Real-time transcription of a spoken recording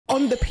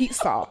on the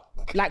pizza.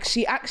 Like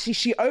she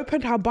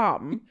opened her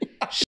bum,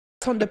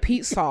 on the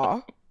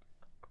pizza,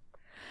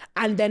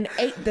 and then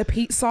ate the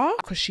pizza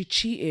because she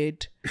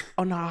cheated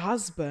on her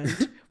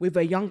husband with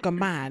a younger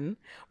man,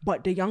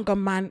 but the younger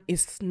man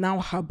is now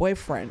her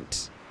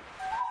boyfriend.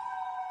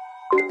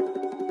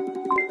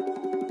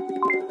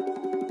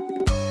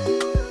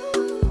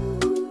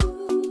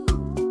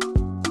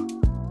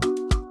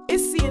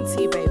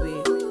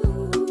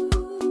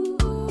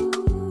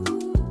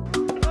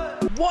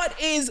 What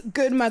is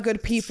good, my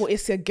good people?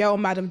 It's your girl,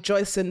 Madam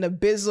Joyce in the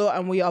Bizzle,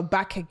 and we are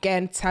back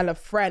again. Tell a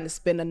friend. It's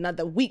been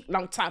another week,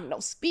 long time no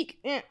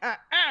speak.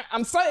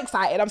 I'm so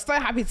excited. I'm so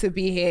happy to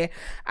be here,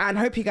 and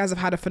hope you guys have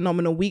had a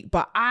phenomenal week.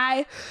 But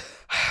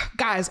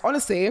guys,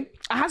 honestly,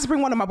 I had to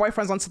bring one of my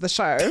boyfriends onto the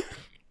show.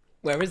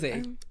 Where is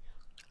he?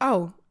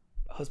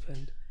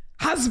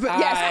 Husband,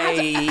 yes.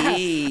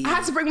 I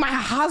had to bring my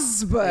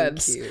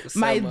husband,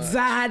 my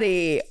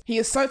daddy. He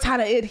is so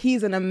talented.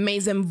 He's an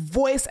amazing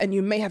voice, and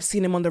you may have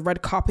seen him on the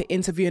red carpet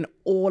interviewing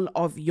all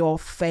of your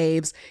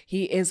faves.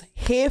 He is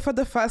here for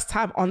the first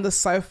time on the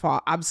sofa.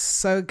 I'm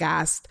so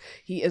gassed.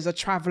 He is a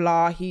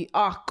traveler.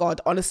 Oh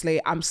God, honestly,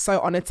 I'm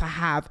so honored to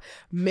have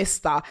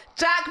Mr.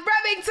 Jack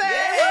Remmington.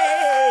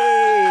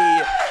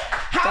 Yay!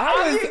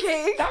 How are you,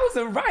 King? That was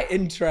a right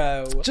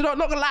intro. Do you know,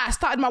 not gonna lie, I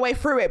started my way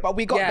through it, but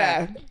we got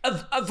there.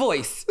 A voice.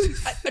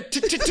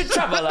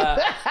 Traveler.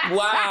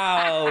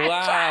 Wow,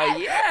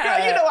 yeah. Girl,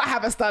 you know I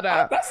have a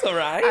stutter. That's all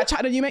right. I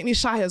tried, and you make me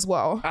shy as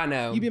well. I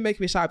know. You've been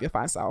making me shy of your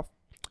fine self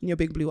and your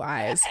big blue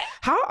eyes.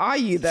 How are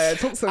you though?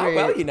 Talk to me.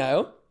 Well, you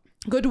know.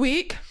 Good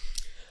week?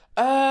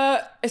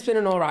 It's been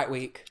an all right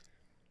week.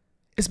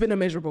 It's been a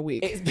miserable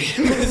week. It's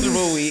been a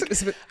miserable week.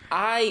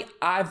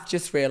 I've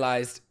just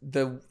realised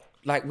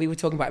like we were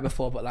talking about it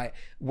before, but like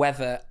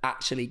weather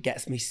actually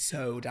gets me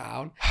so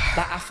down.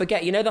 Like I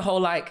forget, you know, the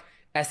whole like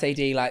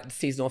SAD, like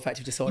seasonal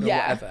affective disorder or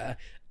whatever.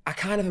 I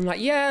kind of am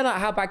like, like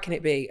how bad can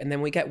it be? And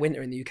then we get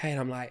winter in the UK and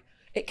I'm like,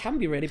 it can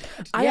be really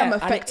bad. I am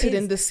affected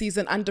in this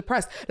season and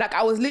depressed. Like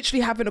I was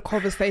literally having a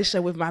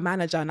conversation with my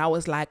manager and I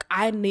was like,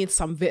 I need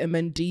some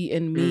vitamin D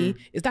in me.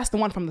 That's the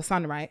one from the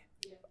sun, right?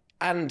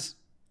 And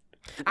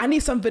I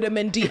need some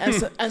vitamin D and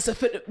some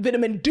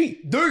vitamin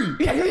D. D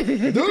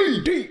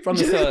from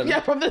the sun.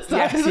 Yeah, from the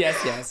sun.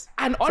 Yes.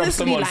 And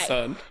honestly, from like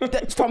sun.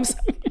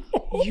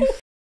 You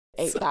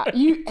ate that.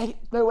 You ate.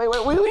 No, wait.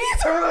 We need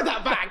to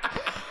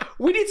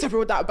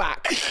reel that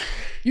back.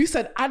 You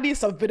said I need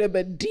some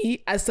vitamin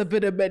D and some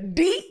vitamin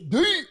D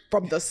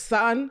from the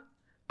sun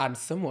and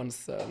someone's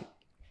son.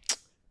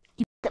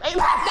 You ate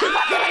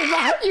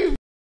that. You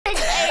ate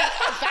that.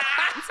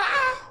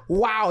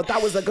 Wow,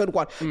 that was a good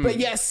one. But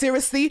yeah,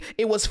 seriously,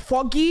 it was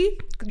foggy.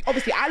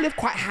 Obviously, I live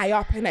quite high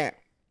up in it.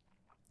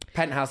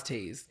 Penthouse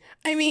teas.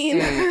 I mean,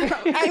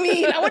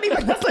 I wouldn't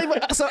even,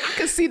 so I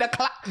can see the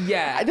cloud.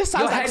 Yeah, this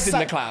sounds your like head's in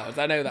the clouds.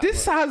 I know that.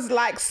 This sounds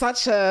like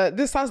such a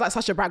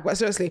brag, but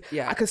seriously,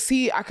 I could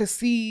see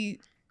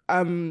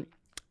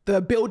the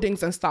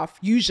buildings and stuff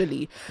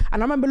usually,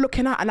 and I remember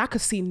looking out and I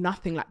could see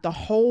nothing. Like the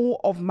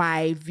whole of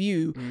my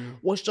view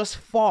was just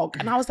fog,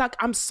 and I was like,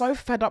 I'm so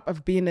fed up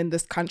of being in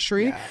this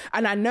country.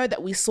 And I know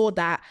that we saw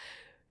that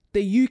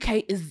the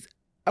UK is,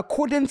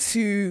 according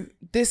to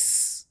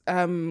this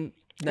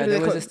no,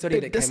 there was a study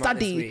that came out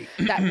this week.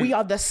 That we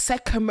are the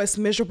second most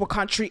miserable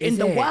country in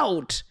the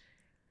world.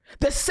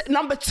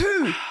 Number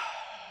two.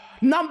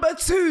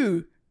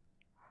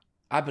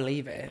 I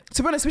believe it.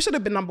 To be honest, we should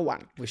have been number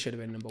one. We should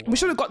have been number one. We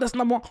should have got this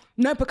number one.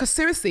 No, because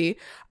seriously,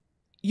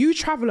 you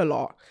travel a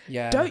lot.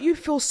 Yeah. Don't you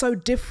feel so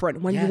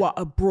different when you are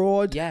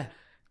abroad? Yeah.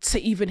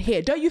 To even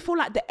here? Don't you feel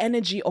like the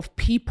energy of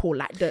people,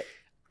 like the...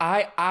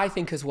 I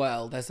think as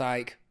well, there's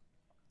like,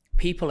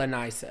 people are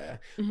nicer,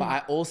 but I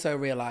also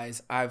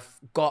realize I've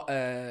got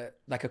a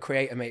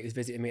creator mate who's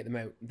visiting me at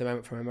the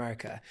moment from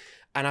America,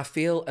 and I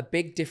feel a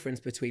big difference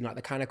between like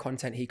the kind of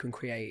content he can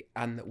create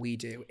and that we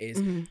do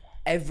is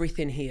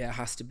everything here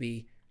has to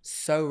be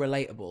so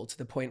relatable to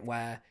the point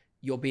where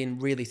you're being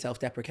really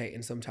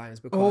self-deprecating sometimes,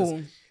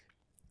 because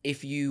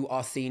if you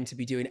are seen to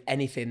be doing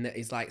anything that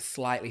is like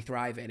slightly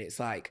thriving, it's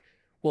like,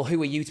 well,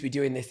 who are you to be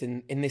doing this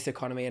in this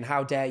economy, and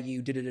how dare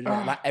you,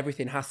 like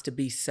everything has to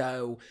be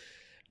so...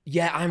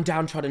 Yeah, I'm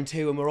downtrodden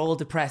too, and we're all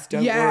depressed,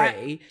 don't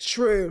worry.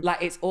 True.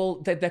 Like, it's all,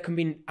 there can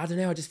be, I don't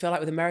know, I just feel like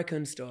with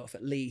American stuff,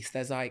 at least,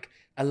 there's like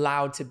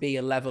allowed to be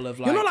a level of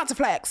like... You're not allowed to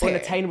flex here.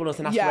 Unattainableness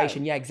and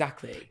aspiration, yeah,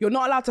 exactly. You're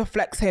not allowed to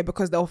flex here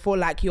because they'll feel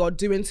like you're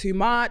doing too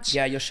much.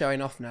 Yeah, you're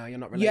showing off now, you're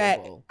not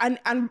relatable. Yeah,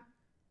 and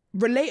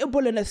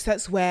relatable in a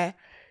sense where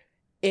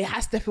it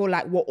has to feel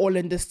like we're all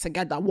in this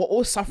together. We're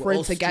all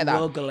suffering together.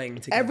 Struggling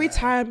together. Every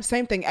time,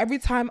 same thing. Every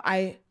time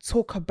I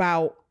talk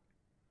about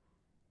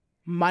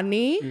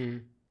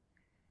money...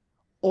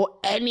 or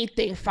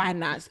anything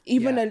finance,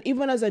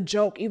 even as a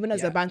joke, even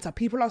as a banter,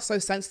 people are so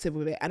sensitive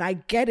with it, and I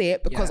get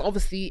it because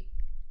obviously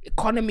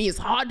economy is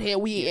hard here.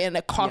 We in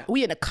a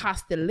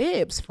cast of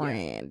libs,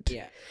 friend.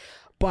 Yeah.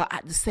 But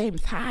at the same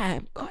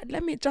time, God,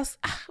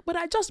 but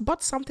I just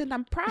bought something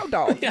I'm proud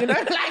of. You know,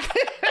 like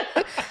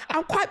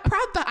I'm quite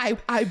proud that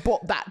I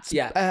bought that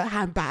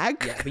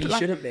handbag. Yeah, but you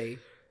shouldn't be.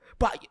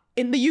 But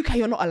in the UK,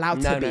 you're not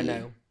allowed to be.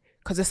 No.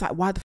 Because it's like,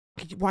 why the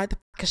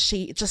fuck is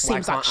she? It just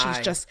seems like she's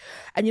just...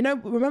 And you know,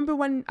 remember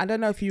when, I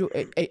don't know if you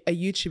a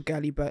YouTube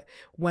girly, but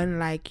when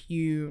like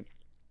you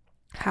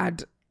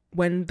had,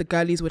 when the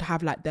girlies would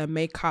have like their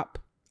makeup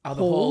the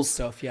whole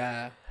stuff,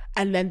 yeah.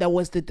 And then there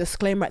was the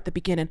disclaimer at the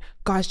beginning,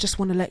 guys, just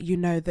want to let you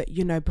know that,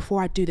 you know,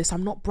 before I do this,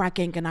 I'm not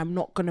bragging and I'm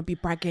not going to be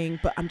bragging,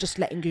 but I'm just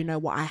letting you know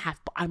what I have,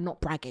 but I'm not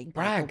bragging.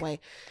 By the way.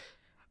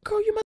 Girl,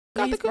 you must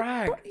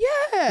brag.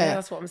 Yeah,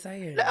 that's what I'm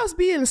saying. Let us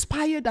be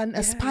inspired and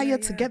aspire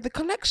to get the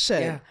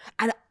collection. Yeah.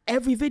 And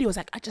every video is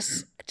like, I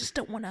just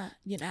don't want to,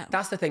 you know.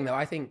 That's the thing though.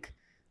 I think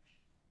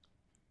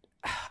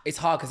it's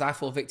hard because I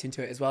fall victim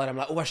to it as well. And I'm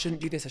like, oh, I shouldn't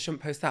do this. I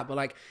shouldn't post that. But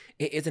like,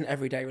 it isn't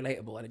everyday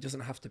relatable and it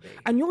doesn't have to be.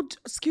 And you're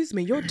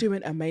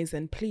doing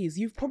amazing. Please.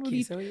 You've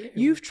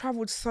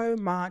traveled so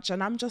much.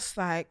 And I'm just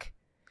like,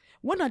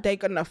 when are they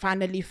going to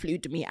finally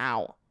flute me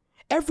out?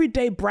 Every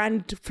day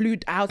brand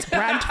flute out.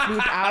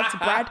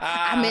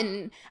 I'm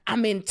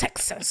in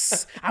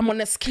Texas. I'm on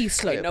a ski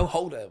slope. Wait, no,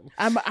 hold him.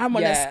 I'm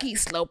on a ski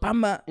slope.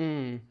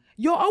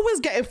 You're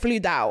always getting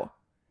flued out.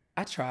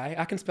 I try.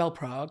 I can spell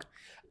Prague.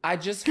 I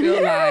just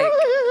feel like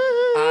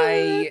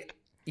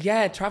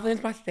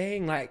traveling's my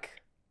thing. Like,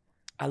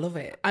 I love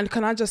it. And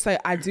can I just say,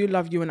 I do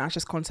love you and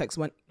Ash's content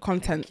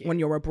when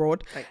you're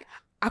abroad. Like,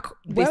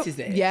 this is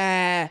it.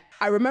 Yeah.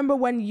 I remember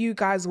when you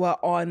guys were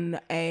on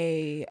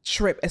a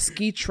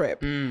ski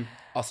trip.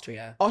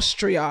 Austria.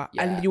 Yeah.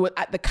 And you were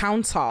at the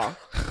counter.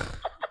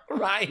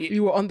 Right.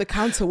 You were on the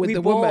counter with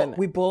the woman.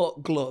 We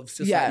bought gloves,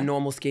 just like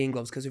normal skiing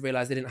gloves, because we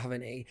realised they didn't have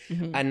any.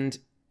 Mm-hmm. And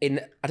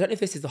I don't know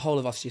if this is the whole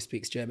of Austria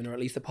speaks German, or at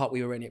least the part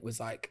we were in, it was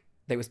like,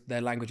 their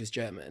language was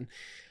German.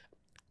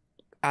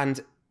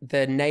 And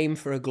the name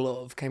for a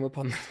glove came up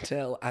on the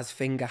till as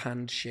finger,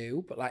 hand,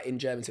 shoe, but like in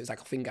German, so it was like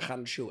a finger,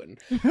 hand, shoe. And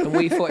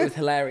we thought it was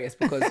hilarious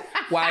because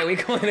why are we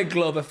calling a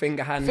glove a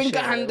finger, hand, shoe? Finger,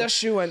 hand,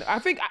 shoe. I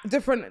think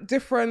different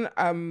it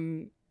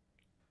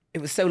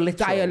was so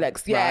literal.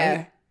 Dialects, yeah.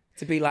 Right?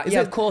 To be like,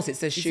 of course,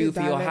 it's a shoe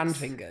for your hand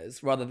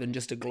fingers rather than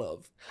just a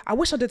glove. I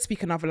wish I did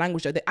speak another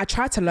language though. I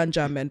tried to learn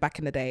German back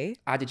in the day.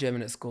 I did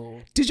German at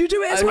school. Did you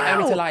do it as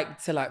well? Only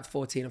to like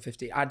 14 or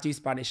 15. I do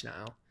Spanish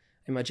now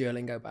in my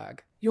Duolingo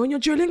bag. You're in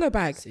your Duolingo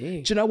bag?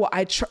 See. Do you know what?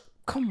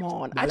 Come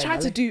on. I tried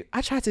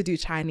to do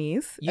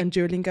Chinese and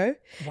Duolingo.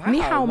 Wow. Ni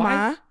hao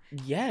ma.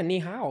 Yeah, ni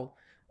hao.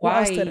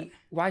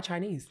 Why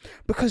Chinese?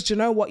 Because do you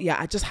know what? Yeah,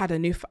 I just had a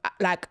new...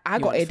 I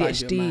got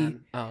ADHD.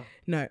 Oh.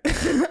 No.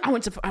 I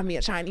want to find me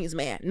a Chinese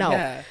man. No.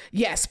 Yeah.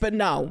 Yes, but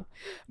no.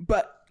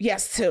 But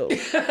yes, too.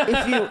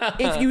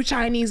 if you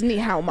Chinese, ni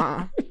hao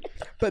ma.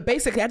 But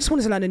basically, I just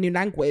wanted to learn a new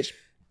language.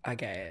 I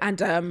get it.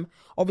 And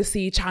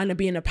obviously, China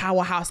being a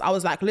powerhouse, I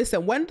was like,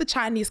 listen, when the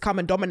Chinese come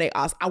and dominate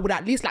us, I would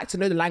at least like to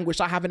know the language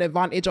so I have an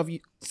advantage of you.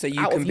 So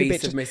you can be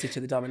submissive to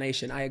the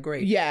domination. I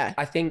agree. Yeah.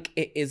 I think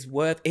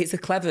it's a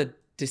clever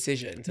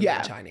decision to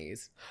learn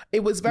Chinese.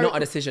 It was not a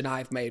decision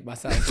I've made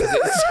myself.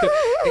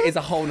 It is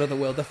a whole nother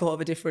world. The thought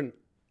of a different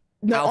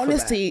alphabet,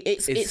 honestly,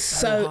 it's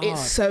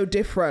so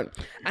different.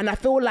 And I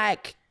feel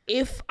like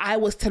if I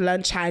was to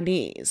learn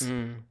Chinese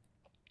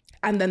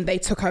and then they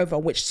took over,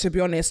 which to be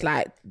honest,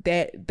 like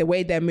the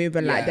way they're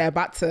moving, like they're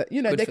about to,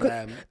 you know, they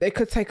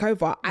could take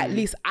over. At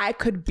least I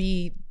could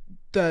be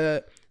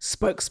the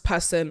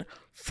spokesperson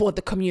for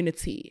the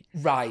community.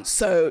 Right.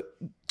 So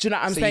do you know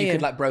what I'm saying? You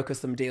could like broker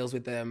some deals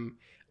with them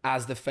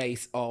as the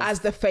face of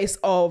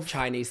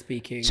Chinese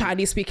speaking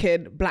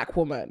Black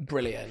woman.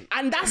 Brilliant.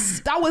 And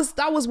that was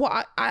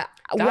what I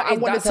wanted to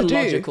do. That's a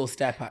logical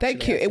step, actually.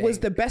 Thank you. It was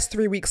the best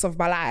 3 weeks of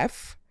my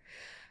life.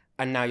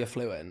 And now you're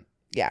fluent.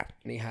 Yeah.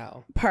 Ni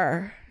hao.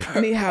 Per.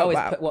 Ni hao.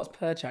 What's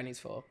per Chinese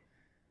for?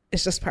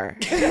 It's just per.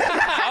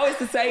 Oh, it's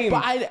the same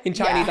in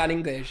Chinese and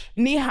English.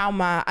 Ni hao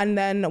ma. And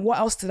then what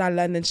else did I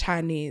learn in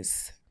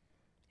Chinese?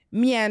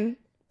 Mian.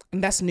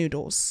 And that's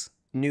noodles.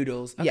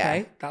 Noodles.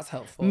 Okay, that's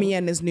helpful.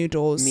 Mian is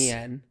noodles.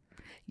 Mian.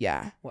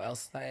 Yeah. What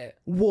else is that it?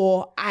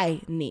 我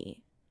爱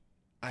你.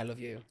 I love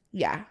you.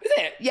 Yeah. Is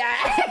it? Yeah.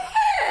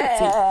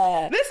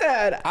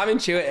 Listen. I'm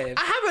intuitive.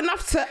 I have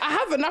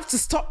enough to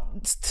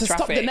stop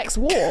the next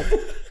war.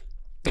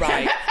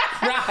 Right.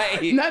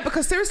 No,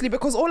 because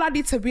all I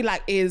need to be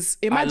like is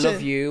imagine. I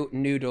love you,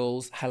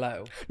 noodles,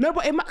 hello. No,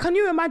 but can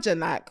you imagine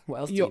like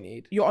what else do you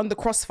need? You're on the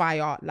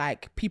crossfire,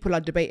 like people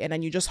are debating,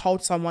 and you just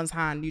hold someone's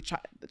hand.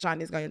 The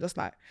Chinese guy, you're just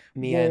like,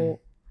 Mian.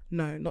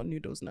 No, not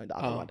noodles. No, the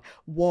other one.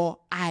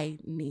 我爱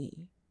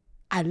你.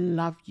 I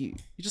love you.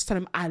 You just tell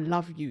him I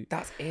love you.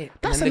 That's it.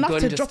 That's enough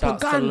to drop a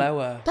gun.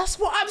 That's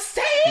what I'm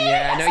saying.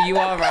 Yeah, no, you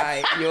are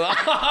right. You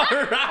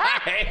are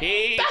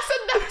right. That's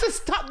enough to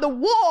stop the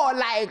war.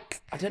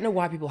 Like, I don't know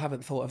why people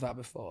haven't thought of that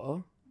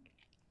before.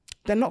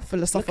 They're not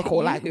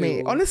philosophical like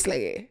me.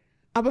 Honestly,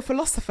 I'm a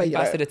philosopher.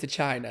 Ambassador to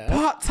China.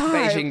 Part-time.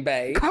 Beijing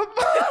Bay. Come on.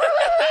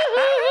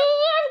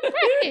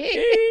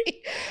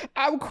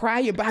 I'm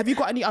crying. But have you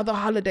got any other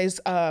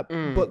holidays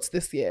booked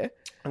this year?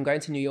 I'm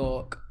going to New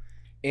York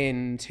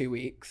in 2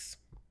 weeks.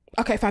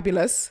 Okay,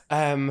 fabulous. What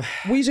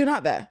are you doing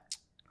out there?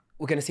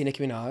 We're going to see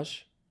Nicki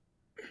Minaj.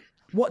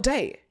 What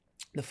day?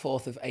 the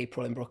 4th of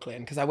April in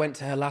Brooklyn, because I went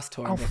to her last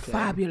tour in Brooklyn.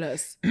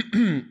 Fabulous.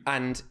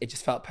 And it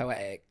just felt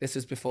poetic. This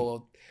was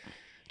before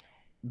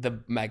the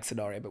Meg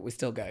scenario, but we're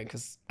still going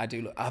because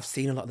I've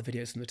seen a lot of the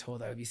videos from the tour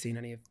though. Have you seen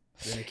any of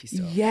the Nicki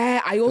stuff?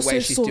 Yeah, I also the way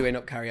she's doing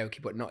up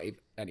karaoke, but not even,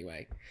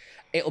 anyway.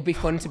 It'll be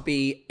fun to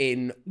be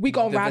in We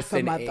got rad for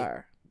vicinity.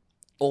 Mother.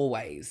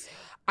 Always.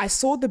 I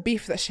saw the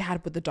beef that she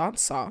had with the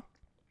dancer.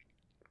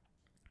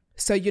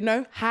 So, you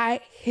know,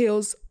 high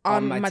heels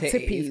on my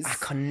tippies. I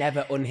can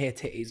never unhear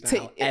titties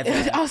now,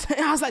 ever. I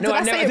was like, No, did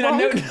I say it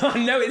wrong?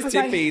 I know it's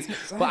tippies,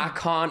 like, but I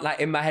can't, like,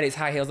 in my head it's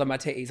high heels on my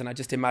titties, and I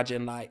just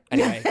imagine, like,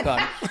 anyway, go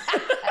on.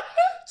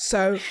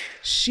 So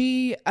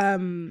she...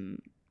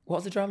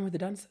 What's the drama with the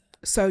dancer?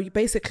 So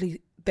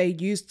basically, they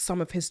used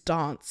some of his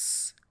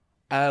dance.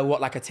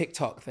 What, like a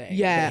TikTok thing?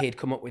 Yeah. That he'd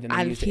come up with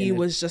and used he it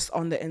was just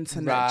on the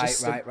internet,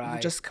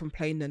 right. just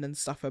complaining and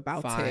stuff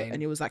about Fine. it.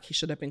 And he was like, he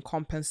should have been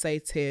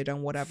compensated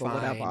and whatever.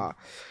 Fine.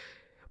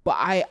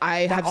 But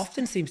that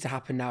often seems to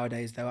happen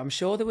nowadays, though. I'm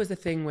sure there was a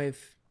thing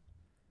with...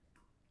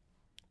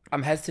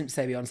 I'm hesitant to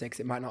say Beyonce because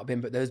it might not have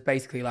been, but there was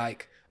basically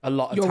like a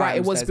lot of You're times... right,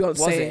 it was Beyonce.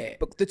 Was it?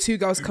 But the two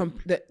girls...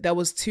 there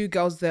was two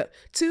girls that...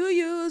 To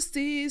use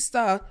the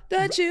star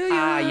that you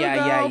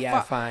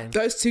yeah, fine.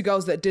 Those two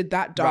girls that did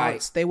that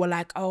dance, Right. they were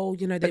like, oh,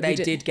 you know... But they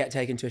did get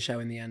taken to a show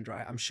in the end,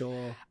 right? I'm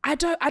sure. I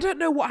don't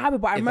know what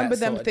happened, but I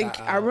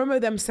remember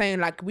them saying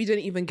like, we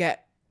didn't even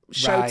get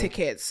show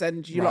tickets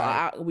and you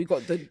know, we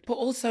got the... But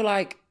also,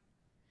 like,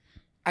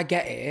 I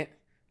get it,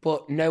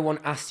 but no one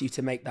asked you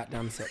to make that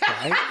dance up,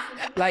 right?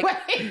 Like,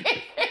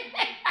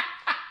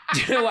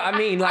 do you know what I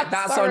mean? Like,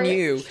 that's on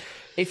you.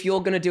 If you're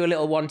going to do a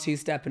little 1-2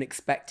 step and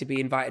expect to be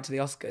invited to the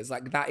Oscars,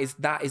 like,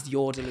 that is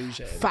your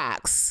delusion.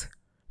 Facts.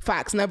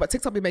 No, but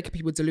TikTok be making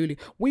people delulu.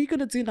 What are you going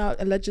to do now,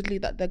 allegedly,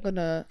 that they're going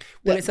to...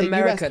 Well, it's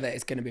America that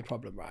it's going to be a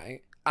problem,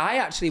 right?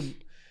 I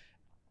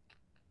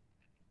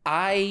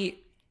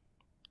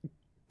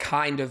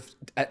kind of,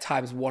 at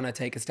times, want to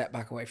take a step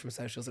back away from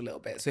socials a little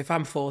bit. So if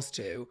I'm forced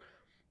to,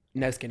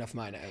 no skin off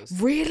my nose.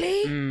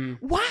 Really?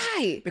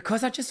 Why?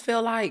 Because I just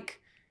feel like,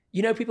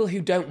 you know, people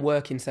who don't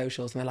work in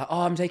socials and they're like,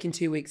 oh, I'm taking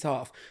 2 weeks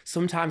off.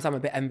 Sometimes I'm a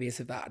bit envious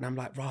of that. And I'm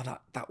like,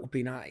 that would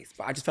be nice.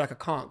 But I just feel like I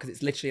can't, because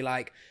it's literally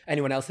like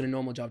anyone else in a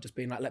normal job just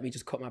being like, let me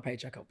just cut my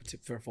paycheck up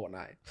for a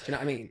fortnight. Do you know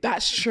what I mean?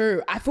 That's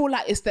true. I feel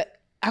like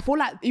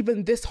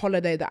even this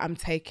holiday that I'm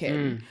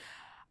taking,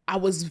 I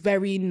was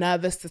very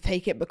nervous to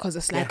take it because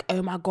it's like,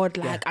 oh my God,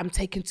 like I'm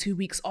taking 2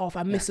 weeks off.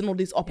 I'm missing all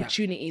these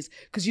opportunities.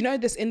 Because you know,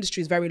 this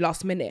industry is very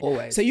last minute.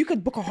 Always. So you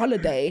could book a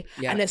holiday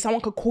and then someone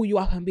could call you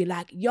up and be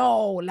like,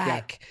 yo,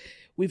 like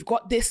we've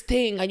got this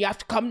thing and you have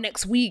to come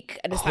next week.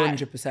 And it's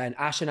 100%.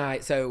 Ash and I,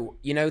 so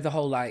you know the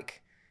whole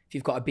like, if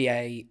you've got a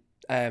BA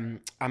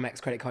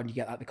Amex credit card, you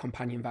get like the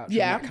companion voucher and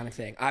that kind of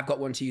thing. I've got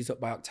one to use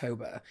up by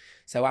October.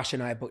 So Ash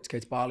and I are booked to go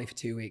to Bali for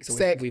 2 weeks.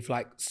 So we've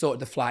like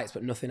sorted the flights,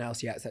 but nothing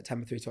else yet,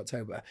 September through to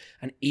October.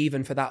 And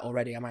even for that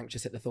already, I'm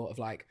anxious at the thought of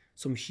like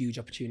some huge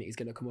opportunity is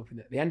going to come up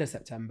at the end of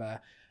September.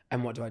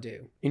 And what do I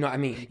do? You know what I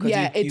mean?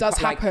 It does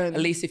happen.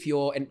 At least if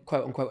you're in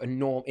quote unquote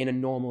in a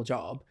normal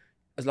job,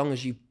 as long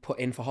as you put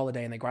in for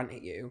holiday and they grant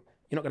it you,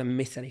 you're not going to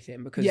miss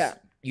anything because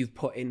you've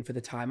put in for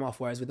the time off.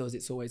 Whereas with us,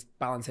 it's always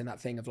balancing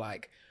that thing of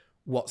like,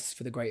 what's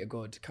for the greater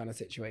good kind of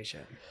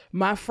situation.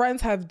 My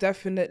friends have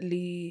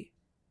definitely...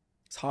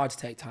 It's hard to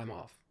take time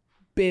off.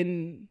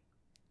 Been...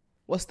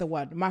 What's the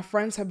word? My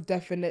friends have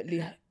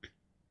definitely...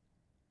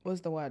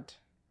 What's the word?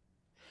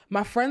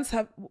 My friends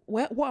have...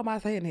 What am I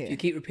saying here? If you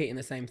keep repeating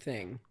the same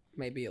thing,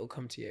 maybe it'll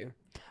come to you.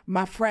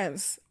 My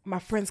friends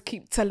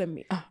keep telling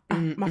me,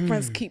 my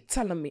friends keep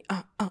telling me,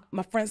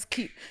 my friends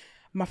keep...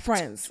 My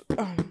friends...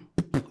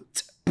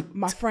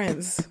 my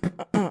friends...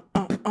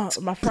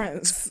 my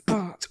friends...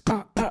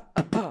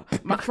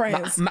 My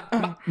friends, my friends,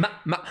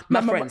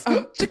 my friends,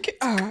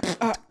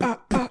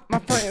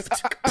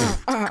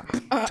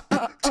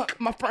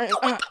 my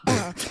friends,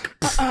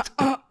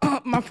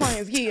 my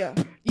friends,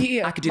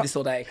 yeah. I could do this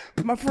all day.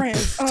 My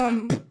friends,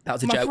 that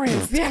was a joke.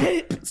 Friends,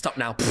 yeah. Stop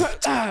now.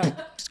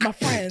 My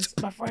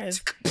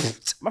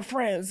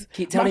friends.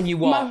 Keep telling you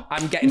what.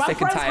 I'm getting sick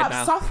and tired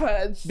now.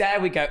 Suffered. There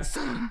we go.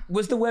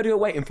 Was the word we were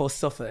waiting for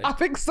suffered? I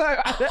think so.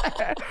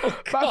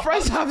 My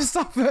friends have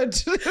suffered.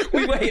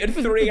 We waited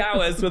 3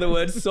 hours for the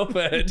word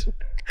suffered.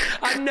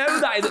 I know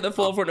that is at the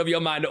forefront of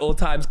your mind at all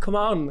times. Come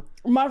on.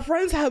 My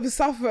friends have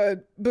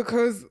suffered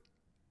because...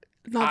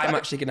 I'm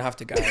actually going to have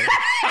to go.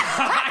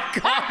 I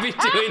can't be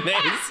doing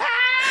this.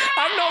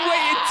 I'm not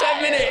waiting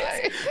 10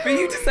 minutes for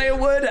you to say a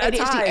word at a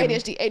time.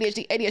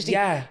 ADHD.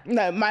 Yeah.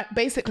 No, my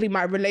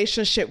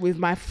relationship with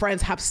my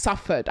friends have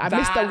suffered. I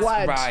missed the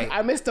word. Right.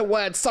 I missed the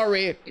word.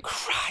 Sorry.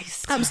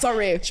 Christ. I'm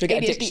sorry. Should we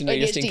get a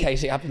dictionary just in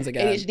case it happens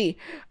again? ADHD.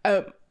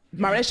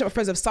 My relationship with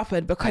friends have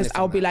suffered because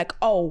I'll be like,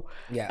 1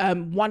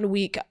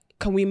 week,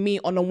 can we meet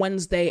on a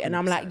Wednesday? And 100%.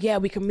 I'm like, yeah,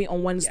 we can meet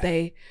on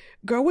Wednesday. Yeah.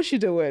 Girl, what you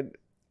doing?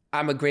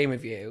 I'm agreeing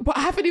with you. But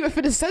I haven't even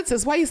finished the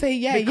sentence. Why are you saying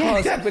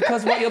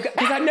Because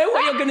I know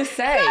what you're going to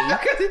say. I'm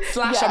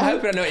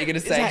hoping I know what you're going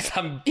to say. Like,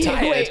 I'm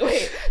tired.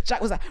 Wait.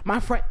 Jack was like, my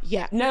friend,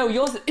 No,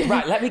 yours...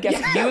 Right, let me guess.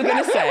 You were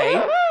going to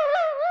say...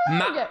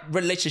 my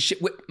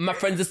relationship with my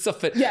friends has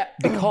suffered. Yeah.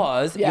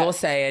 Because you're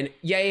saying,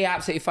 yeah,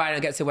 absolutely fine. I'll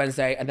get to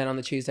Wednesday. And then on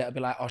the Tuesday, I'll be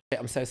like, oh shit,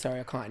 I'm so sorry.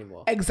 I can't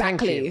anymore.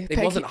 Exactly. It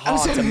wasn't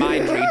hard to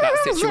mind read that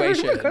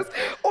situation. Because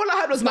all I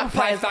had was my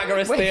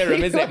Pythagoras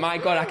theorem, is it? My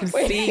God, I can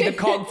see the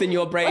cogs in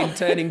your brain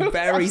turning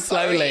very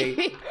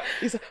slowly.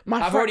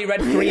 I've already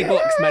read 3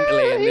 books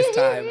mentally in this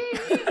time.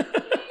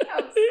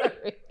 I'm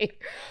sorry.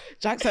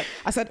 Jack said,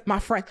 I said, my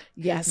friend,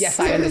 yes. Yes,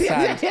 I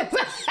understand.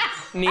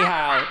 Ni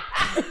hao.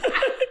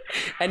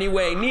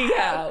 Anyway, ni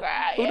hao.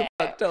 Who the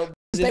fuck told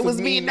me It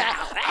was me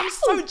now. I'm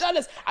so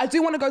jealous. I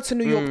do want to go to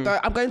New York though.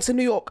 I'm going to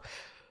New York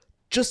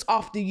just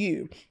after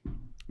you.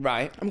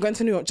 Right. I'm going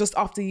to New York just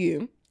after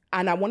you.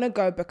 And I want to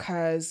go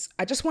because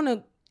I just want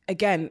to,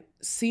 again,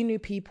 see new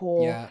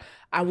people. Yeah.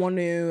 I want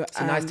to... It's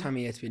a nice time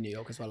of year to be in New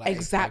York as well. Like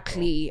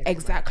exactly.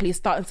 It's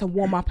starting to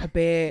warm up a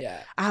bit.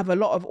 Yeah. I have a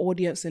lot of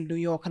audience in New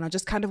York and I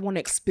just kind of want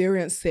to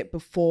experience it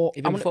before.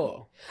 Even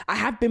before? I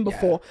have been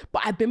before,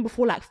 but I've been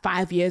before like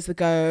 5 years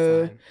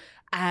ago. Fine.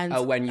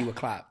 And when you were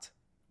clapped.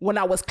 When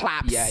I was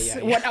clapped. Yeah.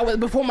 When I was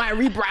before my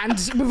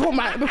rebrand, before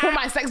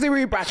my sexy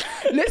rebrand.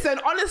 Listen,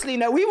 honestly,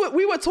 no,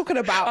 we were talking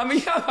about. I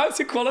mean, I have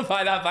to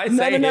qualify that by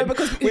saying no,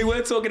 because we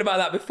were talking about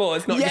that before.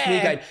 It's not just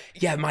me going,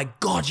 yeah, my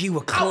God, you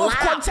were clapped.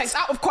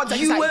 Out of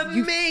context. You were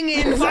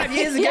minging 5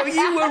 years ago.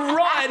 You were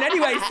rotten.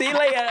 Anyway, see you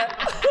later.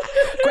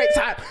 Great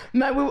time.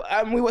 No,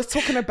 we was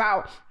talking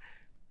about.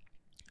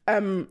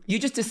 You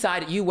just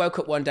decided. You woke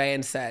up one day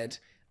and said,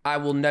 "I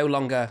will no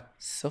longer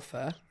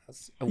suffer."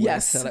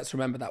 Yes. So let's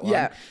remember that one.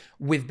 Yeah.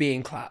 With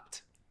being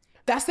clapped.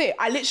 That's it.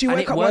 I literally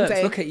wake up works. one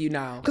day. Look at you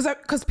now.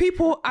 Because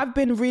people, I've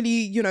been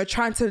really,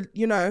 trying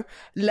to,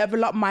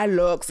 level up my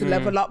looks,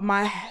 level up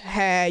my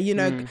hair.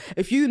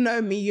 If you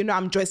know me,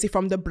 I'm Joyce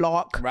from the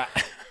block. Right.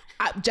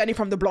 Jenny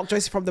from the block,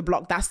 Joyce from the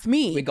block. That's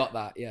me. We got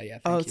that. Yeah.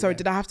 Sorry.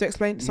 Did I have to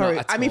explain? Sorry.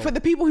 Not at all. For the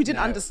people who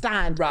didn't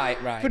understand. Right.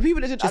 For the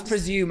people that didn't just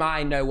presume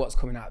I know what's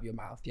coming out of your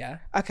mouth. Yeah.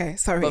 Okay.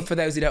 Sorry. But for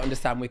those who don't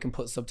understand, we can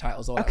put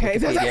subtitles or okay.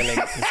 Wikipedia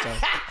links and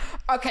stuff.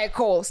 Okay.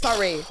 Cool.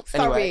 Sorry.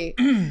 Anyway.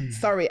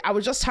 Sorry. I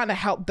was just trying to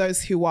help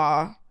those who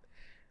are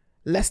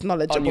less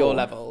knowledgeable. On your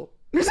level.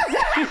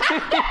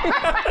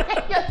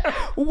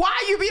 Why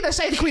are you being a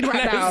shade queen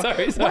right now?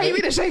 Sorry. Why are you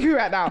being a shade queen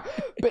right now?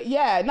 But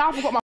yeah, now I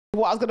forgot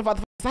what I was going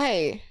to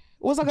say.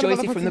 What was I going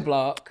to Joycey from the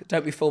block.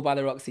 Don't be fooled by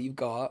the rocks that you've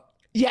got.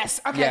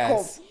 Yes. Okay.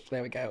 Cool.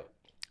 There we go.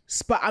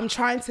 But I'm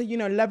trying to,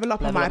 level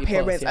up on my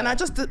appearance, and I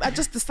just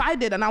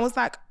decided, and I was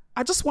like,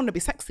 I just want to be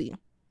sexy.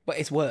 But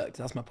it's worked.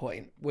 That's my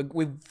point.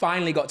 We've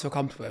finally got to a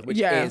compliment, which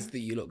is that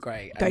you look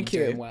great. And Thank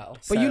you. Doing well.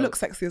 But you look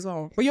sexy as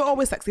well. But you're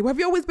always sexy. Have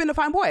you always been a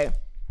fine boy?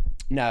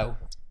 No,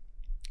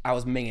 I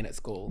was minging at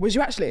school. Was you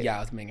actually? Yeah,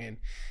 I was minging,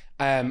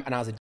 and I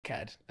was a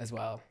dickhead as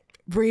well.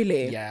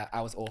 Really? Yeah,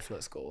 I was awful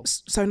at school.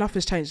 So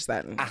nothing's changed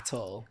then? At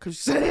all.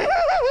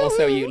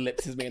 Also, you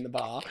lips as me in the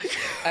bar.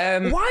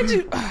 Why do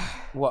you...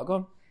 What? Go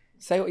on.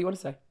 Say what you want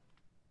to say.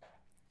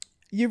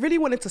 You really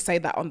wanted to say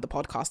that on the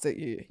podcast, didn't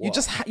you?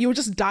 What? You were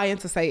just dying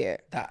to say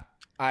it. That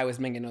I was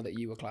minging or that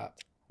you were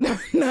clapped?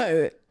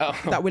 No.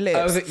 That we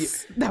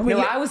lips.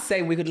 I was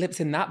saying we could lips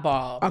in that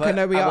bar. Okay, but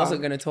no, we I are.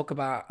 wasn't going to talk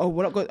about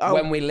we're not good.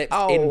 when we lips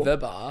in the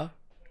bar.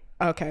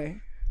 Okay.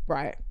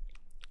 Right.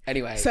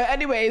 Anyway. So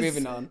anyways.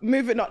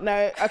 Moving on.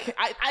 No. Okay.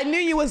 I knew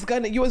you was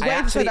waiting to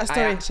tell that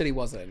story. I actually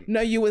wasn't. No,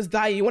 you was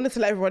dying. You wanted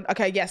to let everyone.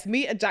 Okay. Yes.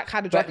 Me and Jack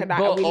had a drink at night.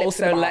 But and we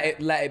also let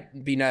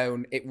it be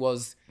known it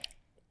was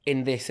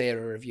in this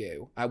era of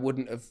you. I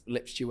wouldn't have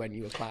lipped you when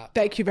you were clapped.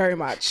 Thank you very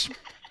much.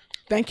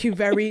 Thank you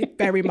very,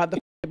 very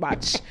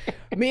much.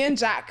 Me and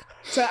Jack.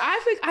 So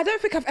I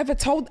don't think I've ever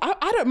told.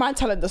 I don't mind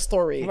telling the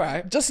story.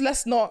 Right. Just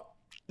let's not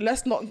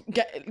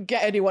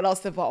get anyone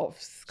else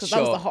involved because that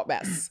was the hot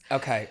mess.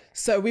 Okay.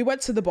 So we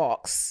went to the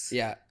box.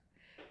 Yeah.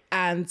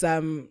 And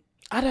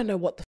I don't know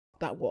what the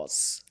that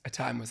was. A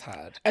time was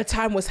had.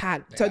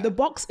 Yeah. So the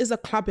box is a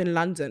club in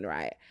London,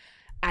 right?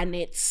 And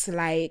it's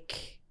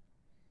like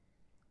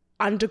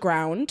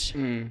underground,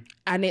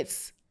 and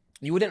it's.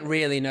 You wouldn't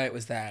really know it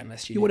was there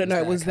unless you wouldn't know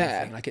it was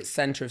there. Like it's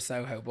centre of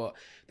Soho, but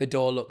the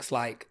door looks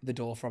like the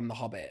door from The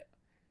Hobbit.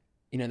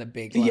 You know, the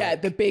big,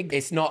 the big.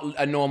 It's not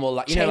a normal,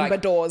 like, you chamber know,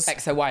 like doors.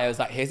 XOY. I was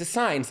like, here's a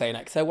sign saying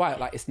XOY.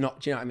 Like, it's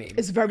not, do you know what I mean?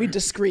 It's very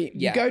discreet.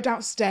 Yeah. You go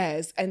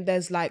downstairs and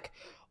there's like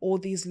all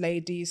these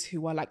ladies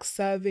who are like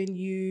serving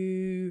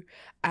you,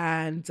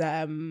 and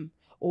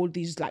all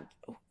these like,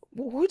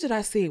 who did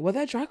I see? Were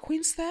there drag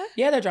queens there?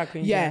 Yeah, they're drag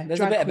queens. Yeah. There's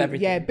a bit of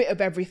everything. Yeah, bit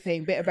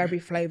of every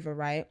flavour,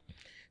 right?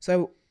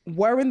 So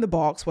we're in the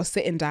box, we're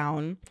sitting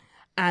down,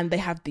 and they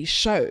have these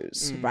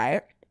shows,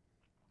 right?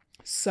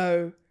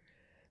 So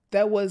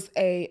there was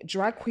a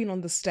drag queen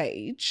on the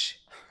stage,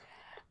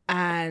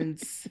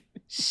 and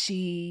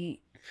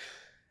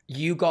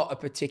You got a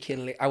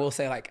particularly, I will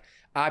say, like,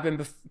 I've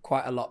been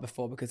quite a lot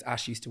before because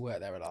Ash used to work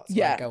there a lot,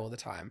 so I go all the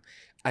time.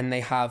 And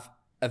they have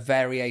a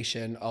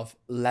variation of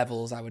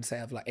levels, I would say,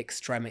 of like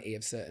extremity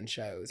of certain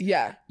shows.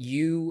 Yeah.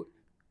 You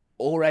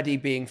already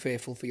being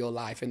fearful for your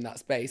life in that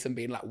space and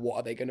being like, what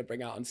are they going to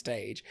bring out on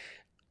stage?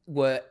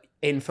 Were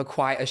in for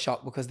quite a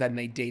shock because then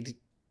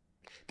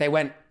they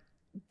went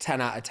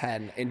 10 out of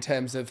 10 in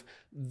terms of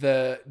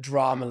the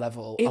drama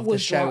level of the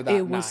show that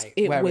night.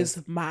 It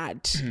was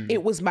mad.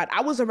 It was mad.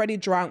 I was already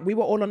drunk. We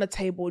were all on a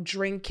table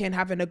drinking,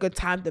 having a good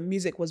time. The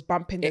music was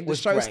bumping. Then the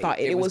show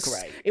started. It was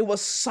great. It was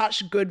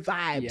such good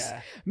vibes.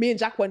 Yeah. Me and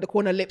Jack went to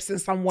corner lips in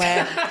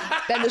somewhere.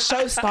 Then the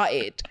show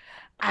started.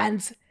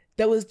 And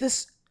there was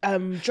this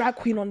drag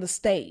queen on the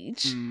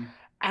stage.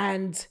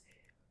 And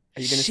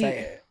are you going to say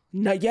it?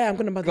 No, yeah, I'm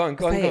going to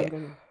go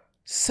on.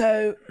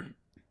 So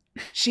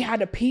she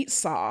had a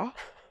pizza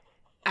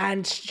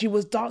and she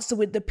was dancing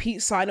with the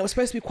pizza and it was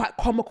supposed to be quite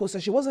comical. So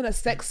she wasn't a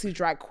sexy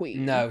drag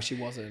queen. No, she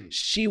wasn't.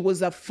 She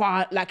was a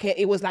fun,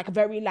 it was like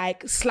very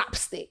like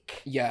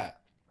slapstick. Yeah.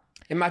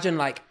 Imagine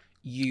like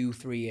you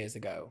 3 years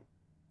ago.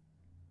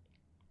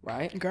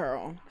 Right?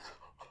 Girl.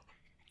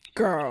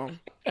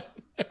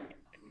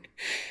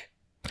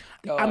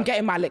 I'm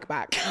getting my lick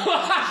back.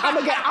 I'm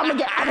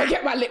gonna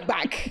get my lick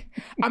back.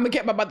 I'm gonna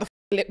get my motherfucking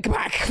lick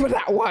back for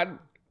that one.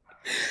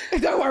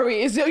 Don't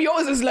worry,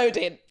 yours is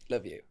loaded.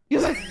 Love you.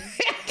 And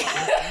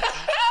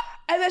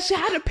then she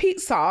had a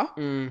pizza,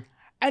 and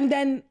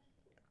then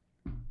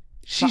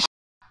she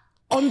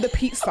on the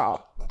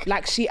pizza.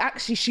 Like she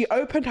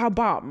opened her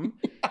bum,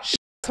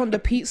 on the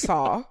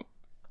pizza,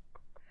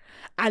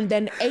 and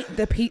then ate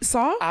the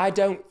pizza. I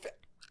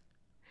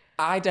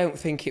don't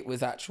think it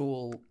was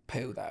actual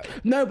poo though.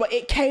 No, but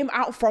it came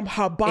out from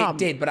her bum. It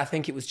did, but I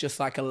think it was just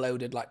like a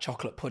loaded like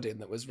chocolate pudding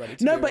that was ready to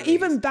be No, but released.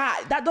 even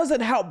that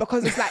doesn't help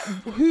because it's like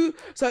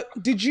so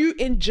did you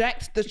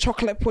inject the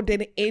chocolate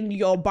pudding in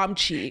your bum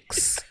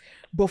cheeks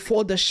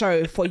before the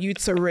show for you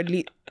to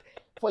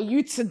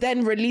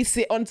then release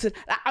it onto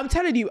I'm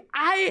telling you,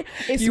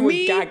 you were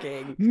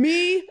gagging.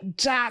 Me,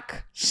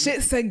 Jack,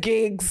 Shits and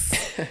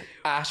Gigs.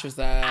 Ash was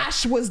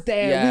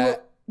there. Yeah. We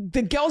were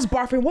the girls'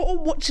 bathroom. We were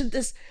watching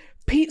this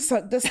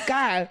pizza, this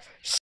guy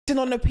shitting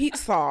on the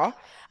pizza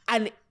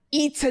and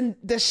eating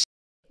the shit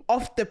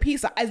off the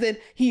pizza. As in,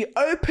 he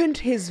opened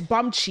his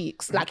bum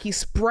cheeks, like he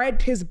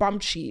spread his bum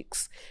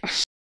cheeks,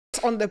 shit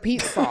on the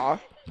pizza,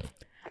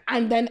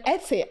 and then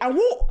ate it.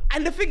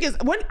 And the thing is,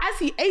 as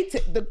he ate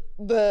it,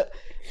 the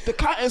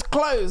curtains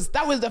closed.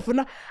 That was the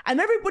finale. And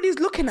everybody's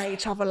looking at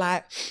each other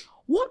like,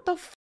 what the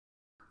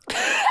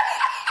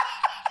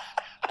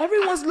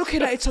Everyone's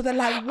looking at each other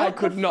like, what? I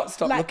could not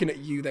stop looking at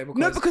you though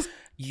because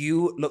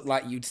you looked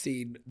like you'd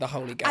seen the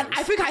Holy Ghost. And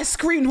I think I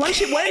screamed when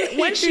she ate.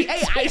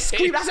 I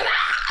screamed. I said,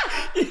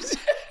 ah!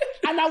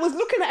 And I was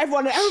looking at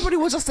everyone, and everybody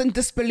was just in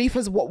disbelief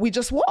as what we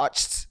just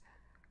watched.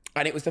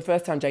 And it was the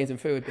first time James and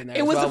Fu had been there.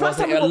 It was the first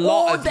time we were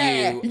all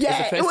there.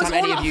 Yeah, it was the first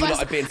time any of you lot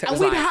had been. And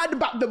we'd heard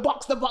about the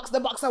box,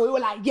 and we were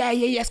like, yeah,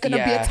 it's gonna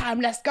be a time.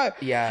 Let's go.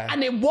 Yeah.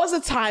 And it was a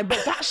time,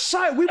 but that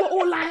show, we were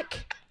all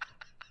like,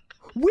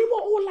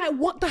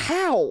 what the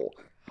hell?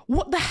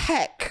 What the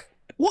heck?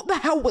 What the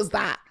hell was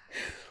that?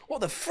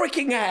 What the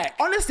freaking heck?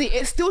 Honestly,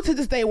 it's still to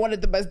this day one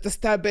of the most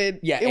disturbing.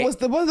 Yeah, it was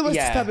one of the most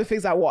disturbing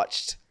things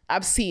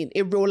I've seen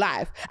in real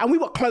life, and we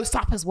were close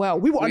up as well.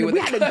 We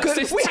had the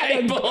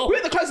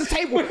closest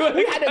table.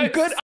 We had a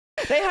good.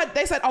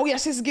 They said, oh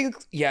yes, this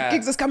Gigs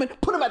is coming.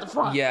 Put them at the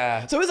front.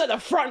 Yeah. So it was at the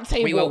front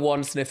table. We were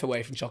one sniff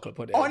away from chocolate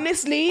pudding.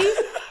 Honestly.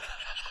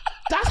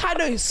 That's how I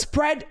know he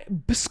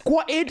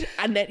squatted,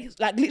 and then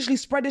like literally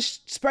spread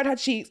her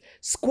cheeks,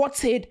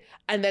 squatted,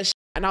 and then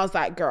and I was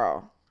like,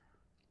 girl.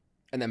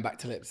 And then back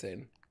to lips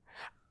in.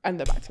 And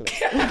then back to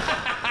lips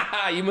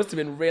in. You must have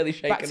been really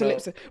shaken back to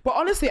lips in. But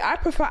honestly, I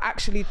prefer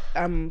actually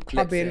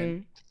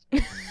clubbing.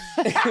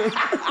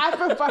 I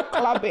prefer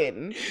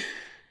clubbing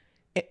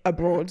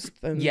abroad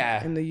than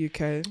in the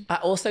UK. I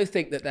also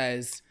think that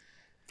there's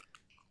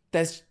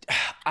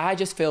I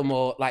just feel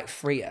more like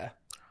freer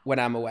when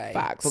I'm away.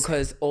 Facts.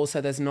 Because also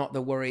there's not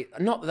the worry,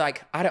 not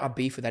like I don't have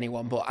beef with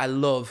anyone, but I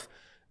love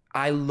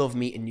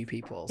meeting new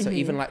people. So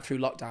even like through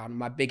lockdown,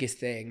 my biggest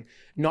thing,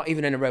 not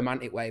even in a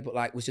romantic way, but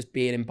like was just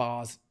being in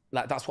bars.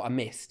 Like that's what I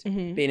missed.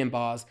 Being in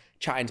bars,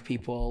 chatting to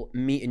people,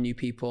 meeting new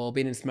people,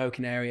 being in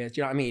smoking areas.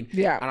 Do you know what I mean?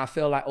 Yeah. And I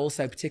feel like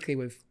also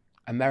particularly with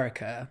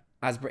America,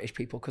 as British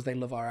people, because they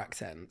love our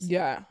accents.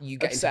 Yeah. You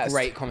get into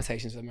great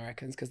conversations with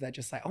Americans because they're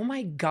just like, oh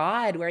my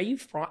God, where are you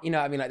from? You know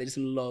what I mean? Like they just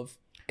love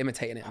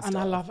imitating it and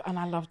stuff.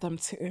 I love them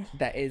too.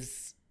 There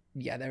is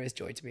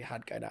joy to be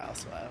had going out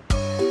elsewhere.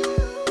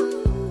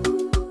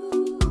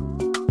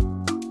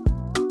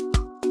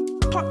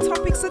 Hot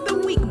topics of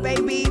the week,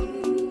 baby.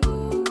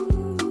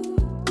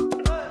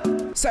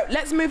 So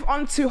let's move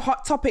on to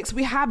hot topics.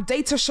 We have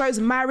data shows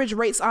marriage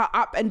rates are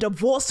up and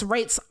divorce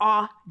rates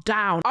are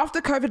down.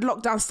 After COVID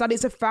lockdown,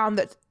 studies have found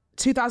that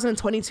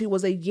 2022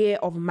 was a year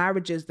of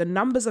marriages. The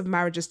numbers of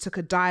marriages took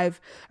a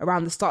dive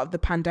around the start of the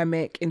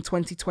pandemic in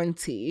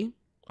 2020.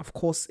 Of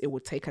course, it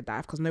would take a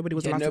dive because nobody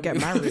was allowed to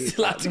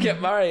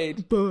get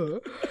married.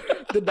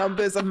 The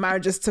numbers of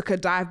marriages took a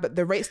dive, but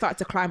the rate started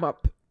to climb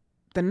up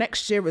the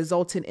next year,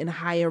 resulting in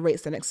higher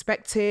rates than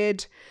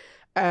expected.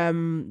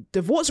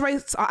 Divorce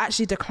rates are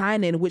actually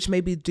declining, which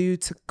may be due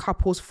to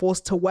couples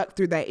forced to work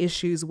through their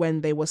issues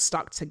when they were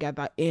stuck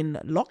together in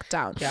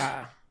lockdown.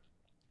 Yeah.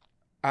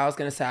 I was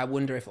going to say, I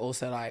wonder if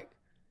also like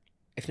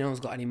if no one's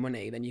got any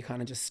money, then you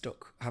kind of just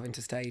stuck having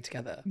to stay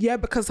together. Yeah,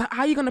 because how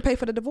are you going to pay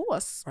for the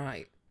divorce?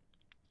 Right.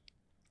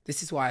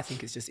 This is why I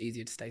think it's just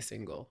easier to stay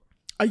single.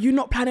 Are you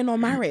not planning on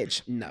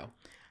marriage? No.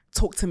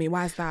 Talk to me.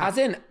 Why is that? As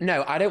in,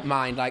 no, I don't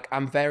mind. Like,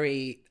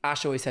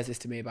 Ash always says this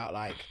to me about,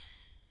 like,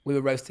 we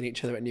were roasting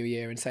each other at New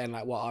Year and saying,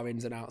 like, what our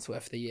ins and outs were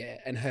for the year.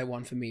 And her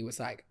one for me was,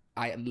 like,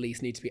 I at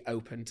least need to be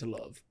open to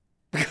love.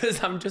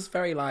 Because I'm just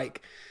very,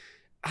 like,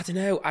 I don't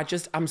know.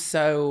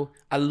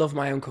 I love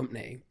my own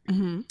company.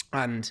 Mm-hmm.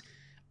 And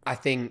I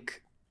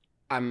think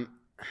I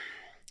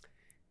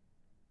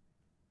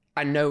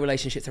know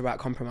relationships are about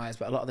compromise,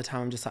 but a lot of the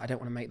time I'm just like, I don't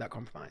want to make that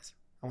compromise.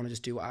 I want to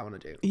just do what I want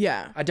to do.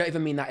 Yeah. I don't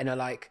even mean that in a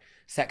like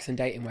sex and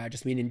dating way. I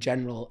just mean in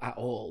general at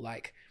all.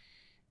 Like,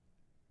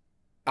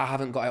 I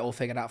haven't got it all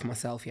figured out for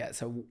myself yet.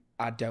 So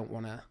I don't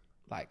want to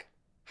like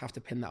have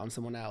to pin that on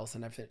someone else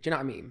and everything. Do you know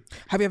what I mean?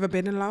 Have you ever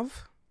been in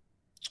love?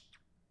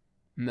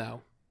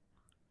 No.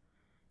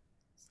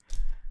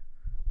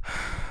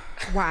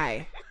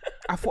 Why?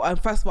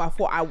 First of all, I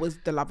thought I was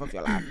the love of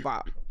your life,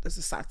 but this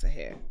is sad to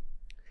hear.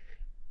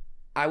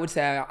 I would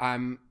say I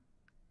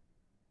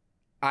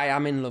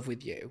am in love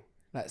with you.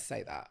 Let's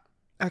say that.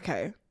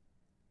 Okay.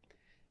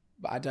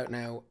 But I don't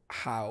know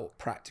how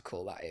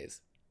practical that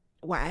is.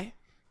 Why?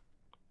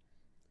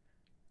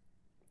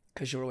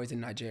 Because you're always in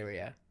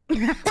Nigeria.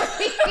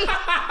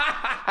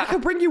 I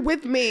could bring you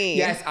with me.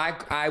 Yes,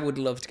 I would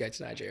love to go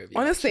to Nigeria with you.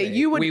 Honestly,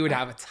 actually. we would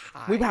have a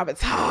time. We would have a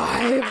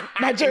time.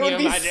 Nigeria would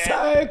be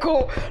so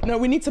cool. No,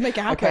 we need to make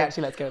it happen. Okay,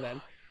 actually, let's go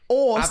then.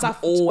 Or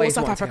South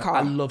Africa.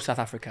 I love South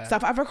Africa.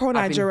 South Africa or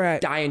Nigeria.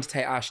 I've been dying to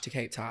take Ash to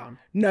Cape Town.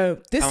 No,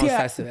 this I'm year.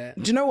 obsessed with it.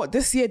 Do you know what?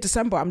 This year,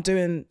 December, I'm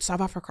doing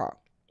South Africa.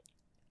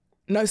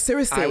 No,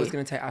 seriously. I was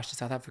going to take Ash to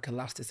South Africa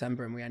last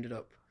December and we ended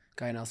up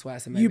going elsewhere.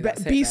 So maybe you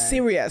bet. Be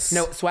serious.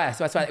 No, swear. It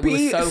was so close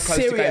serious, to going for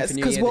New Year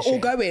because we're all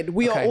going.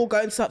 We are all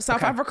going. South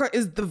Africa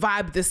is the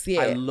vibe this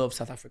year. I love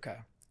South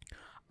Africa.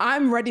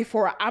 I'm ready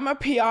for it. I'm a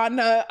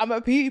piano. I'm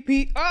a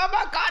PP. Oh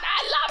my God,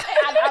 I love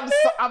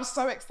it. I'm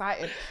so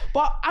excited.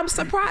 But I'm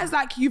surprised,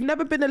 like, you've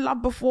never been in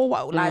love before.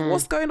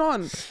 What's going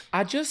on?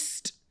 I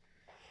don't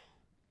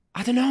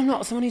know. I'm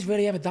not someone who's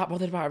really ever that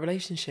bothered about a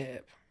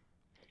relationship.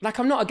 Like,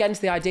 I'm not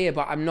against the idea,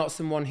 but I'm not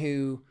someone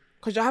who...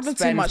 Because you're having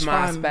too much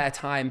fun. Spends my spare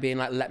time being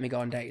like, let me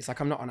go on dates. Like,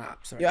 I'm not on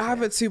apps. You're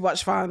having too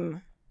much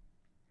fun.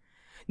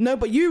 No,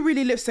 but you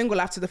really live single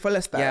life to the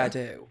fullest though. Yeah, I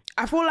do.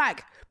 I feel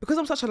like, because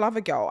I'm such a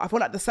lover girl, I feel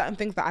like there's certain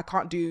things that I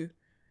can't do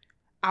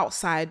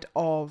outside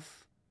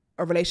of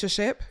a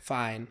relationship.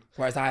 Fine.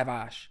 Whereas I have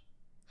Ash.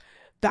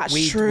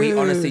 That's true. We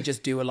honestly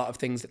just do a lot of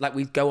things. Like,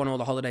 we go on all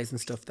the holidays and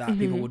stuff that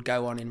people would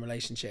go on in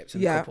relationships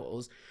and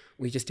couples.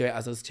 We just do it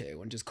as us two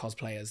and just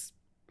cosplay as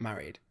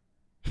married.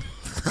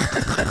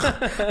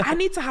 I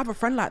need to have a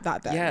friend like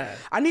that then. Yeah.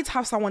 I need to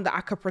have someone that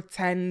I could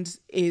pretend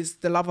is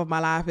the love of my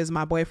life, is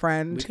my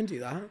boyfriend. We can do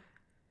that.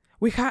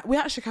 We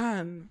actually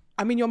can.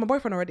 I mean, you're my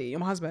boyfriend already. You're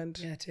my husband.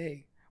 Yeah, too.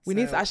 We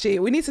need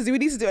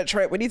to do a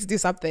trip. We need to do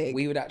something.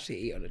 We would actually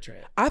eat on a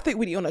trip. I think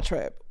we'd eat on a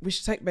trip. We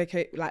should take bae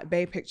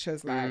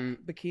pictures, like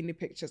bikini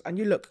pictures. And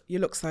you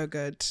look so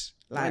good.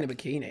 Like, not in a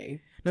bikini.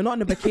 No, not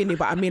in a bikini,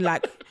 but I mean,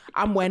 like,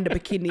 I'm wearing the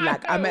bikini.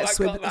 Like, I met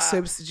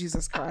Swibs.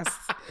 Jesus Christ.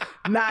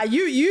 Nah,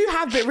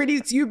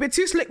 you've been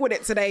too slick with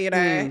it today, you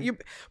know.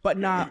 But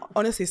nah,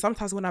 honestly,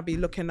 sometimes when I be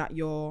looking at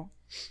your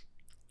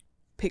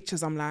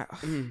pictures, I'm like,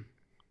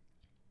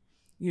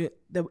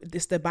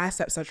 it's the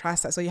biceps or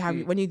triceps. So you have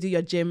when you do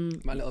your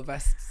gym, my little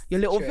vest.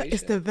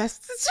 It's the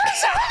vest.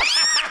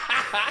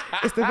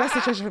 It's the vest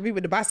situation for me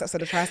with the biceps or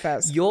the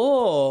triceps.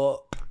 Your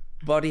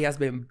body has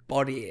been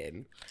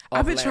bodying.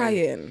 I've been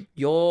trying.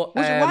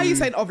 Why are you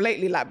saying of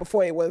lately? Like,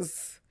 before it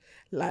was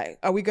like,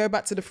 are we going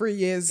back to the 3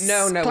 years?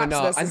 No, we're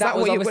not. And that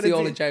was obviously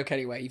all a joke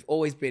anyway. You've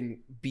always been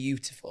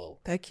beautiful.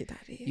 Thank you,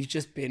 Daddy. You've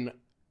just been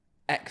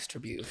extra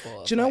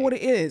beautiful. Do you know what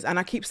it is? And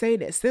I keep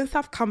saying it. Since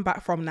I've come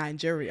back from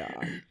Nigeria,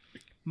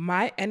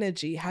 my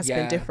energy has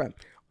been different.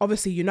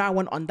 Obviously, you know, I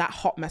went on that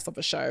hot mess of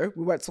a show.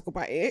 We won't talk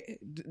about it.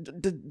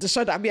 The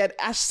show that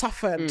Ash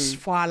suffered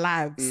for our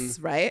lives,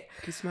 right?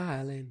 Keep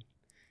smiling.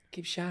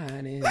 Keep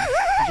shining.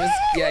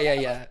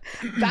 Yeah.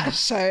 That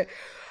show.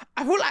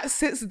 I feel like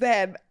since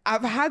then,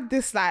 I've had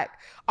this, like,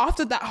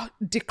 after that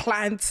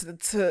decline to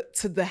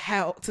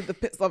the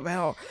pits of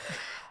hell,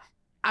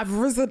 I've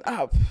risen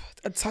up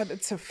and turned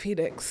into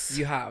Phoenix.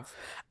 You have.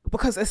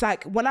 Because it's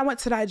like, when I went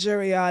to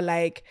Nigeria,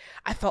 like,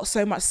 I felt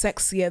so much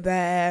sexier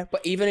there.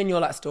 But even in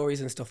your, like,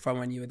 stories and stuff from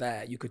when you were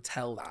there, you could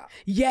tell that.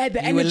 Yeah,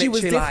 the energy was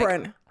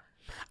different. Like,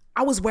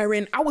 I was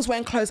wearing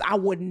clothes I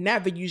would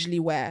never usually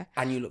wear.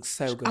 And you look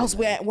so good. I was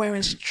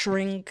wearing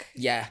string.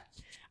 Yeah.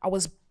 I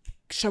was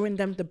showing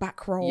them the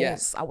back rolls.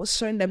 Yes. I was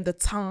showing them the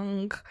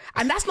tongue.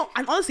 And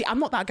honestly, I'm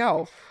not that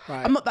girl.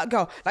 Right. I'm not that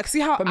girl. Like, see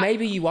how... But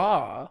maybe you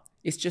are.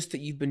 It's just that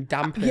you've been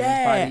dampened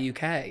by the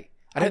UK.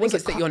 I don't think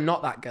it's that you're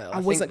not that girl.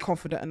 I wasn't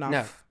confident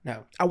enough.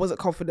 No. I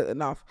wasn't confident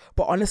enough.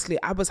 But honestly,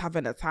 I was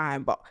having a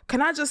time. But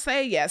can I just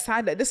say,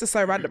 sadly, this is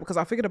so random because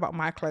I'm thinking about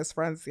my close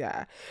friends,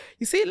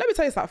 You see, let me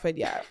tell you something,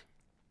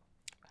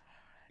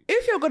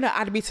 If you're going to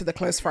add me to the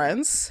close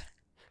friends,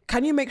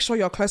 can you make sure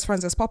your close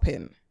friends is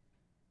popping?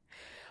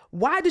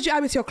 Why did you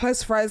add me to your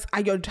close friends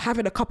and you're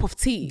having a cup of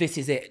tea? This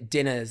is it.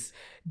 Dinners.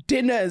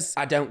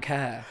 I don't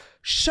care.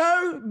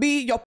 Show me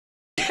your...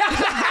 If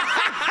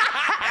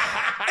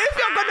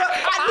you're going to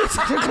add me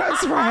to your close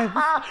friends.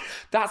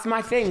 That's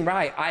my thing,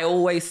 right? I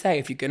always say,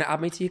 if you're going to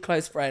add me to your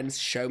close friends,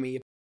 show me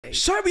your...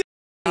 Show me...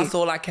 That's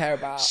all I care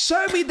about.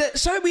 Show me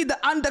the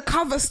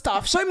undercover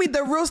stuff. Show me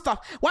the real stuff.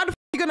 Why the f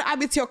are you gonna add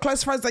me to your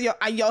close friends and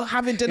you're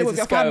having dinner with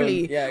your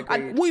family? Yeah,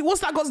 and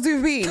what's that got to do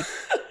with me?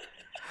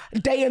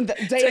 Day in the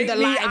Take me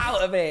life.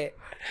 out of it.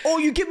 Or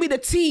you give me the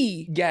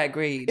tea. Yeah,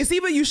 agreed. It's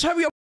either you show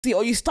me your tea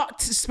or you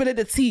start spilling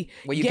the tea.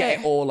 Well, you get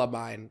it all on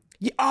mine.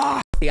 The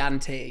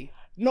ante.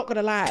 Not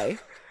gonna lie.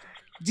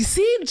 You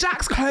see,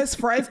 Jack's close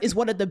friends is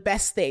one of the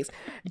best things.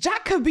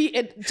 Jack could be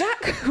in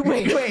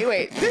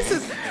wait.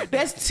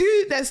 There's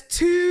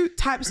two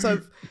types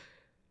of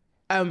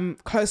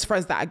close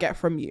friends that I get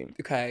from you.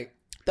 Okay.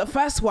 The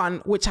first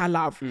one, which I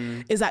love,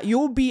 is that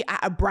you'll be at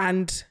a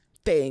brand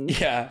thing.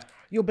 Yeah.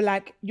 You'll be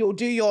like, you'll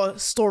do your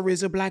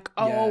stories. You'll be like,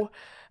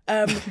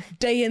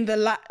 day in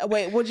the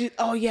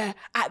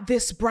at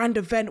this brand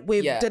event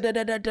with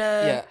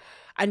da-da-da-da-da. Yeah.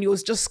 And you'll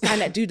just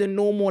kind of do the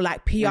normal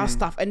like PR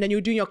stuff. And then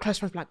you're doing your close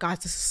friends like, guys,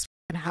 this is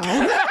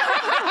hell.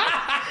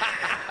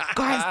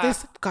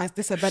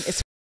 This event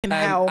is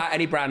hell. At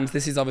any brands,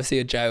 this is obviously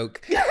a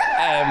joke.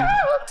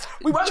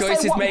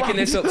 Joyce is making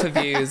this up for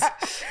views.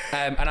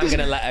 And I'm going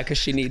to let her because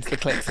she needs the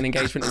clicks and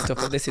engagement and stuff.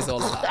 But this is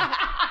all of that.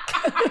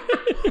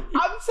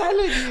 I'm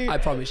telling you. I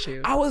promise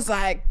you. I was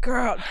like,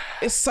 girl,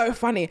 it's so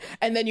funny.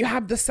 And then you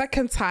have the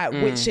second type,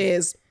 which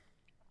is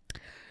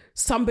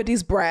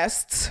somebody's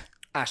breast.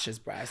 Ash's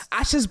breast.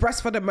 Ash's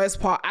breast for the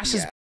most part.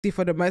 Ash's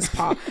for the most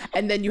part.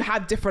 And then you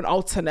have different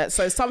alternates.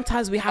 So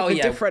sometimes we have a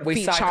different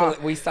feature.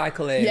 We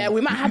cycle in. Yeah,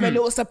 we might have a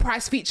little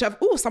surprise feature of,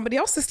 somebody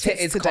else's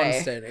tits is today.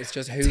 Constant. It's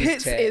just whose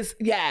tit.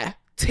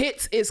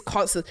 Tits is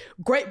constant.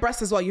 Great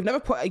breasts as well. You've never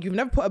put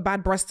a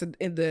bad breast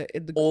in the.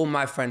 All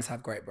my friends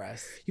have great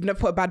breasts. You've never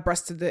put a bad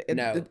breast in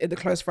the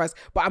close friends.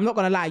 But I'm not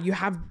gonna lie, you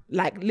have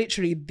like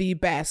literally the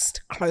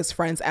best close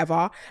friends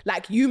ever.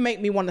 Like you make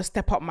me want to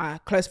step up my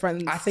close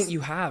friends. I think you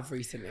have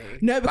recently.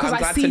 No, because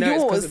I see yours.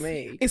 It's because of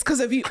me. It's because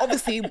of you.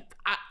 Obviously,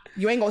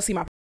 you ain't gonna see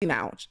my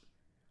now.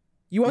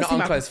 You won't not see on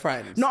my close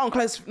friends. Not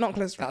close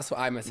friends. That's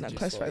what I message not you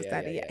close for. friends,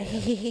 daddy.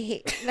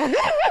 Yeah.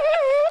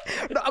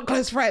 Not on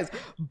close friends,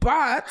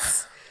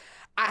 but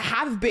I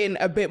have been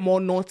a bit more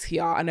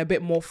naughtier and a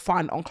bit more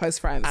fun on close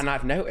friends. And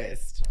I've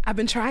noticed. I've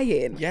been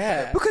trying.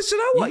 Yeah. Because you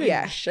know what? You've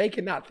been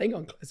shaking that thing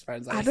on close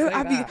friends. But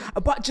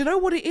do you know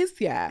what it is?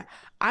 Yeah.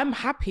 I'm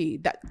happy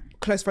that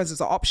close friends is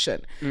an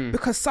option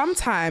because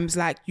sometimes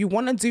like you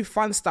want to do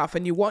fun stuff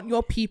and you want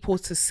your people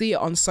to see it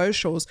on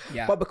socials.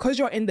 Yeah. But because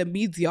you're in the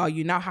media,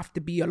 you now have to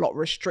be a lot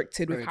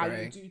restricted with how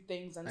you do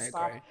things and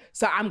stuff.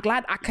 So I'm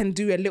glad I can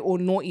do a little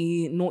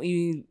naughty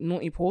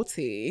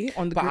party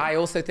on the group. I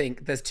also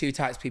think there's two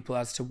types of people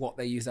as to what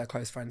they use their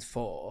close friends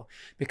for,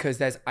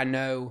 because I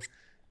know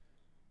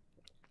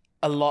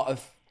a lot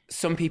of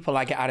some people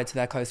like get added to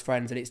their close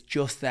friends and it's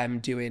just them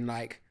doing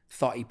like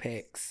thotty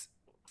pics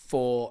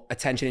for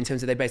attention, in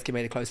terms of they basically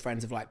made a close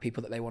friends of like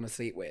people that they want to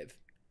sleep with.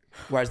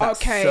 Whereas that's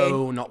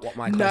so not what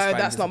my close friends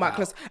that's not my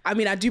close. I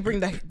mean, I do bring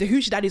the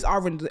hoochie daddies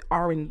are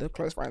in the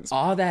close friends.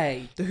 Are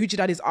they? The hoochie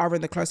daddies are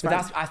in the close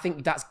friends. I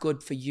think that's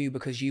good for you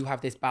because you have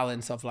this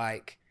balance of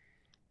like,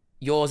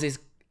 yours is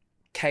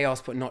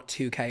chaos but not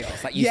too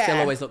chaos. Like you still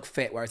always look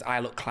fit, whereas I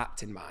look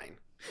clapped in mine.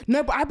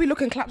 No, but I'd be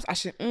looking claps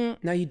actually.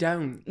 No, you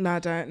don't. No, I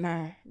don't.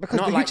 No,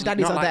 because not the hoochie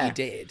daddies are there. You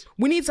did.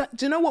 We need to.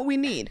 Do you know what we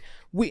need?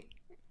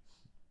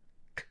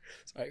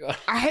 Sorry, go on.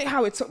 I hate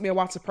how it took me a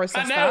while to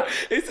process that. I know.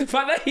 It's the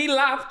fact that he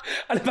laughed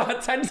and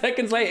about 10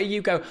 seconds later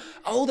you go,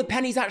 oh, the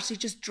pennies actually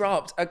just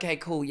dropped. Okay,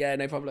 cool. Yeah,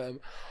 no problem.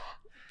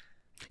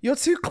 You're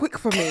too quick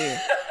for me.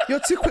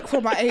 You're too quick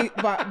for my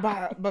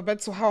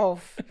mental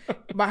health,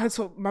 my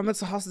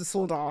mental health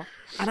disorder.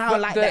 And I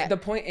don't like that. The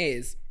point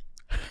is,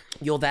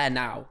 you're there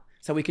now.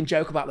 So we can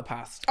joke about the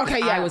past. Okay,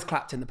 yeah. I was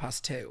clapped in the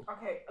past too.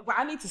 Okay, but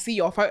I need to see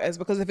your photos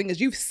because the thing is,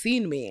 you've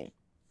seen me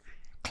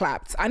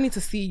clapped. I need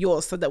to see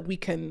yours so that we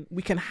can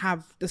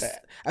have this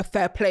a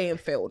fair playing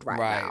field right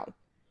now.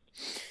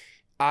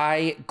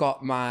 I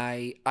got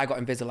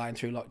Invisalign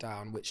through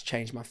lockdown, which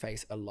changed my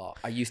face a lot.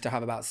 I used to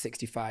have about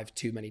 65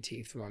 too many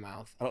teeth in my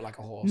mouth. I look like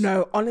a horse.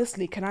 No,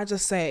 honestly, can I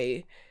just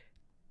say,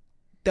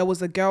 there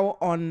was a girl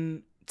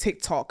on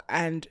TikTok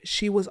and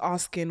she was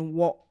asking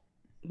what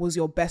was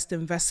your best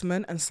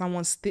investment, and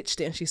someone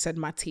stitched it and she said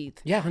my teeth.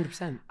 Yeah,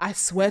 100%. I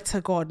swear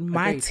to God,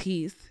 my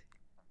teeth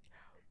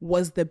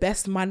was the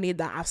best money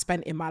that I've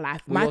spent in my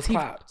life. My teeth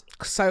clapped.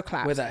 So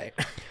clapped. Were they?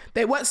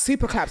 They weren't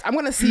super claps. I'm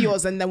gonna see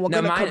yours and then we're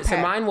gonna compare. So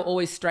mine were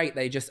always straight.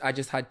 I just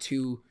had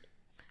two.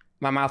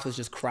 My mouth was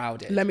just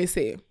crowded. Let me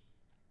see,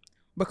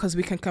 because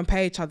we can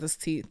compare each other's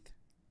teeth.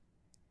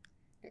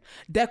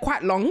 They're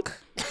quite long.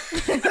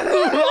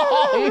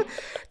 long.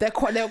 They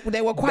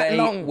were quite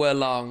long. They were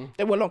long.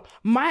 They were long.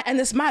 And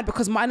it's mad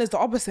because mine is the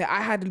opposite.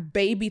 I had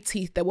baby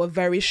teeth that were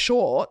very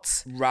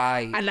short.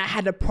 Right. And I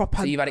had a proper...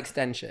 So you've had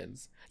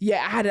extensions?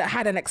 Yeah, I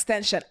had an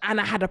extension and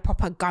I had a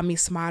proper gummy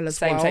smile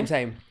as well.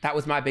 Same. That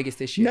was my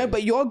biggest issue. No,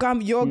 but your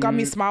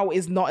gummy smile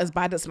is not as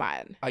bad as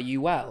mine. Are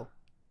you well?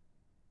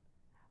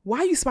 Why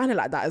are you smiling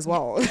like that as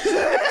well?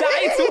 That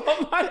is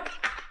what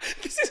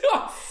this is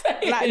what I'm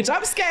saying. Like,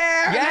 jump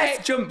scare. Yes,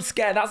 like, jump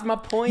scare. That's my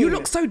point. You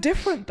look so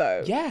different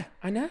though. Yeah,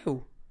 I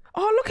know.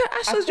 Oh, look at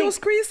Ash as your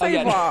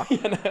screensaver.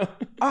 Yeah, no.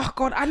 Oh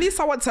God, I need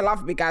someone to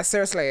love me, guys.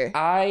 Seriously.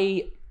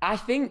 I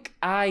think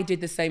I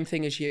did the same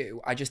thing as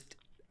you. I just,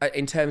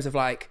 in terms of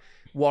like,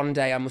 one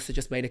day I must have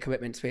just made a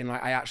commitment to being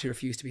like, I actually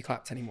refuse to be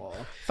clapped anymore.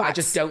 Facts. I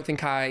just don't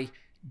think I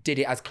did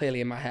it as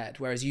clearly in my head.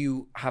 Whereas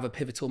you have a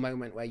pivotal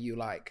moment where you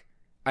like,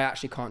 I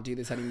actually can't do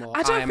this anymore.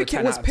 I don't think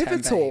it was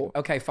pivotal.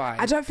 Okay, fine.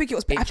 I don't think it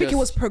was. I think it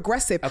was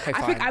progressive. Okay,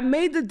 fine. I think I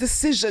made the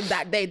decision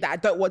that day that I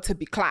don't want to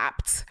be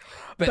clapped.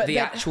 But the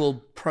actual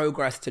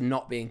progress to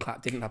not being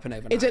clapped didn't happen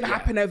overnight. It didn't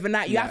happen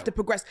overnight. You have to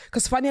progress.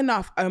 Because funny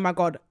enough, oh my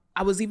God,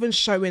 I was even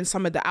showing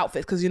some of the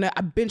outfits because, you know,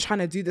 I've been trying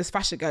to do this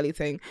fashion girly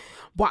thing.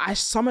 But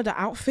some of the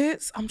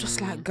outfits, I'm just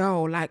like,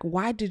 girl, like,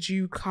 why did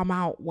you come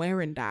out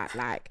wearing that?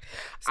 Like,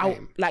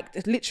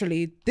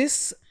 literally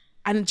this.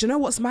 And do you know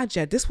what's mad?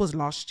 Yeah, this was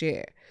last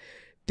year.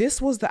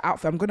 This was the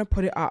outfit. I'm going to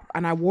put it up.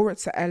 And I wore it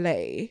to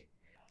LA.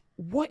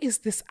 What is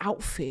this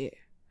outfit?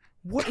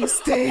 What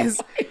is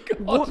this?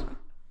 What?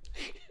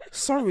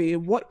 Sorry,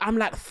 what? I'm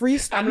like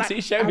I'm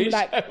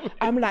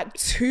like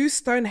 2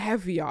 stone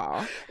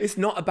heavier. It's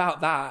not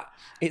about that.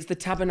 It's the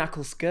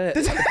tabernacle skirt.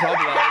 That's the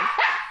problem.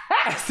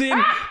 As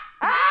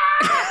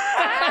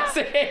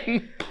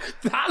in,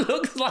 that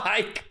looks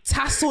like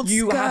tasseled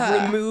you skirt.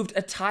 have removed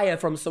a tire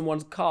from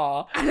someone's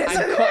car and cut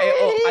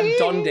it up and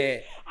donned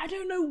it. I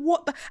don't know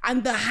what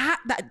and the hat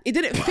that it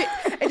didn't fit.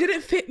 It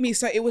didn't fit me,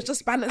 so it was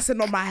just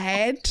balancing on my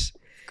head.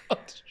 God.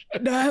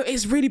 No,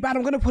 it's really bad.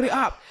 I'm gonna put it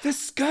up. The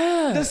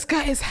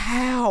skirt is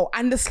hell,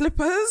 and the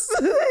slippers.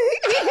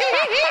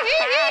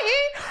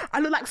 I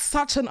look like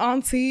such an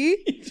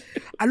auntie.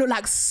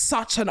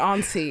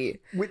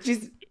 Which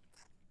is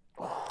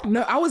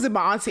no, I was in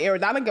my auntie era.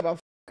 I don't give a.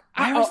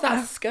 Where was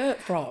that skirt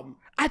from?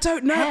 I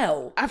don't know.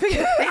 Hell. I think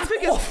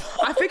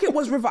it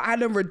was River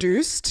Island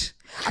reduced.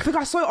 I think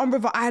I saw it on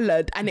River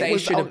Island and they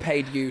should have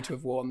paid you to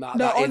have worn that.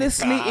 No,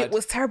 honestly, it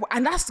was terrible.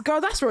 And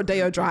that's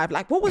Rodeo Drive.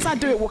 Like, what was I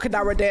doing walking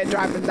down Rodeo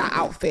Drive in that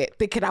outfit?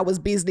 Thinking I was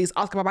business,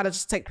 asking my manager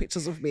to take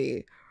pictures of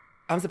me.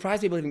 I'm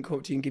surprised people didn't come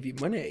up to you and give you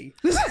money.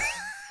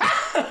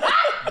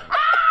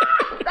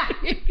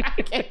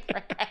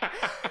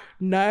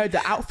 No, the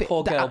outfit.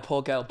 Poor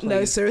girl, please.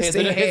 No,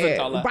 seriously. Here's a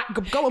dollar.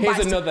 Go and buy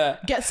another.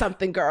 Get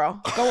something,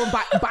 girl. Go and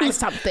buy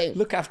something.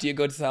 Look after your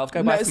good self.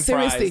 Go buy some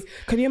seriously. fries.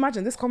 Can you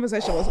imagine? This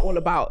conversation was all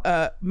about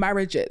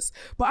marriages.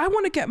 But I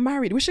want to get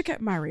married. We should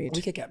get married.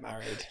 We could get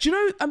married. Do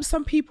you know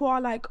some people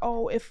are like,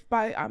 oh, if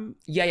by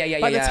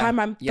the time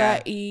I'm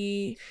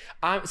 30.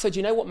 So do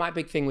you know what my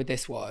big thing with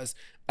this was?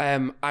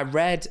 I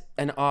read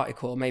an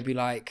article maybe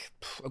like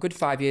a good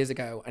 5 years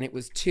ago, and it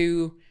was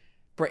 2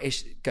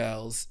 British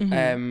girls,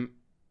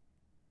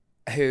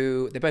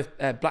 who they're both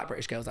black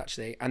British girls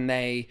actually, and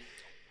they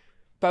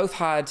were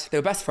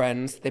best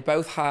friends. They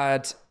both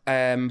had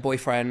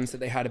boyfriends that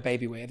they had a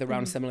baby with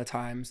around similar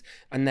times,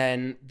 and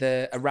then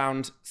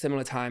around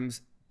similar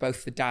times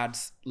both the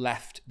dads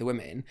left the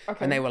women,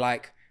 and they were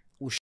like,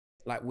 well,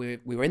 like we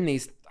were in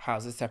these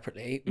houses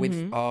separately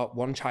with our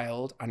one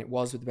child, and it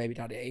was with the baby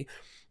daddy.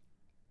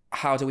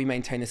 How do we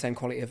maintain the same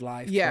quality of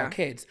life for our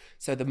kids?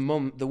 So the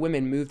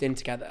women moved in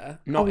together,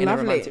 not in a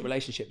romantic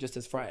relationship, just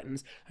as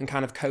friends, and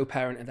kind of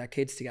co-parented their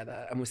kids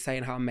together, and was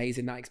saying how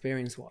amazing that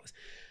experience was.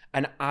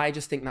 And I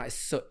just think that is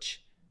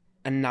such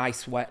a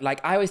nice way. Like,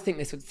 I always think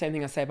this was the same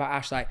thing I say about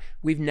Ash, like,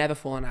 we've never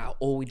fallen out.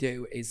 All we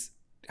do is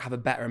have a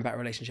better and better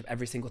relationship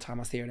every single time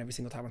I see her and every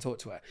single time I talk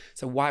to her.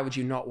 So why would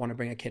you not want to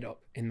bring a kid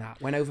up in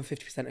that? When over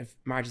 50% of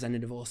marriages end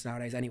in divorce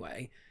nowadays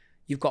anyway,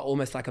 you've got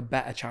almost like a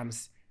better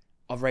chance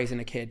of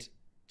raising a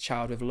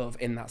child with love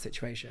in that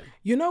situation.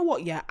 You know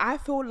what? Yeah, I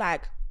feel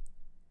like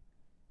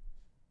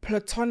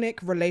platonic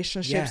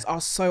relationships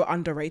are so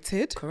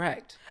underrated.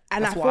 Correct.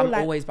 And that's I what feel I'm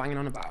like always banging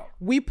on about.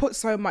 We put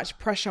so much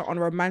pressure on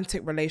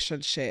romantic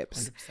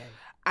relationships. 100%.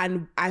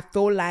 And I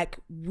feel like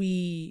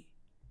we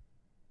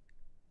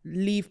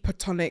leave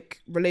platonic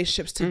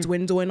relationships to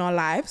dwindle in our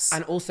lives.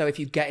 And also, if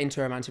you get into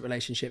a romantic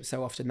relationship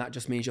so often, that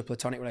just means your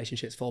platonic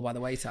relationships fall by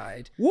the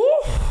wayside. Woo!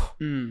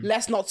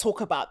 Let's not talk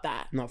about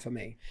that. Not for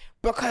me.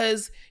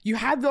 Because you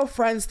have your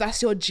friends,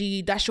 that's your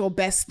G, that's your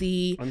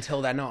bestie.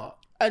 Until they're not.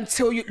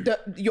 Until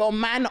your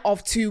man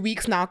of 2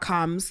 weeks now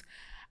comes,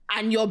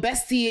 and your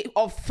bestie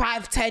of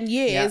 5-10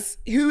 years,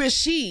 who is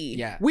she?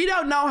 Yeah. We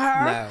don't know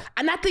her. No.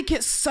 And I think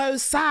it's so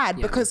sad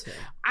because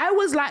I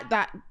was like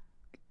that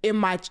in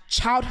my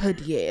childhood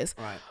years,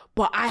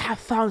 but I have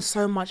found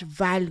so much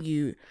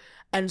value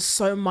and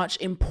so much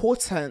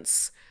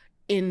importance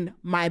in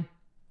my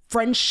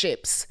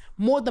friendships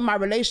more than my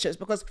relationships,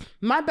 because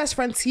my best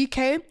friend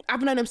TK,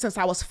 I've known him since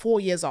I was 4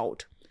 years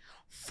old.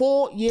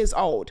 4 years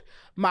old.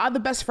 My other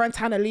best friend,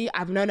 Tana Lee,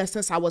 I've known her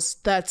since I was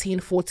 13,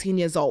 14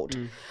 years old.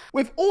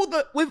 With all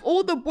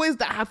the boys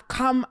that have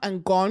come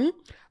and gone,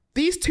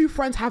 these two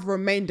friends have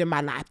remained in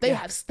my life. They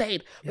have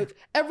stayed. With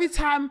every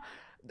time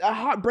a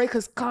heartbreak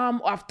has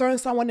come or I've thrown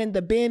someone in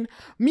the bin,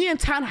 me and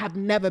Tan have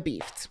never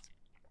beefed.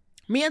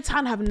 Me and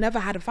Tan have never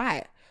had a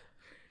fight.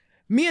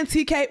 Me and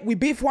TK, we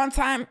beefed one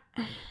time.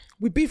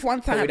 But we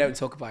don't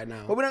talk about it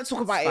now. But we don't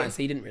talk about it.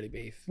 So you didn't really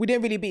beef. We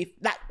didn't really beef.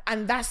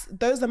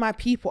 Those are my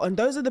people, and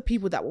those are the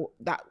people that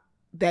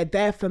they're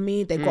there for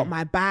me. They got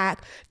my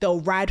back.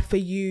 They'll ride for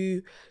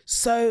you.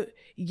 So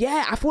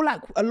yeah, I feel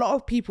like a lot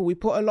of people, we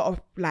put a lot of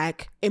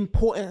like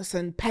importance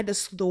and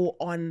pedestal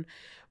on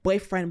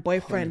boyfriend,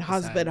 100%.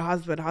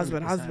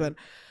 husband.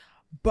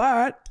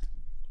 But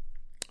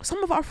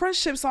some of our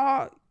friendships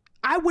are,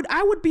 I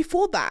would be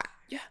for that.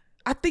 Yeah.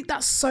 I think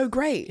that's so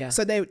great. Yeah.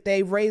 So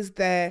they raised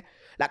their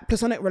like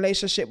platonic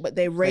relationship, but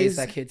they raised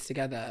their kids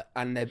together,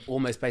 and they're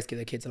almost basically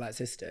their kids are like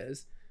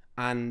sisters.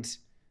 And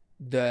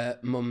the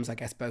mums, I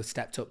guess, both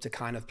stepped up to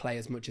kind of play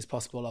as much as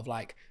possible of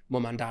like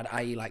mum and dad,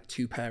 i.e. like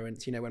two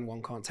parents, you know, when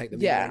one can't take the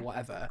wheel or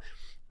whatever.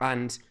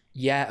 And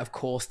yeah, of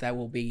course there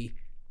will be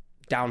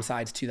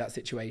downsides to that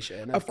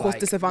situation. Of course, like,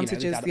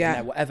 disadvantages, you know,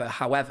 dad, whatever.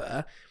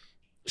 However,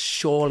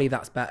 surely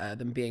that's better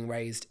than being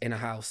raised in a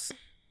house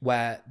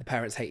where the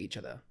parents hate each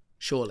other.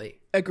 Surely.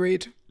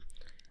 Agreed.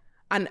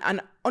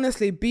 And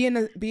honestly, being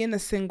a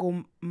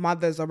single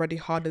mother is already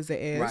hard as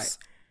it is. Right.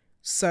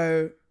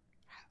 So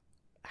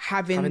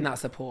having that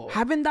support.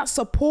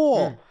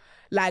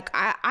 Like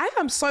I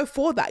am so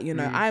for that, you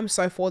know. I am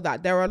so for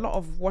that. There are a lot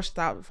of washed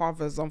out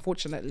fathers,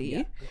 unfortunately.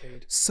 Yeah,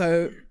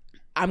 so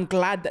I'm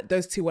glad that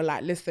those two were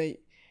like, listen,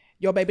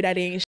 your baby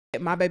daddy ain't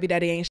shit, my baby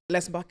daddy ain't shit.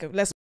 Let's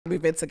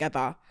move in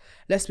together.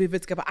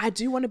 I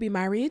do want to be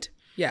married.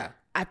 Yeah.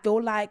 I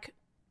feel like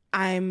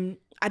I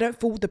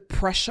don't feel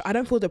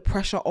the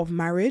pressure of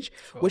marriage,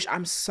 which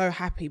I'm so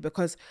happy,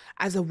 because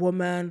as a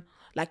woman,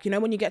 like, you know,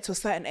 when you get to a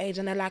certain age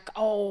and they're like,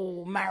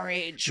 oh,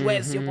 marriage,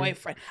 where's your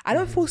boyfriend? I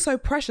don't feel so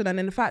pressured. And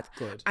in fact,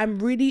 I'm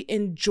really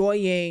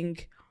enjoying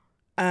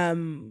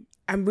taking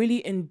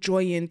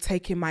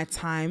my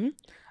time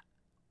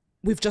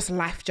with just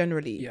life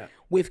generally,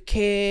 with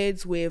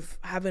kids, with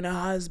having a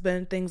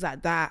husband, things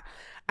like that.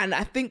 And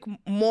I think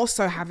more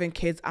so having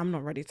kids, I'm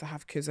not ready to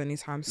have kids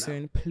anytime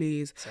soon,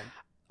 please. Same.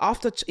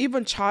 After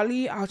even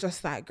Charlie, I was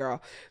just like,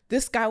 girl,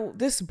 this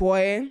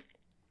boy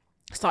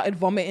started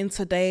vomiting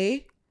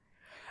today.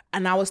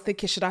 And I was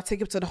thinking, should I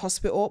take him to the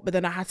hospital? But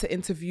then I had to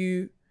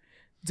interview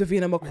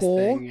Davina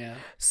McCall.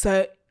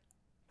 So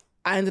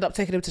I ended up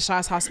taking him to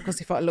Shai's house because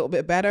he felt a little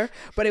bit better.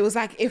 But it was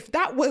like, if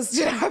that was,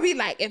 you know what I mean?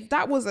 Like, if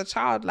that was a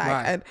child,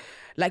 like, and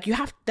like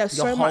there's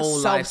so much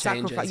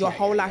self-sacrifice. Your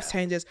whole life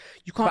changes.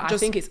 You can't I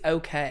think it's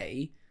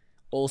okay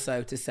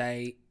also to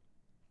say,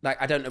 like,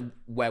 I don't know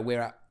where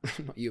we're at,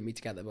 not you and me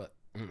together, but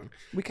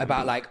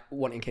about like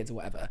wanting kids or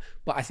whatever.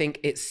 But I think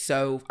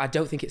I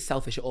don't think it's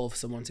selfish at all for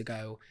someone to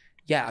go,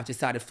 yeah, I've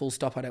decided full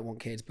stop, I don't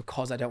want kids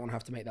because I don't want to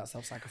have to make that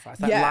self-sacrifice.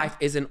 Like, life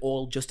isn't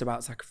all just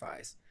about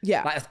sacrifice.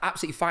 Yeah. Like, it's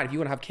absolutely fine. If you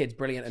want to have kids,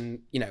 brilliant and,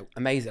 you know,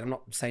 amazing. I'm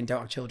not saying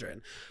don't have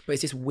children, but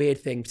it's this weird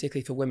thing,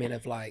 particularly for women,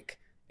 of like,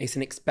 it's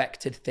an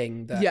expected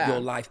thing that your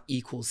life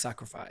equals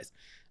sacrifice.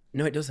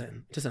 No, it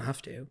doesn't. It doesn't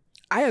have to.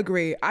 I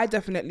agree. I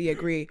definitely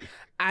agree.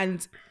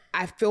 And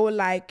I feel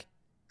like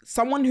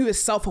someone who is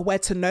self-aware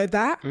to know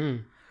that,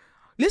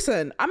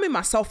 listen, I'm in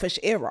my selfish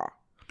era.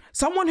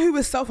 Someone who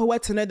is self-aware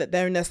to know that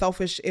they're in their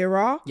selfish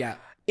era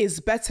is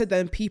better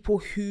than people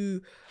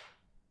who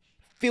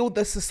feel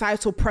the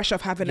societal pressure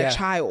of having a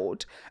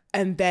child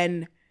and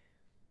then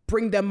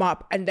bring them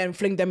up and then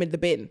fling them in the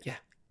bin. Yeah.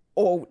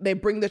 Or they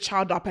bring the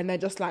child up and they're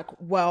just like,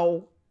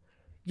 well,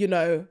 you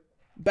know,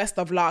 best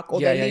of luck, or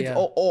they leave.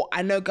 Or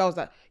I know girls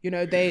that, you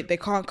know, they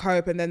can't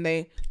cope and then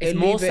it's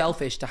more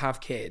selfish to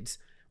have kids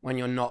when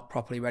you're not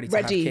properly ready to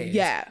have kids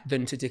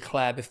than to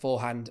declare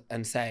beforehand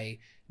and say,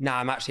 nah,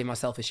 I'm actually in my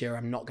selfish era,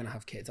 I'm not going to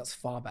have kids. That's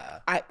far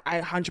better. I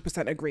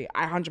 100% agree.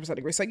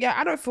 So yeah,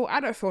 I don't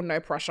feel no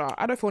pressure.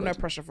 I don't feel no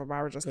pressure for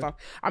marriage and stuff.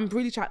 I'm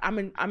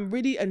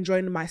really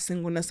enjoying my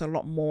singleness a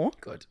lot more.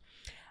 Good.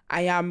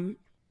 I am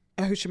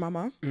a hoochie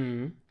mama,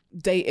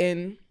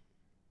 dating,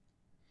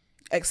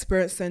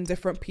 experiencing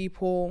different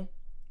people,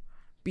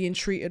 being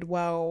treated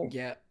well.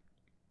 Yeah.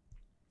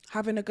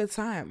 Having a good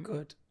time.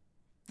 Good.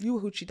 You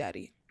a hoochie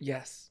daddy.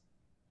 Yes.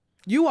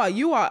 You are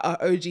a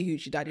OG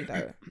hoochie daddy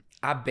though.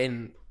 I've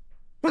been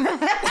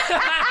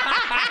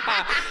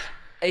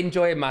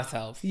enjoying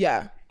myself.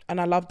 Yeah.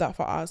 And I love that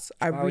for us.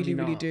 I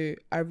really do.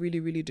 I really,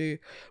 really do.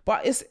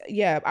 But it's,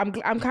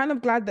 I'm kind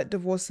of glad that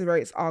divorce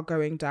rates are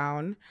going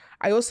down.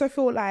 I also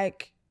feel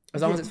like,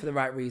 as long as it's for the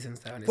right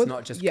reasons though, and it's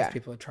not just because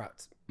people are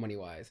trapped money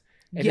wise.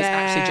 If it's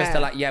actually just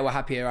like, we're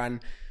happier,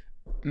 and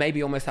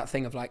maybe almost that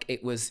thing of like,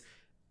 it was,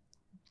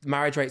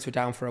 marriage rates were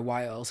down for a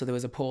while, so there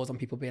was a pause on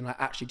people being like,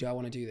 actually, do I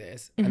want to do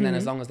this? And then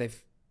as long as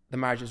the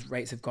marriage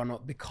rates have gone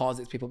up because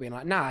it's people being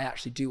like, nah, I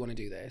actually do want to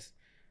do this,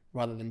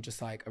 rather than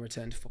just like a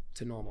return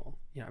to normal.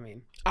 You know what I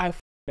mean? I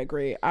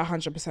agree. I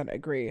 100%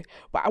 agree.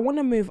 But I want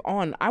to move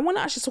on. I want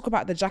to actually talk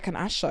about the Jack and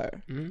Ash show.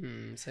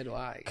 So do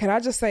I. Can I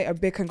just say a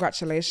big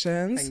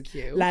congratulations? Thank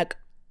you. Like,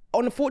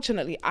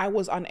 unfortunately, I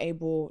was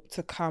unable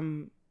to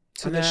come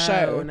to the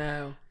show.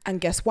 No.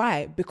 And guess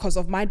why? Because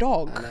of my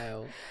dog. I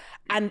know.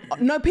 And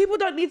no, people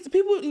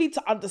need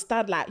to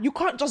understand, like, you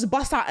can't just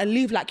bust out and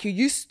leave like you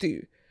used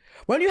to.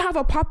 When you have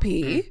a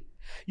puppy,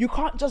 you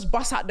can't just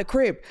bust out the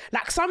crib.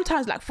 Like,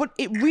 sometimes, like,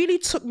 it really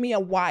took me a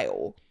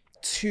while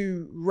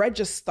to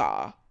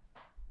register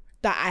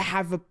that I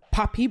have a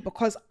puppy,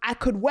 because I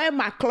could wear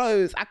my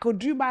clothes, I could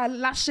do my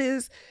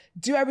lashes,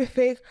 do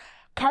everything,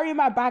 carry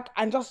my bag,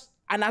 and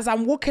as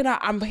I'm walking out,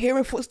 I'm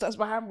hearing footsteps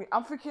behind me.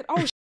 I'm thinking,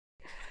 oh,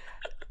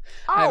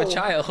 I have a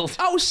child.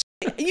 Oh,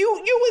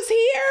 you was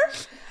here?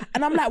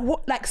 And I'm like,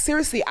 what? Like,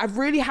 seriously, I've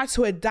really had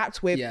to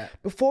adapt with,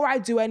 before I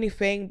do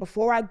anything,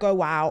 before I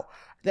go out,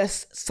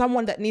 there's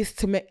someone that needs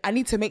to I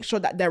need to make sure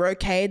that they're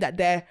okay, that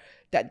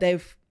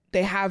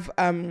they have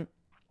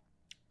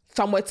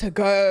somewhere to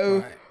go,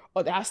 right,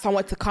 or they have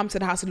someone to come to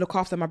the house to look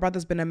after. My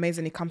brother's been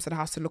amazing. He comes to the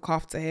house to look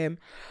after him.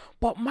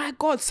 But my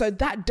God, so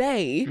that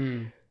day,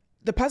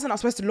 the person that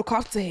was supposed to look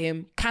after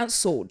him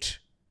cancelled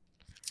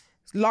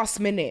last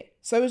minute.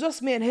 So it was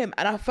just me and him.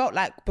 And I felt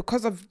like,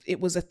 because of it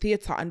was a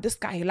theatre, and this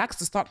guy, he likes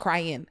to start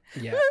crying.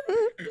 Yeah.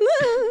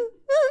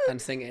 And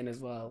singing as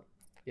well.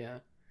 Yeah.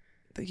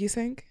 Did you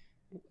sing?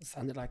 It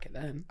sounded like it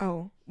then.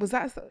 Oh, was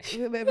that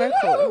a bit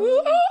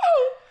vocal?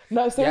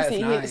 No,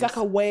 seriously, yeah, nice. It's like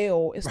a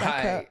wail. It's right.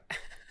 like a...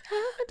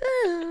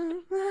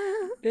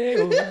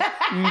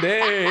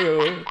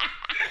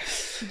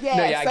 Yeah,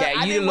 no, yeah, I get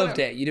it. You loved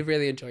it. You'd have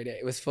really enjoyed it.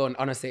 It was fun.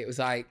 Honestly, it was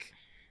like,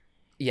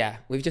 yeah,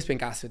 we've just been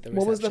gassed with the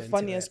reception. What was the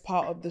funniest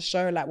part of the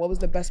show? Like, what was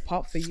the best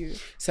part for you?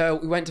 So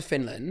we went to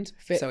Finland.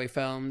 So we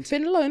filmed...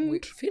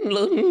 Finland?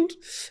 Finland.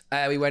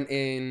 We went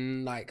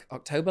in like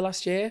October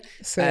last year.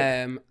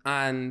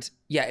 And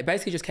yeah, it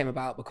basically just came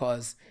about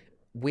because,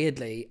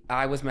 weirdly,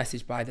 I was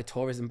messaged by the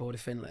tourism board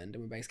of Finland,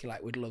 and we're basically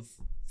like, we'd love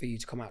for you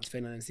to come out to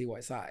Finland and see what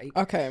it's like.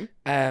 Okay.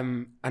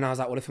 And I was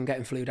like, well, if I'm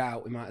getting flued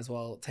out, we might as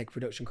well take a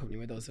production company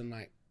with us, and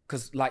like,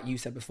 because like you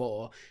said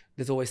before,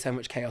 there's always so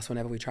much chaos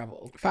whenever we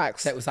travel.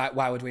 Facts. So it was like,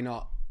 why would we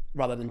not,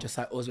 rather than just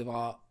like us with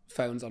our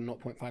phones on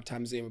 0.5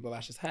 times zoom above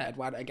Ash's head,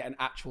 why don't I get an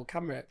actual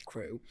camera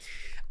crew?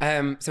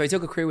 So he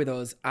took a crew with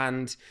us,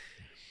 and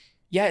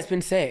yeah, it's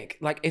been sick.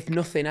 Like, if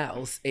nothing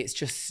else, it's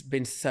just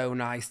been so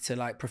nice to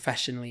like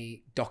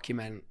professionally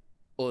document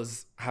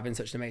us having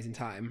such an amazing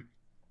time.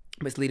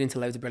 But it's leading to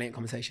loads of brilliant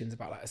conversations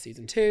about like a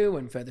season 2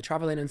 and further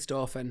traveling and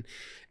stuff. And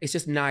it's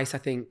just nice, I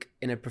think,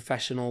 in a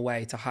professional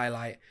way to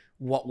highlight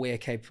what we're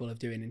capable of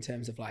doing in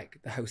terms of like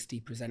the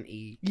hosty,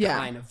 presentee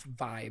kind of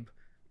vibe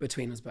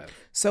between us both.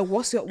 So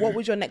what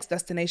would your next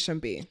destination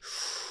be?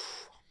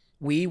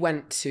 We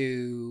went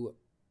to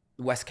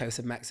the west coast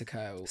of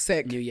Mexico.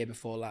 Sick. New Year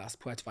before last,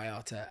 Puerto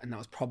Vallarta, and that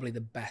was probably the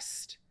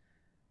best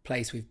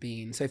place we've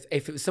been. So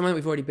if it was somewhere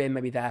we've already been,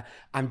 maybe there,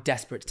 I'm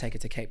desperate to take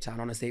it to Cape Town.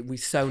 Honestly, we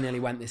so nearly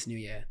went this New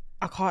Year.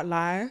 I can't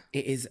lie.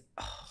 It is...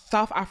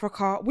 South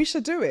Africa. We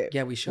should do it.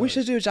 Yeah, we should. We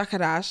should do Jack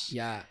and Ash.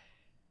 Yeah.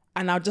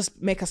 And I'll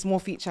just make a small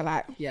feature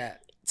like... Yeah.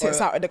 Tits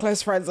out with the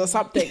close friends or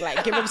something.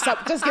 Like, give him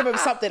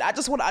something. I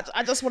just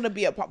want to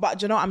be a part.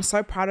 But you know, I'm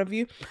so proud of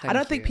you. I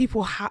don't think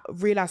people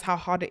realize how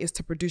hard it is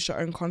to produce your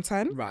own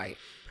content. Right.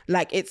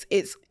 Like,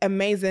 it's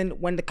amazing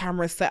when the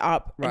camera is set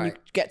up and you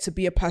get to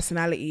be a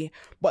personality.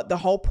 But the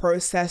whole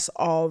process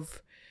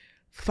of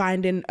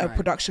finding a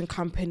production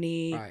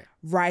company,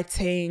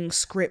 writing,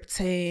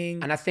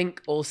 scripting. And I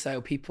think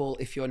also people,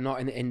 if you're not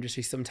in the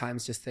industry,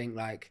 sometimes just think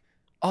like,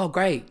 oh,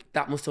 great,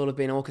 that must all have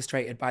been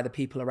orchestrated by the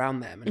people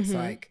around them. And it's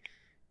like,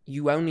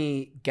 you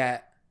only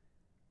get...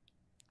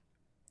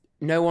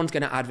 No one's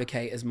going to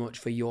advocate as much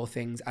for your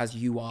things as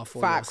you are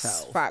for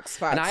yourself.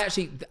 Facts. And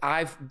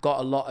I've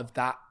got a lot of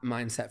that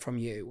mindset from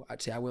you.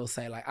 Actually, I will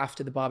say, like,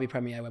 after the Barbie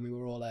premiere, when we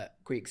were all at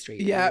Greek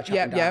Street,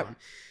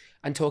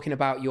 and talking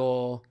about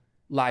your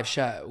live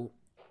show,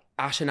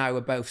 Ash and I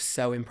were both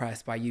so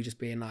impressed by you just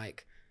being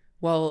like,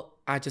 well,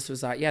 I just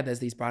was like, yeah, there's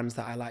these brands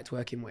that I liked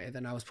working with,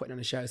 and I was putting on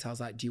a show, so I was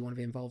like, do you want to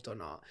be involved or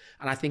not?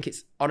 And I think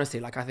it's, honestly,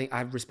 like, I think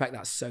I respect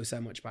that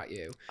so much about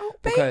you. Oh,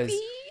 because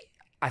baby.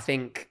 I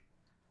think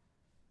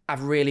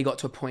I've really got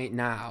to a point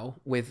now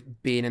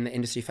with being in the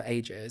industry for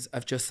ages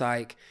of just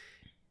like,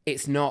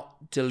 it's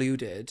not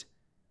deluded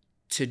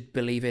to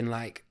believe in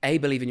like, A,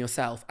 believe in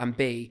yourself, and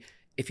B,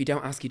 if you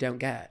don't ask, you don't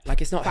get.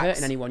 Like, it's not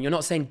hurting anyone. You're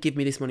not saying, give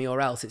me this money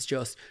or else. It's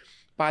just,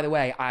 by the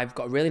way, I've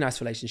got a really nice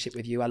relationship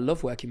with you. I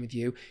love working with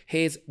you.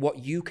 Here's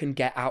what you can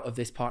get out of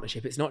this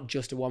partnership. It's not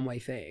just a one-way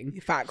thing.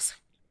 Facts.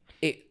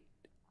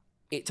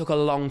 It took a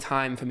long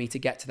time for me to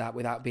get to that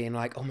without being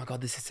like, oh my God,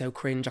 this is so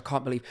cringe. I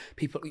can't believe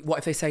people, what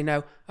if they say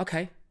no?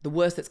 Okay. The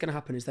worst that's going to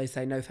happen is they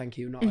say, no, thank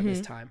you, not at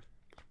this time.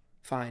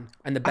 Fine.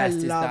 And the best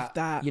is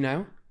that, you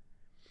know?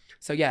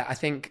 So yeah, I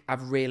think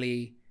I've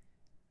really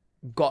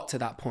got to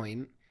that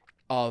point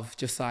of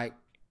just like,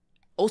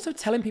 also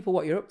telling people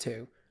what you're up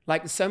to.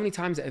 Like, so many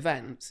times at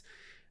events,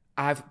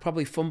 I've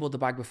probably fumbled the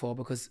bag before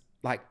because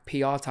like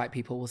PR type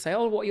people will say,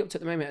 oh, what are you up to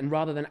at the moment? And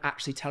rather than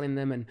actually telling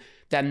them and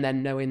them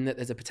then knowing that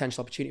there's a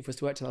potential opportunity for us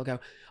to work together, they'll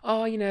go,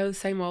 oh, you know,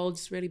 same old,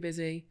 just really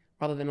busy.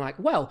 Rather than like,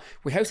 well,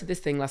 we hosted this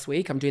thing last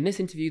week. I'm doing this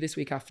interview this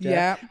week after.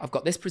 Yeah. I've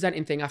got this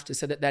presenting thing after,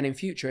 so that then in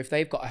future, if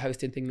they've got a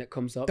hosting thing that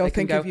comes up, they'll they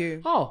can think go, of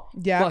you. oh,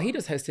 yeah. Well, he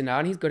does hosting now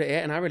and he's good at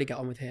it and I really get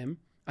on with him.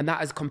 And that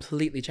has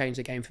completely changed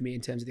the game for me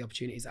in terms of the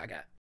opportunities that I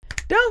get.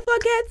 Don't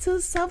forget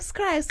to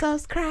subscribe.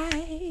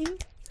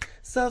 Subscribe.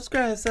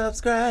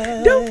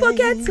 Don't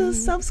forget to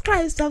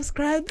subscribe,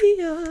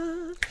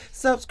 yeah.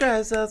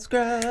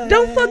 Subscribe.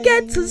 Don't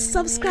forget to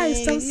subscribe.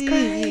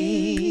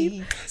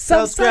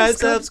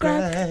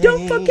 Subscribe.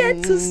 Don't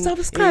forget to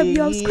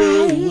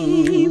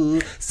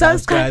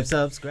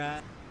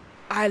subscribe.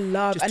 I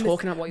love just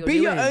talking about what you're be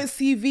doing. Your own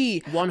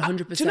CV.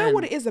 100%. Do you know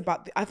what it is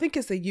about? I think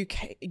it's a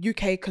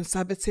UK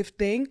conservative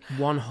thing.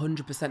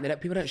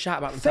 100%. People don't shout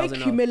about themselves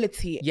enough.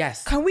 Humility.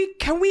 Yes. Can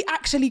we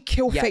actually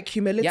kill fake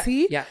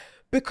humility? Yeah.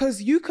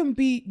 Because you can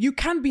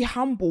be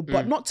humble,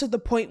 but not to the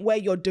point where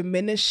you're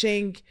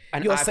diminishing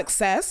your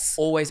success.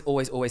 Always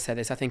say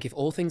this. I think if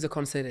all things are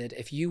considered,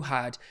 if you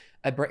had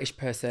a British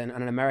person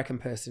and an American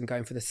person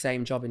going for the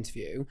same job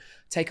interview,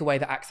 take away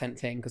the accent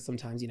thing, because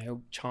sometimes, you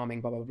know,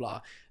 charming, blah, blah, blah.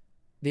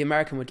 The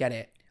American would get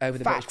it over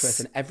the British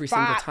person every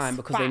single time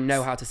because they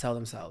know how to sell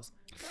themselves.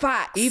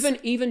 Facts.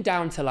 Even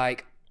down to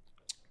like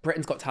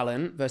Britain's Got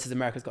Talent versus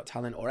America's Got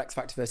Talent, or X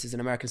Factor versus an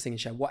American singing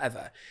show,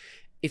 whatever.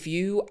 If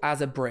you,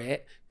 as a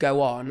Brit, go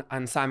on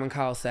and Simon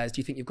Cowell says, do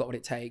you think you've got what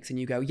it takes? And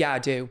you go, yeah, I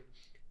do.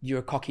 You're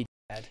a cocky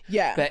head.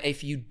 Yeah. But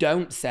if you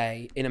don't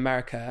say in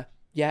America,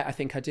 yeah, I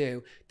think I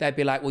do, they'd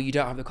be like, well, you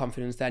don't have the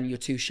confidence then. You're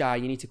too shy.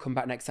 You need to come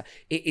back next time.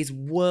 It is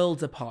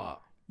worlds apart.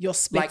 You're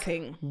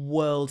splitting. Like,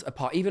 worlds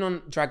apart. Even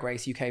on Drag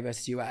Race, UK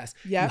versus US,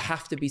 you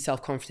have to be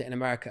self-confident in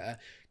America.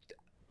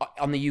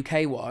 On the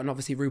UK one,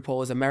 obviously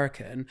RuPaul is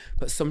American,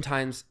 but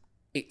sometimes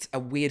it's a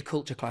weird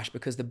culture clash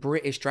because the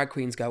British drag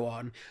queens go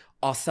on,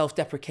 are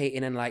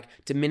self-deprecating and like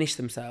diminish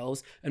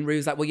themselves, and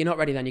Ru's like, well, you're not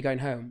ready then, you're going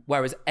home.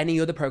 Whereas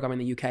any other program in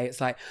the UK, it's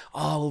like,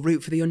 oh, we'll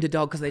root for the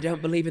underdog because they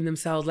don't believe in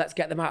themselves, let's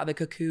get them out of the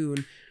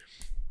cocoon.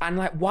 And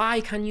like,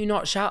 why can you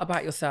not shout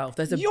about yourself?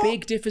 There's a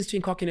big difference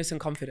between cockiness and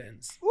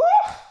confidence.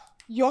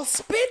 You're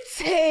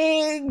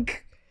spitting.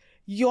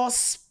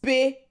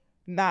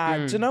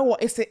 Nah, do you know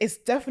what? It's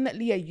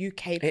definitely a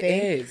UK thing. It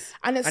is.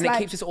 And it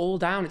keeps us all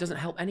down. It doesn't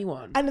help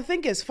anyone. And the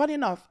thing is, funny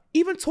enough,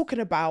 even talking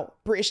about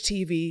British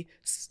TV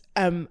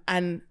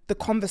and the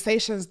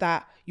conversations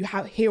that you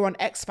have here on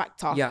X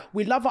Factor,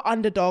 we love an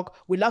underdog.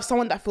 We love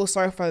someone that feels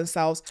sorry for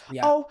themselves.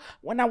 Yeah. Oh,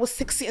 when I was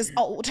 6 years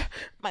old,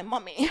 my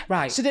mummy,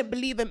 she didn't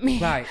believe in me.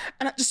 Right.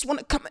 And I just want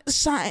to come and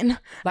shine.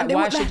 Like,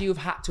 why should you have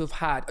had to have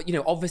had, you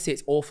know, obviously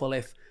it's awful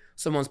if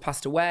someone's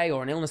passed away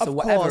or an illness or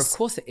whatever, of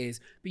course it is.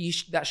 But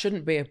that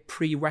shouldn't be a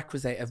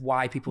prerequisite of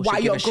why people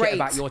should give a shit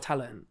about your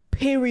talent.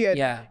 Period.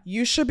 Yeah.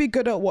 You should be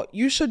good at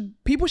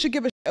people should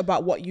give a shit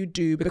about what you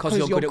do because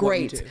you're good at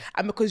great. What you do.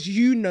 And because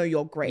you know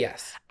you're great.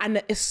 Yes.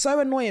 And it's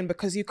so annoying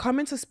because you come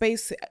into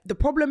space. The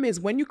problem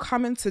is when you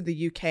come into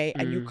the UK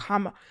and you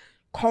come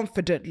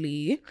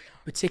confidently.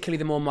 Particularly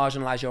the more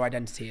marginalized your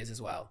identity is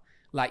as well.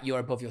 Like you're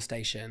above your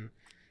station.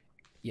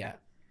 Yeah.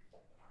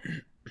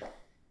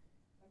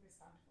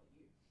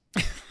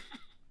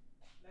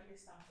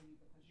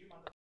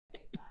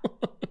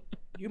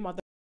 You mother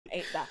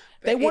ate that.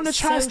 They want to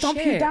try to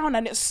stomp you down,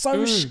 and it's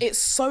so shit,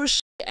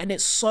 and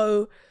it's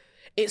so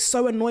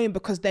annoying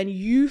because then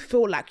you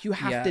feel like you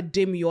have to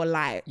dim your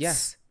lights.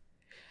 Yes.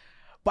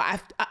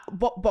 But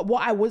but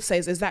what I would say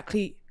is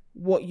exactly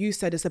what you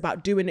said. It's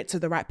about doing it to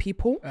the right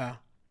people. Yeah.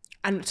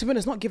 And to be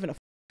honest, not giving a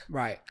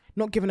right.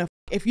 Not giving a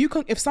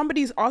if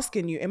somebody's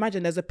asking you,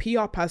 imagine there's a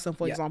PR person,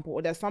 for example,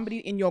 or there's somebody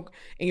in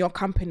your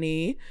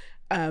company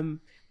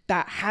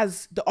that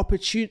has the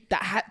opportunity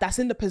that's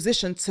in the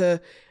position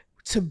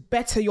to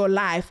better your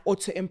life or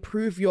to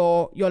improve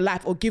your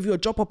life or give you a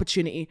job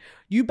opportunity,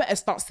 you better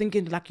start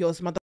thinking like your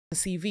mother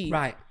CV.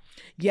 Right.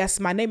 Yes,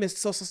 my name is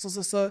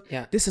so.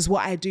 Yeah. This is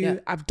what I do. Yeah.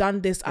 I've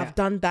done this. Yeah. I've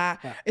done that.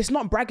 Yeah. It's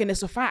not bragging.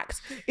 It's a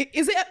fact.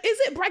 Is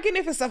it bragging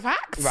if it's a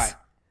fact? Right.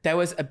 There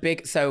was a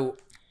big. So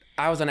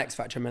I was on X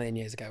Factor a million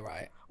years ago,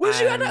 right?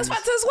 Was you on X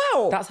Factor as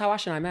well? That's how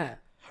Ash and I met.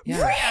 Yeah.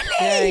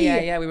 Really?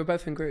 Yeah. We were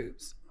both in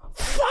groups.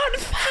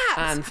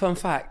 Fun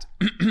fact.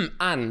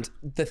 And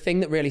the thing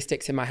that really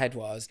sticks in my head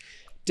was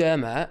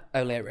Dermot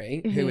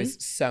O'Leary, who is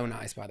so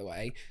nice, by the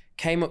way,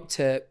 came up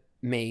to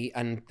me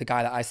and the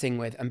guy that I sing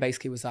with and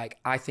basically was like,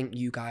 I think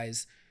you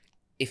guys,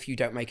 if you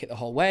don't make it the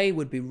whole way,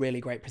 would be really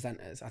great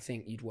presenters. I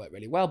think you'd work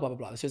really well, blah, blah,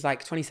 blah. This was like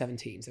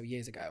 2017, so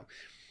years ago.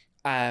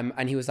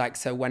 And he was like,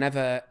 so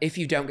if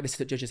you don't get this to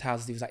the judges'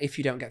 houses, he was like, if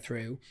you don't get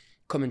through,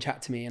 come and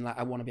chat to me and like,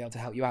 I want to be able to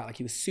help you out. Like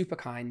he was super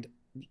kind,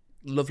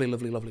 lovely,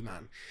 lovely, lovely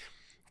man.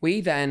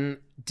 We then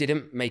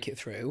didn't make it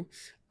through,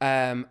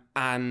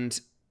 and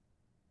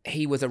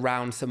he was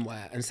around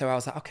somewhere. And so I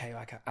was like, okay,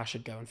 I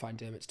should go and find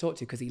Dermot to talk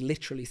to, because he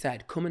literally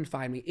said, come and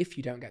find me if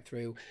you don't get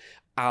through.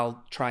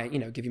 I'll try,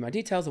 give you my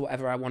details or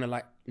whatever. I want to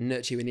like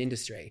nurture you in the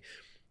industry.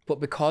 But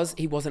because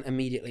he wasn't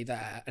immediately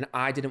there and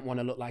I didn't want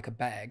to look like a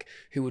beg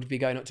who would be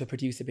going up to a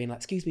producer being like,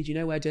 excuse me, do you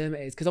know where Dermot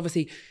is? Because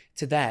obviously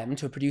to them,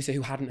 to a producer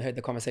who hadn't heard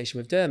the conversation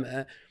with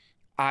Dermot,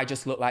 I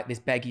just looked like this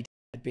beggy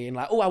being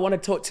like, oh, I want to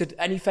talk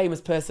to any famous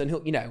person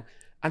who, you know.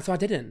 And so I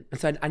didn't. And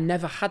so I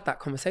never had that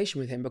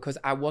conversation with him because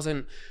I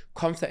wasn't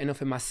confident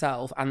enough in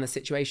myself and the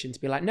situation to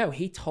be like, no,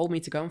 he told me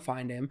to go and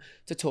find him,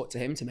 to talk to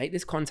him, to make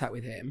this contact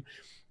with him.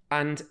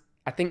 And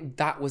I think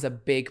that was a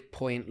big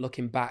point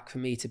looking back for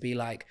me to be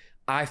like,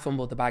 I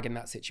fumbled the bag in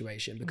that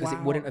situation because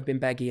it wouldn't have been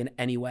beggy in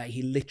any way.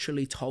 He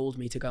literally told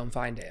me to go and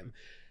find him.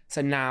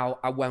 So now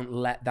I won't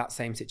let that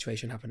same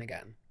situation happen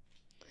again.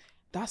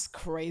 That's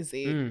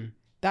crazy.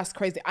 That's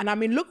crazy. And I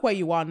mean, look where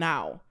you are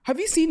now. Have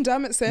you seen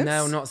Dermot since?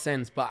 No, not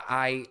since, but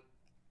I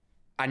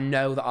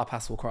know that our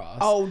paths will cross.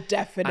 Oh,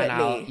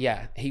 definitely.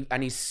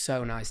 And he's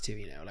so nice too,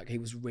 you know, like he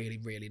was really,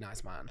 really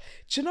nice man.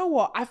 Do you know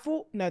what? I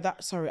feel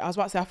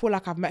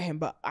like I've met him,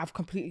 but I've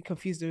completely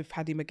confused him with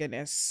Paddy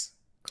McGuinness.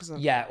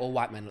 Yeah, all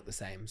white men look the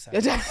same. So.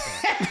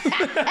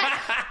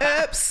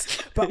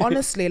 Oops. But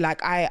honestly,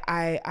 like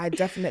I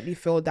definitely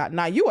feel that.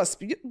 Now you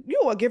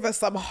were giving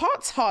some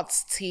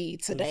hot tea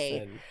today.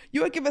 Listen.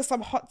 You were giving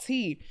some hot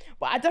tea.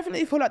 But I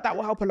definitely feel like that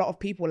will help a lot of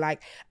people.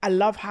 Like I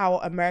love how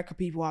American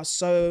people are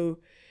so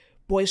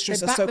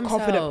boisterous and so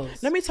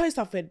confident. Let me tell you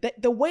something.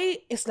 The way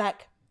it's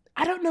like,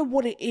 I don't know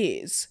what it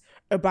is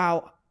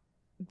about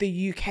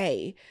the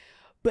UK,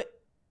 but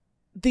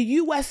the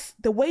US,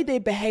 the way they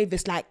behave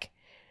is like,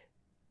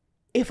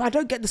 if I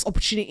don't get this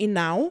opportunity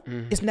now,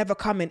 it's never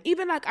coming.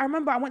 Even like, I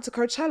remember I went to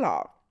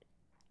Coachella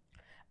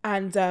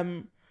and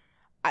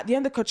at the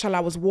end of Coachella,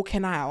 I was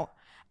walking out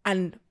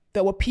and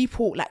there were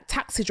people like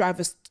taxi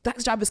drivers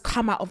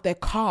come out of their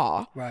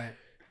car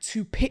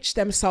to pitch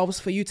themselves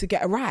for you to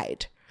get a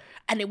ride.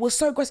 And it was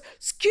so gross.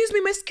 Excuse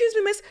me, miss,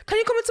 can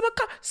you come into my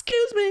car?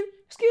 Excuse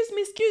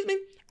me.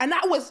 And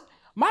that was,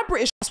 my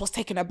British ass was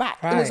taken aback.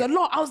 It was a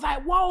lot. I was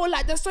like, whoa,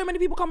 like there's so many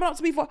people coming up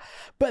to me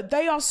but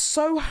they are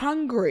so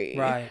hungry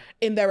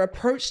in their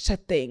approach to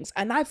things.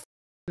 And I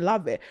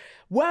love it.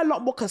 We're a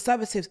lot more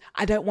conservatives.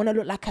 I don't want to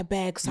look like a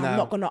beg, so I'm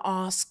not going to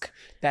ask.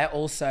 They're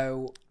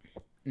also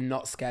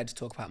not scared to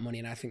talk about money.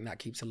 And I think that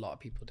keeps a lot of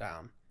people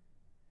down.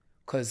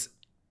 Because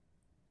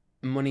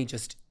money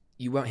just,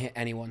 you won't hear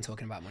anyone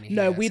talking about money here.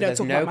 No, we don't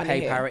talk about money here. There's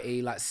no pay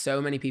parity. Like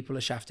so many people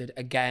are shafted.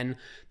 Again,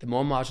 the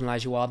more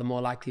marginalized you are, the more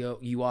likely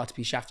you are to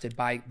be shafted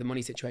by the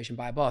money situation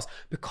by a boss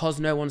because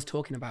no one's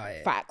talking about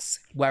it.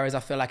 Facts. Whereas I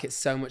feel like it's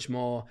so much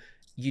more,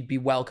 you'd be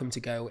welcome to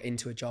go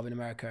into a job in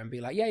America and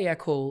be like, yeah,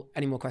 cool.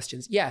 Any more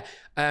questions? Yeah.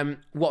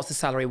 What's the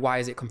salary? Why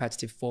is it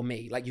competitive for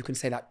me? Like you can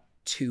say that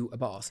to a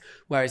boss.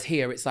 Whereas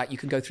here, it's like you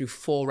can go through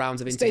 4 rounds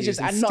of interviews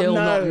and still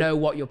not know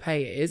what your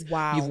pay is.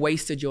 Wow. You've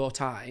wasted your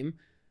time.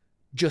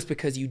 Just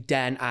because you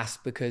daren't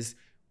ask because,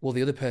 well,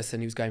 the other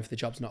person who's going for the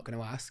job's not going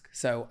to ask.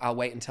 So I'll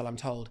wait until I'm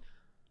told.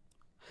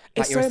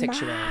 Like it's so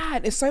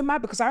mad. It's so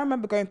mad because I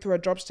remember going through a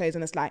job stage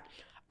and it's like,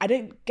 I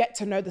didn't get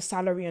to know the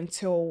salary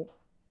until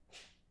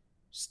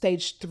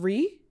stage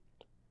 3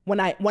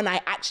 when I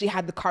actually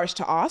had the courage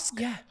to ask.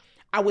 Yeah.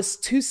 I was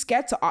too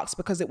scared to ask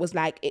because it was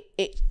like,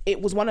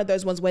 it was one of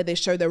those ones where they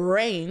show the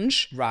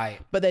range.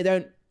 Right. But they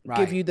don't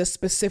give you the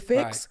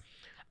specifics. Right.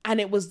 And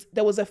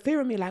there was a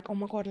fear in me like, oh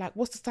my God, like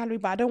what's the salary?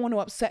 But I don't want to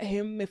upset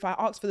him if I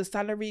ask for the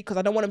salary because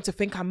I don't want him to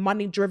think I'm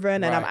money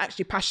driven and I'm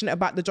actually passionate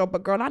about the job.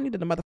 But girl, I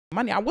needed the motherfucking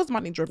money. I was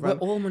money driven. We're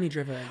all money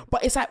driven.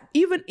 But it's like,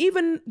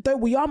 even though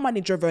we are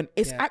money driven,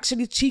 it's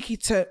actually cheeky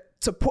to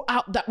put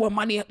out that we're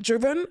money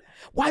driven.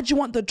 Why do you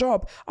want the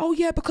job? Oh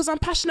yeah, because I'm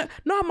passionate.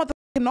 No, I'm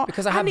motherfucking not.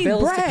 Because I have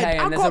bills to pay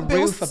and there's a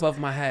roof above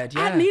my head.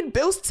 Yeah. I need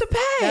bills to pay.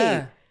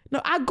 Yeah. No,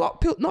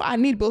 I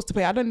need bills to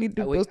pay. I don't need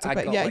bills to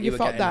pay. Yeah, you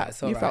felt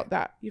that. You felt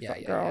that. You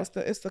felt, girl.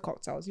 Yeah. It's the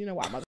cocktails. You know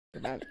what,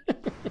 motherfucker, man.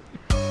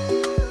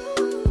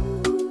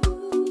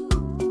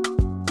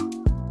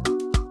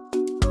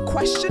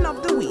 Question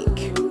of the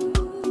week.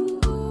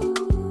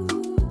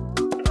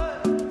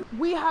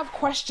 We have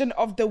question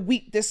of the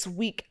week this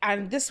week,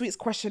 and this week's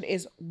question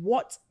is: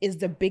 what is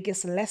the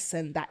biggest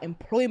lesson that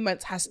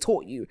employment has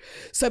taught you?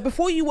 So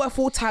before you were a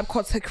full-time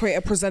content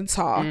creator,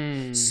 presenter,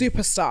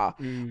 superstar,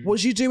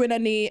 was you doing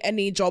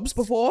any jobs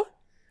before?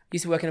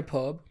 Used to work in a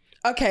pub.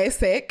 Okay,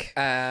 sick.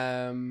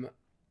 But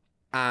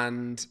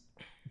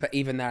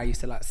even there I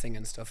used to like sing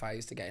and stuff. I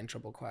used to get in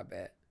trouble quite a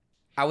bit.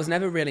 I was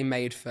never really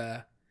made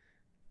for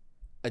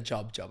a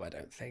job, I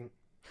don't think.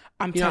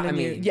 I'm telling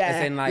you,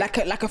 yeah,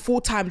 like a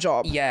full-time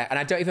job. Yeah, and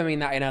I don't even mean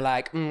that in a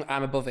like,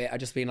 I'm above it. I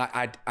just mean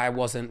like, I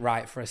wasn't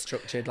right for a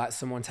structured, like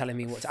someone telling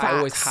me what to, I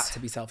always had to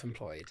be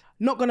self-employed.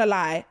 Not gonna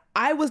lie,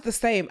 I was the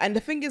same. And the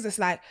thing is, it's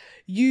like,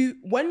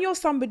 when you're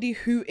somebody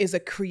who is a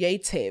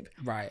creative,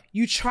 right,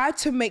 you try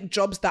to make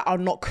jobs that are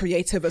not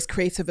creative as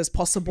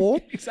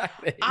possible.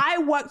 Exactly. I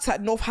worked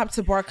at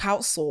Northampton Borough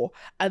Council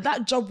and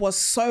that job was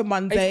so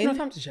mundane. Are you from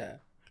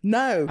Northamptonshire?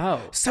 No.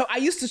 Oh. So I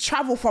used to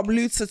travel from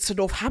Luton to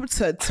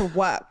Northampton to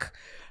work.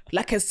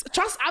 Like I've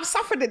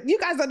suffered it. You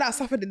guys know that I've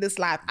suffered in this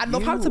life. At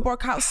Northampton Borough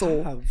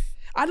Council.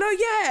 I know,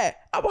 yeah.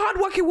 I'm a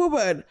hardworking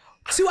woman.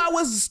 2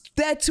 hours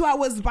there, 2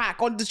 hours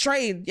back on the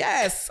train.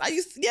 Yes,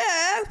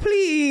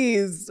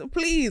 please.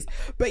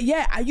 But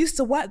yeah, I used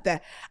to work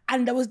there,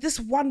 and there was this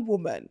one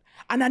woman,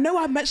 and I know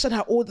I mentioned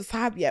her all the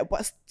time, yeah,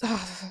 but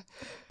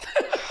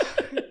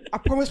I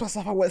promised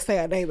myself I wouldn't say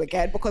her name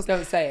again because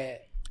don't say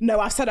it. No,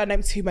 I've said her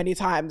name too many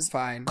times.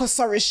 Fine. Because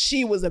sorry,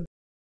 she was a.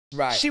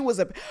 Right.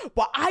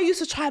 But I used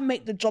to try and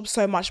make the job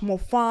so much more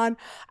fun.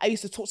 I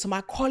used to talk to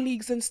my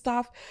colleagues and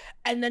stuff.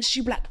 And then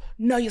she'd be like,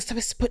 no, you're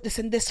supposed to put this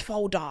in this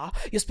folder.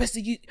 You're supposed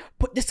to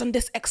put this on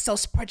this Excel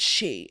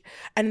spreadsheet.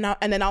 And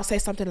then I'll say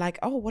something like,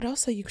 oh, what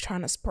else are you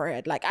trying to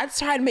spread? Like, I'd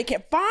try and make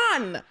it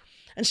fun.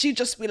 And she'd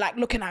just be like,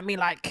 looking at me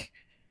like,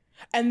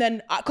 and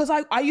then, because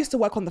I used to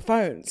work on the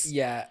phones.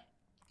 Yeah.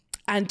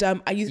 And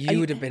you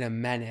would have been a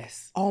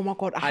menace. Oh my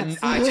God. I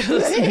just know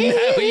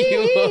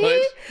you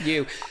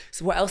would.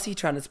 So what else are you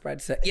trying to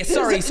spread? Yeah,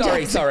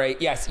 sorry.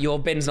 Yes, your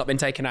bin's not been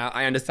taken out.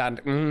 I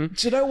understand. Mm-hmm.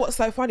 Do you know what's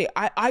so funny?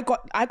 I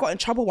got in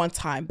trouble one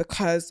time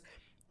because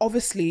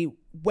obviously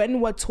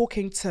when we're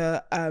talking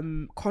to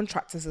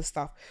contractors and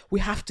stuff, we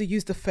have to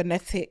use the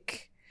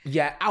phonetic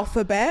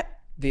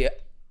alphabet.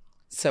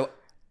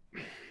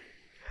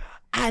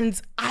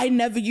 And I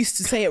never used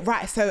to say it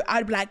right. So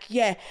I'd be like,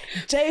 yeah,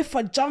 J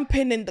for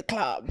jumping in the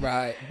club.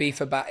 Right. B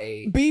for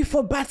Batty. B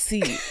for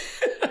Batsy.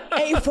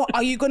 A for,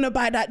 are you going to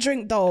buy that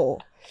drink though?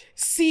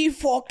 C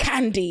for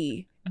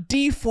candy.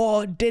 D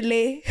for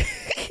delay.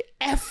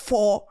 F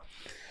for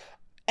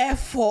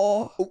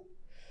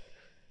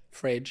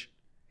fridge.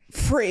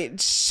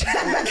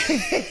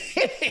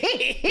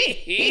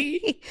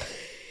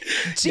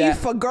 G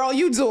for girl,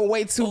 you doing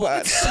way too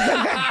much.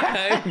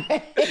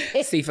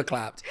 C for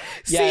clapped.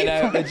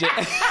 Yeah, legit.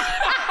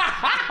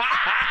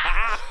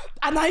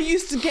 And I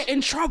used to get in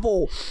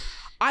trouble.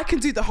 I can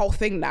do the whole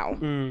thing now.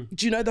 Do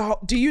you know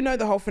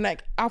the whole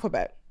phonetic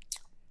alphabet?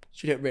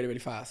 Should we do it really, really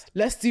fast?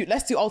 Let's do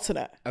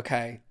alternate.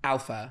 Okay.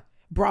 Alpha.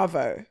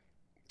 Bravo.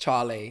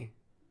 Charlie.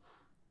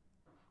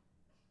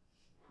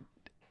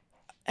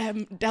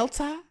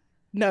 Delta?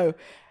 No.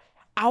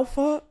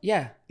 Alpha?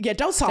 Yeah. Yeah,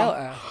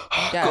 Delta.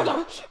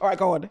 Yeah. All right,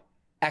 go on.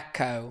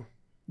 Echo.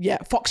 Yeah,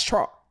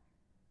 Foxtrot.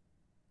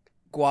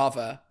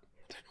 Guava.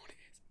 I don't know what it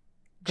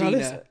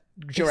is. Gina.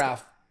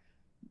 Giraffe.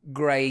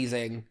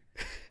 Grazing.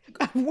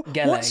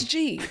 What's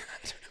G? I don't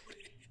know what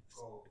it is.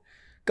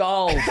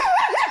 Golf.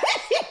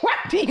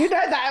 Do you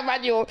know that,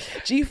 Emmanuel?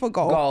 G for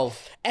golf.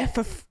 Golf. F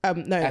for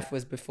no. F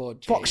was before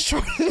G.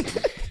 Foxtrot.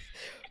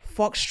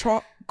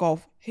 Foxtrot.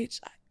 Golf.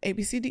 H. A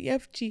B C D E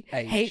F G.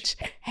 H.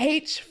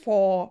 H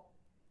for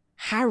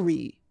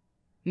Harry.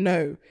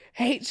 No.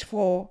 H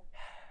for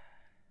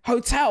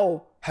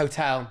hotel.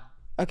 Hotel.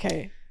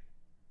 Okay.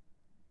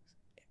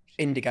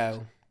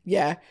 Indigo.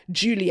 Yeah.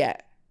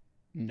 Juliet.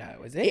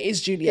 No, is it? It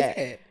is Juliet.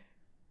 Is it?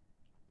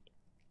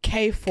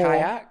 K for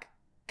kayak.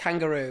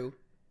 Kangaroo.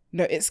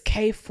 No, it's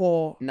K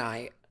for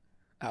night.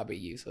 That'll be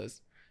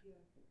useless.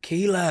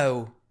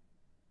 Kilo.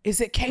 Is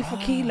it K for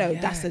kilo?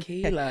 Yeah, That's a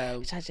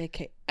kilo.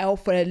 L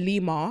for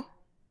Lima.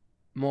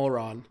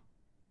 Moron.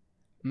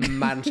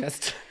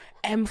 Manchester.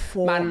 M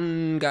for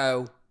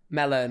mango.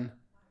 Melon.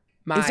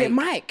 Mike. Is it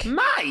Mike?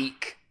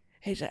 Mike.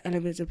 H L M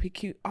N O P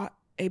Q R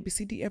A B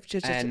C D F G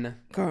H N.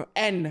 Go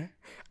N.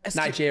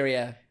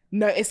 Nigeria.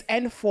 No, it's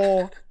N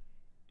for.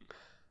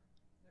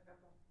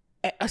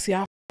 See,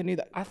 I knew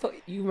that. I thought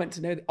you meant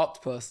to know the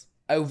octopus.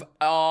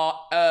 Ovary.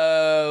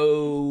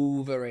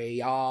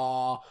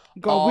 Oslo.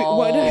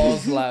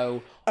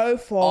 O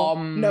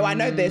for. No, I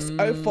know this.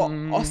 O for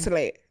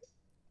oscillate.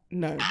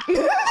 No.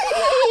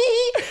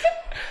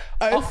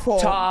 O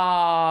for.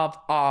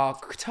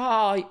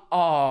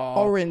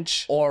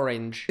 Orange.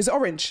 Orange. Is it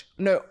orange?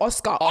 No,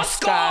 Oscar.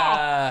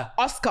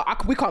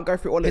 We can't go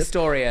through all this.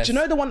 Historious. Do you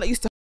know the one that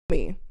used to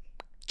me?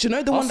 Do you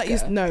know the one that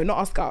used? No, not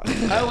Oscar.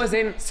 Oh, as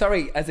in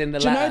the letter.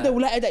 Do you know the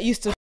letter that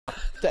used to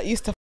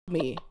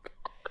me?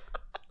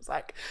 It's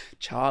like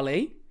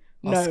Charlie.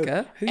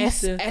 Oscar. No.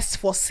 S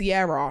for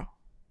Sierra,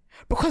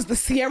 because the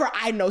Sierra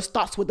I know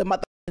starts with the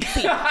mother.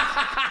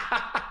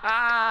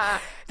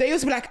 They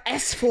used to be like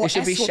S for. It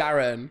should be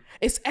Sharon.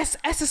 It's S.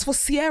 S is for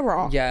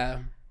Sierra. Yeah.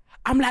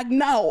 I'm like,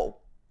 no.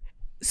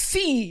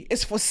 C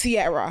is for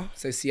Sierra.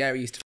 So Sierra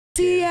used to.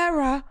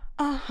 Sierra.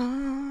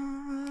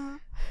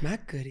 My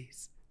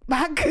goodies.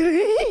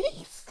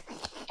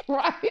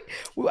 Right?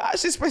 We were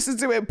actually supposed to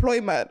do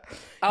employment.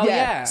 Oh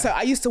yeah. So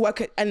I used to work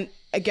at, and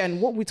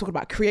again, what we talk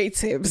about,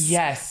 creatives.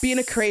 Yes. Being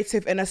a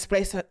creative in a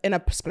place that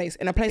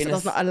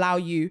does not allow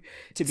you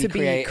to be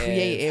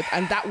creative.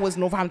 And that was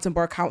Northampton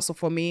Borough Council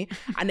for me.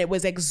 And it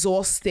was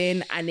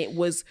exhausting. And it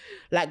was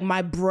like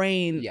my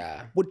brain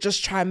would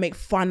just try and make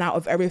fun out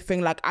of everything.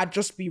 Like I'd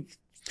just be.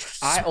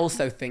 I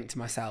also think to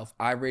myself,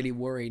 I really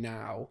worry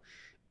now.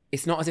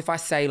 It's not as if I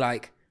say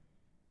like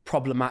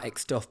problematic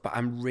stuff, but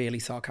I'm really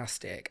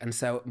sarcastic. And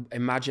so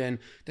imagine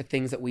the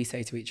things that we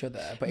say to each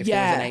other. But if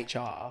there was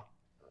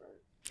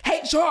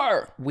an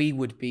HR, we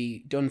would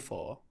be done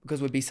for, because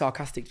we'd be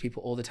sarcastic to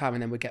people all the time,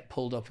 and then we'd get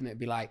pulled up and it'd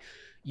be like,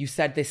 you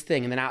said this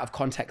thing, and then out of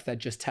context they'd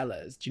just tell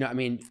us. Do you know what I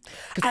mean?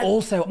 Because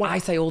also I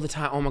say all the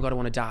time, oh my God, I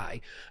want to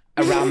die,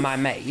 around my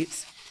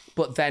mates.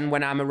 But then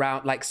when I'm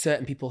around like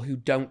certain people who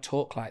don't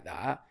talk like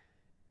that,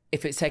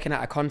 if it's taken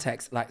out of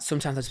context, like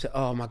sometimes I just say,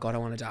 oh my God, I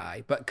want to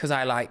die. But because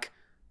I like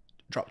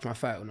dropped my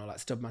phone or like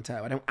stubbed my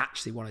toe, I don't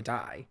actually want to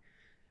die.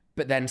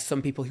 But then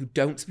some people who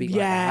don't speak like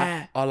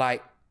that are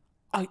like,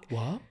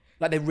 what?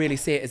 Like they really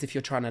see it as if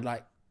you're trying to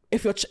like,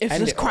 if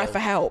just cry for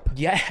help.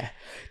 Yeah.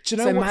 Do you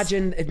know so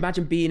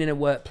imagine being in a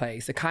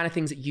workplace, the kind of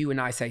things that you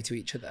and I say to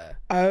each other.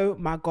 Oh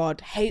my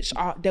God.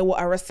 HR, they will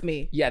arrest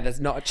me. Yeah, there's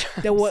not a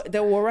chance. They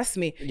will arrest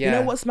me. Yeah. You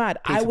know what's mad?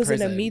 I was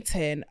in a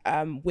meeting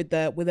with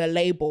a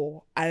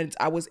label and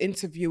I was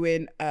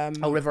interviewing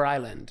River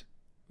Island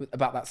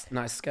about that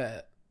nice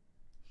skirt.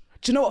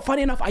 Do you know what?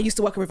 Funny enough, I used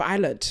to work at River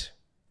Island.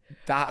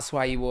 That's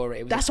why you wore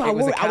it. That's why I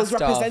wore it. I was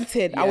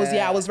represented.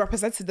 Yeah. I was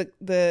represented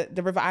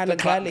the River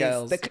Island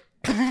girlies.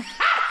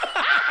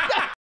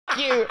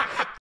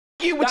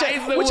 You with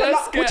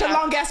your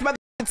long ass mother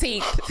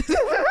teeth.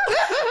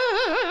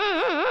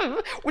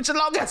 With your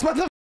long ass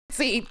mother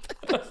teeth.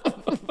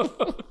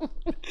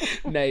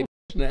 Nay.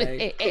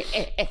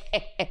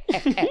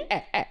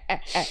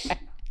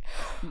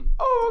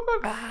 Oh my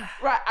God.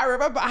 Right, I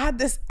remember I had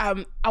this,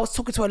 I was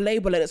talking to a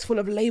label and it's full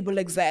of label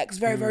execs,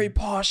 very, very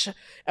posh.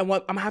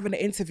 And I'm having an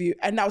interview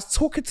and I was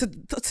talking to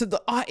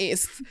the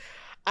artist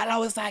and I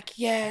was like,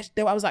 yeah,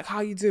 I was like,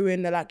 how you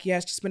doing? They're like, yeah,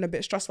 it's just been a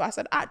bit stressful. I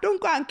said,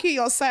 don't go and kill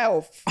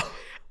yourself.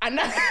 And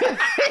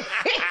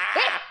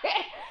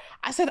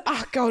I said,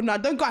 girl, no,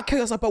 don't go and kill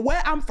yourself. But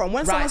where I'm from,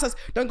 when someone says,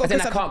 don't go kill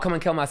yourself. I can't come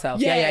and kill myself.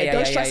 Yeah,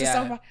 don't stress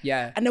yourself.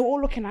 Yeah. And they were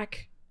all looking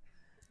like,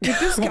 did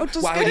this girl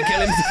just why would he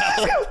kill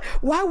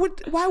himself?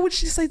 Why would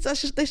she say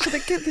that they should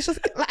have killed?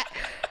 Like,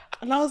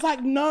 and I was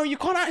like, no, you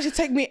can't actually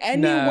take me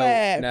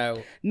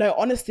anywhere. No,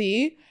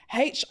 honestly,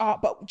 HR.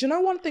 But do you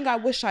know one thing I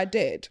wish I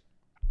did?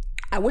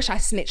 I wish I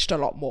snitched a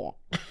lot more.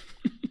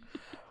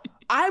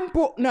 I'm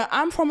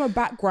from a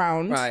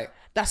background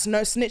that's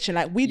no snitching.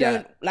 Like we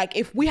don't, like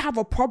if we have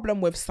a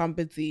problem with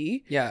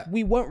somebody,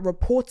 we won't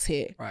report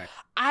it. Right.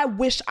 I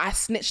wish I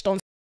snitched on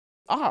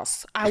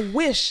us. I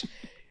wish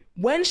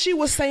when she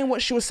was saying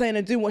what she was saying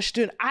and doing what she's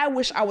doing, I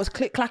wish I was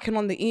clacking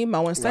on the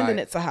email and sending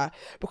it to her.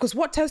 Because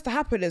what tends to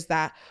happen is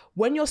that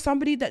when you're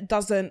somebody that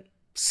doesn't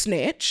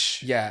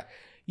snitch,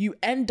 you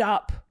end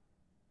up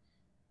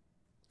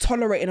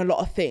tolerating a lot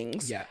of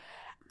things. Yeah.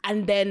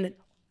 And then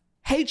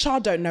HR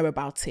don't know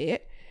about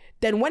it.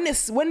 Then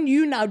when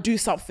you now do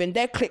something,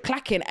 they're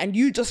clacking and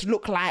you just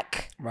look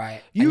like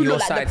you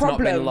look like the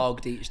problem. Not being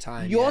logged each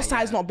time. Your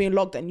side's not being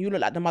logged and you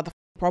look like the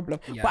motherfucking problem.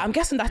 Yeah. But I'm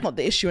guessing that's not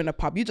the issue in the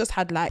pub. You just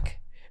had like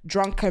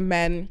drunken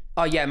men.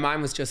 Oh yeah,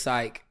 mine was just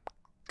like,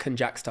 can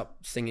Jack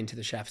stop singing to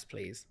the chefs,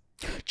 please?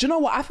 Do you know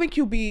what? I think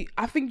you'd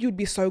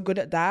be so good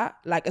at that.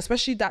 Like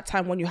especially that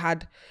time when you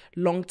had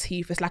long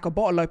teeth. It's like a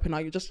bottle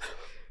opener. You're just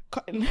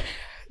cutting.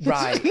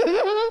 Right.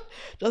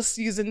 Just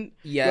using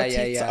your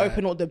teeth to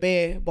open all the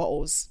beer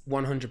bottles.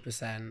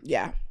 100%.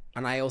 Yeah.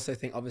 And I also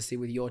think obviously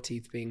with your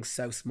teeth being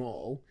so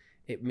small,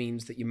 it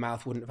means that your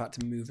mouth wouldn't have had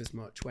to move as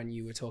much when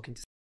you were talking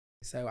to.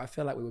 So I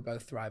feel like we were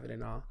both thriving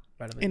in our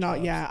relevant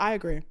jobs. Yeah, I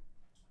agree.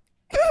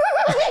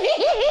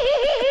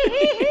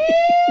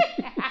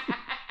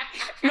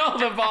 Not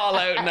the ball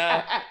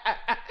opener.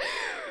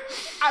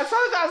 I told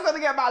you I was going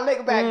to get my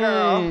lick back,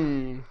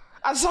 girl.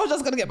 I told you I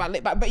was going to get my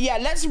lick back. But yeah,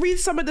 let's read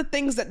some of the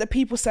things that the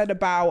people said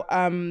about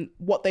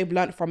what they've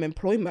learned from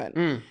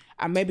employment.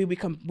 And maybe we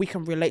can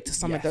relate to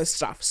some of those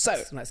stuff. So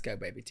let's go,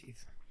 baby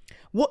teeth.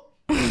 What?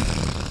 I'm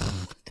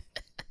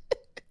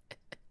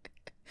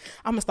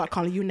going to start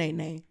calling you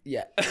Nene.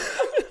 Yeah.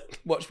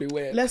 Watch me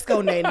whip. Let's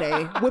go,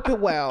 Nene. Whip it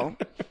well.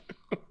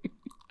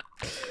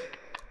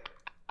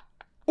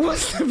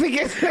 What's the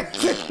biggest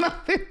lesson?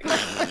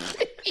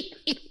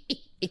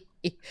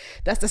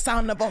 That's the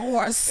sound of a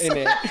horse. Isn't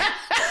it?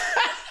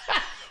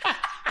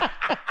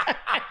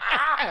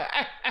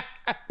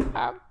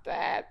 I'm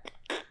dead.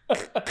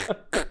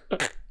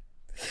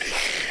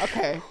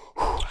 Okay.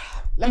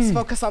 Let's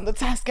focus on the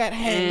task at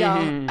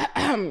hand,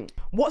 y'all.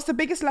 What's the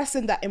biggest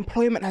lesson that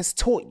employment has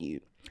taught you?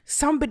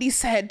 Somebody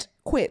said,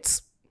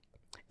 quit.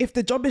 If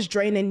the job is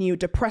draining you,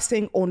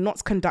 depressing, or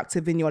not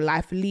conductive in your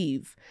life,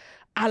 leave.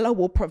 Allah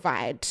will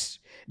provide.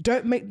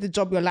 Don't make the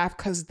job your life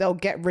because they'll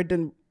get rid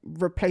and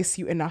replace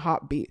you in a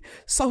heartbeat.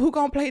 So who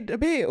gonna pay the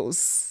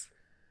bills?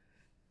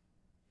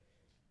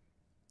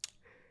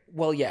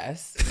 Well,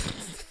 yes.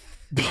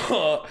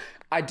 But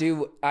I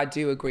do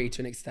agree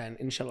to an extent,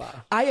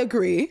 inshallah. I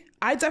agree.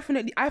 I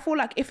feel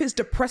like if it's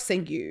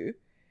depressing you,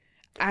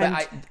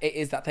 but it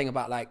is that thing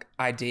about like,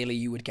 ideally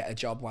you would get a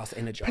job whilst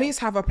in a job. Please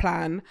have a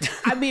plan.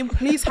 I mean,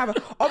 please have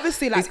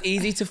obviously like. It's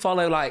easy to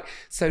follow like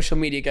social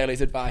media girlies'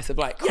 advice of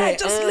like,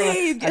 just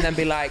leave. And then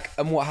be like,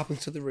 and what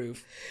happens to the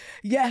roof?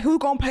 Yeah, who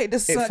gonna pay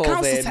this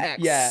council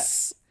tax? Yeah.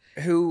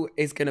 Who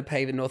is gonna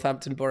pay the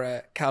Northampton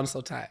Borough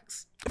council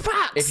tax?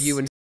 Facts. If you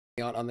and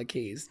aren't on the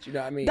keys. Do you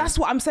know what I mean? That's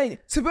what I'm saying.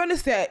 To be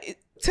honest,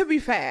 to be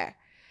fair,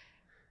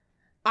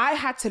 I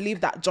had to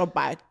leave that job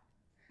by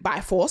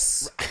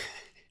force.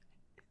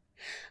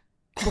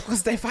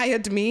 Because they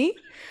fired me.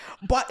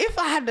 But if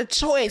I had the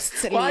choice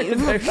to leave... Why did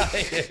they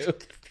fire you?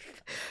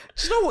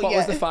 Do you know what? What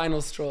was the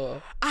final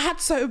straw? I had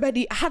so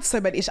many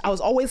issues. I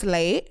was always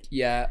late.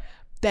 Yeah.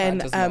 Then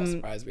that does not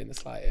surprise me in the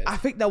slightest. I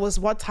think there was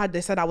one time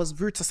they said I was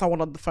rude to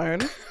someone on the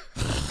phone.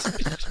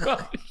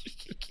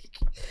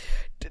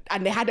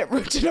 And they had it,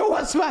 do you know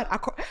what's bad?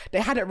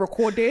 They had it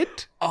recorded.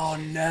 Oh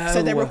no.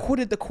 So they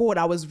recorded the call.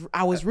 I was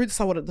rude to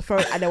someone on the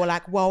phone and they were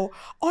like, well,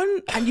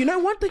 and you know,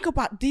 one thing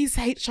about these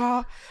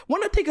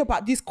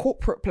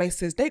corporate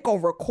places, they go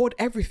record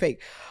everything.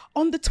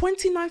 On the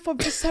 29th of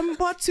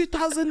December,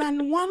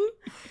 2001,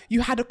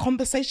 you had a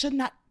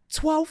conversation at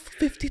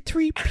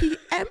 12:53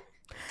 p.m.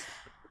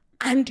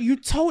 and you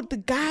told the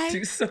guy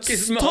to suck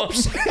his mum.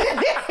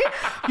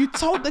 You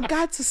told the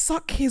guy to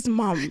suck his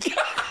mum.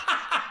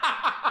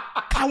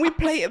 Can we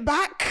play it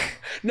back?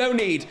 No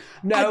need.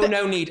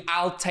 No need.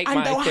 I'll take my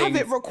things. And they'll have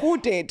it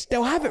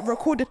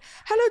recorded.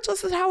 Hello,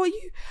 Joyce, how are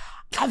you?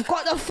 I've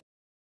got the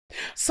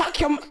suck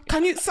your...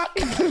 Can you suck...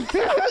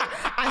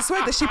 I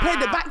swear that she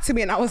played it back to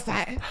me and I was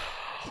like...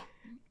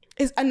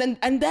 And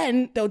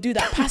then they'll do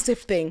that passive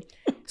thing.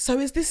 So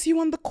is this you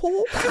on the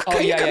call? Oh,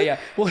 yeah.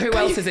 Well, who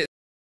else is it?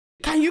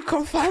 Can you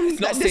confirm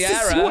that this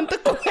is you on the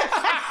call?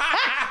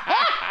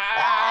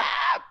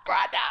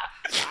 Brother.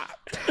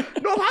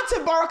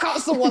 Northampton Borough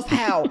Council was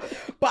hell.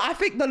 But I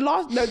think the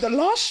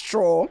last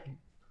straw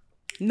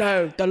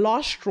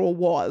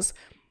was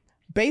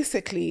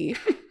basically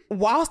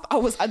whilst I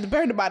was at the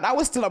bearing in mind, I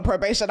was still on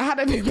probation. I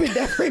hadn't even been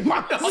there 3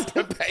 months. On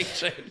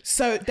probation.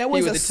 So there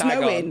was a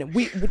snowing.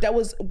 It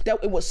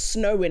was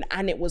snowing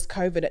and it was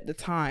COVID at the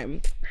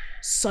time.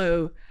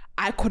 So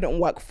I couldn't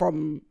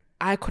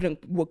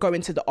go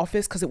into the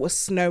office because it was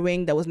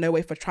snowing. There was no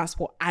way for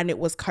transport and it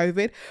was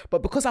COVID.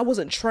 But because I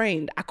wasn't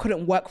trained, I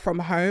couldn't work from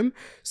home.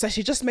 So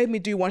she just made me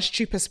do one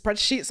stupid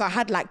spreadsheet. So I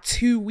had like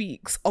 2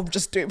 weeks of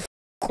just doing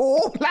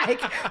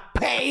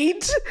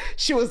paid.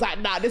 She was like,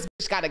 nah, this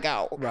bitch gotta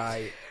go.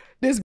 Right.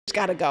 This bitch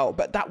gotta go.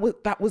 But that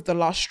was the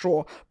last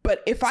straw.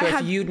 But if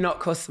you'd not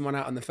cussed someone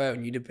out on the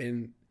phone, it'd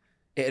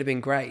have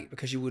been great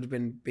because you would have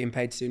been being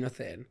paid to do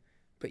nothing.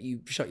 But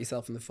you shot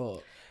yourself in the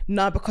foot.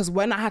 No, because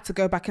when I had to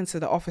go back into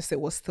the office, it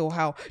was still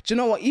hell. Do you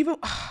know what? Even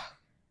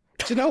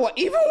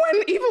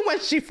when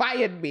she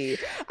fired me,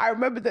 I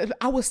remember that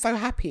I was so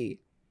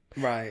happy.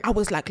 Right. I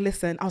was like,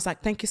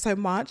 thank you so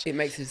much. It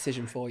makes a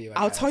decision for you.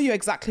 I'll tell you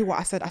exactly what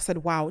I said. I said,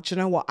 wow, do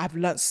you know what? I've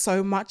learned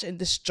so much in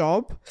this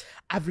job.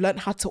 I've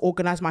learned how to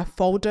organize my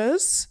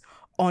folders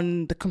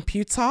on the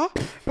computer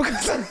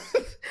because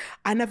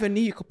I never knew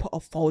you could put a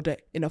folder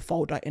in a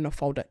folder in a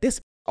folder. This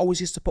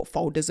always used to put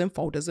folders in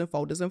folders and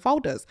folders and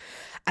folders.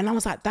 And I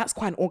was like, that's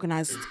quite an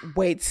organized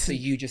way to... So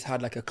you just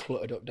had like a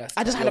cluttered up desk?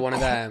 I just had one of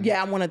them?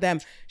 Yeah, I'm one of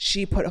them.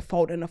 She put a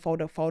folder in a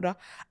folder.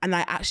 And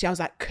I was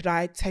like, could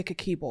I take a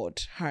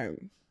keyboard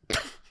home?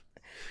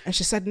 And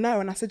she said no.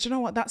 And I said, you know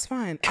what? That's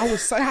fine. I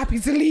was so happy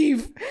to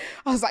leave.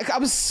 I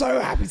was so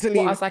happy to leave.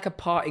 Well, as like a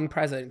parting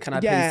present, can I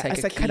please take a keyboard?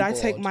 I said, could I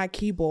take my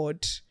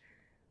keyboard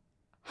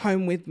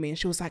home with me? And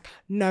she was like,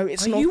 no,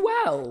 it's not... Are you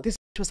well? This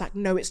was like,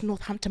 no, it's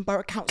Northampton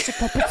Borough Council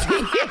property. I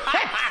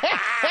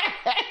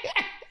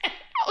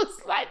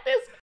was like,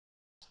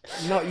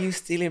 this. Not you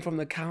stealing from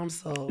the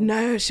council.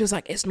 No, she was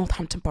like, it's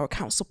Northampton Borough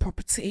Council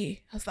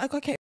property. I was like,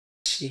 okay.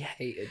 She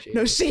hated you.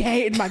 No, she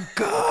hated my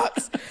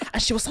guts.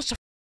 And she was such a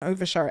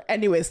oversharer.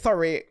 Anyway,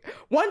 sorry.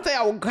 One day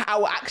I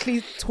will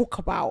actually talk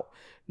about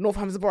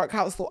Northampton Borough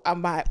Council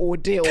and my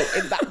ordeal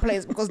in that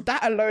place because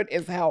that alone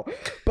is hell.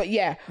 But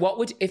yeah. What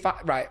would,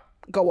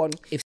 go on.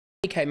 If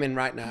came in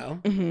right now,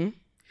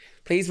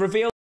 please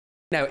reveal.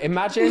 No,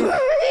 imagine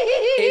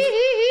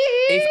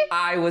if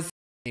I was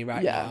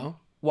right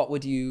now, what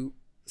would you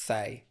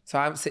say? So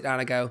I would sit down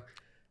and go,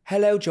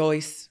 hello,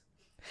 Joyce.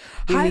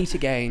 We meet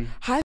again.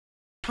 Hi.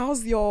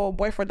 How's your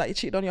boyfriend that you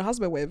cheated on your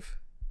husband with?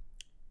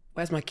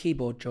 Where's my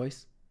keyboard,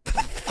 Joyce?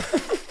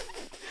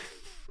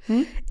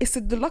 It's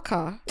in the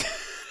locker.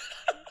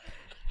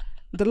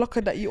 The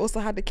locker that you also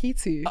had the key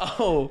to.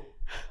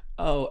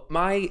 Oh,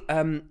 my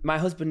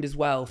husband is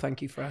well.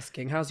 Thank you for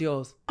asking. How's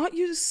yours? Aren't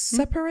you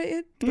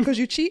separated because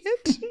you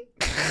cheated?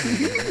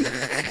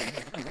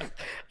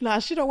 Nah,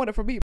 she don't want it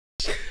from me.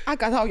 I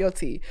got out your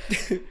tea.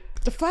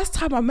 The first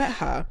time I met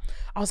her,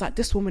 I was like,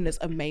 this woman is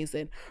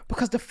amazing.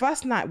 Because the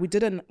first night we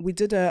did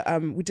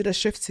a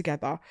shift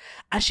together,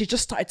 and she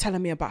just started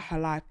telling me about her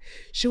life.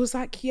 She was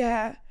like,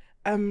 yeah,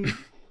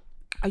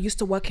 I used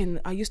to work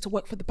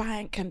for the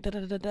bank and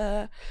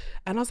da-da-da-da.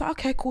 And I was like,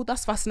 okay, cool,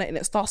 that's fascinating.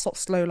 It starts off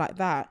slow like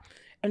that.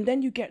 And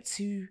then you get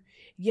to,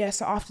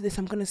 so after this,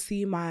 I'm going to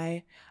see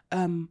my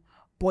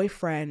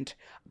boyfriend.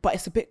 But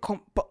it's a bit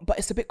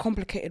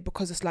complicated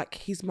because it's like,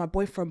 he's my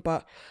boyfriend.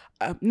 But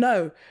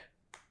no,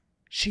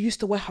 she used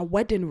to wear her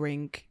wedding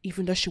ring,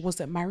 even though she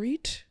wasn't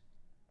married.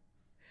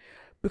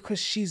 Because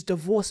she's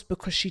divorced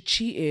because she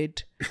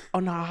cheated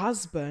on her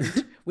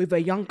husband with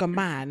a younger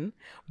man,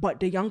 but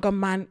the younger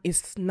man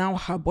is now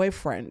her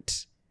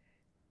boyfriend.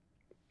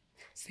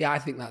 See, I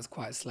think that's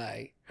quite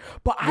slay.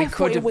 But we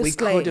could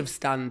have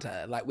stand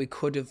her. Like she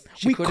could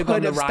have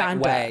gone the right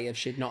way if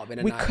she'd not been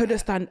a nightmare. We could have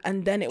stand,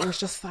 and then it was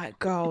just like,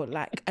 girl,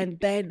 like, and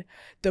then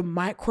the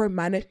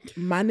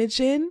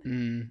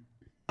managing.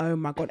 Oh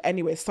my God.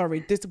 Anyway,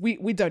 sorry.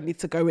 We don't need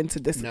to go into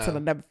this until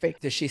another thing.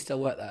 Does she still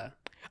work there?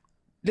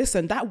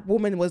 Listen, that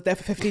woman was there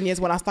for 15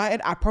 years when I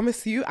started. I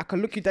promise you, I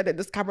can look you dead at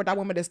this camera. That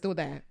woman is still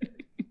there.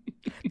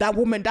 That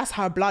woman, that's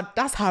her blood.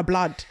 That's her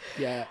blood.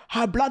 Yeah.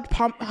 Her blood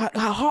pump, her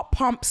heart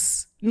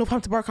pumps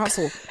Northampton Borough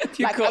Council. If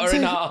you cut her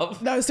in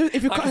half. No, so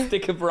if you like cut a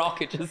stick of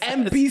rock, it just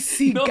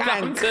NBC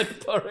gang.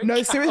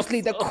 No,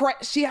 seriously, Council.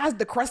 She has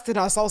the crest in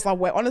her soul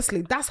somewhere.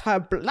 Honestly, that's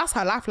her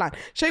lifeline.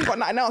 She ain't got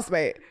nothing else,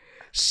 mate.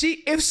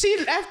 If she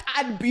left,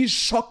 I'd be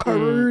shocked,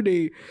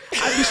 Rudy.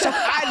 I'd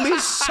be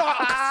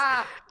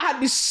shocked. I'd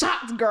be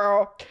shocked,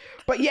 girl.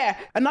 But yeah,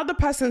 another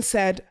person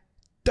said,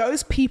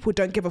 those people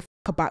don't give a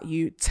fuck about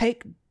you.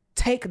 Take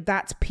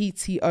that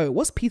PTO.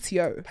 What's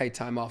PTO? Paid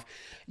time off.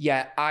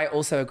 Yeah, I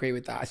also agree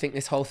with that. I think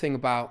this whole thing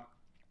about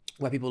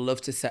where people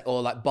love to set,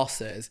 or like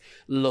bosses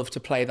love to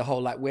play the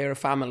whole like, we're a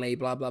family,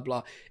 blah, blah,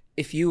 blah.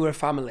 If you were a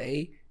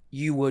family,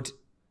 you would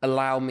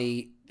allow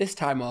me this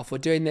time off or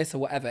doing this or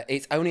whatever.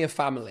 It's only a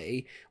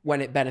family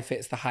when it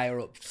benefits the higher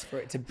ups for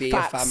it to be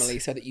a family,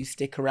 so that you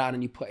stick around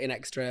and you put in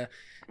extra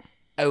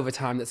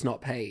overtime that's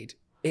not paid.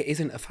 It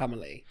isn't a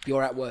family.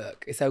 You're at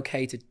work. It's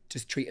okay to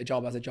just treat a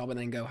job as a job and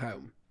then go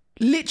home.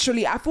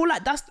 Literally, I feel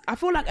like,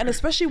 and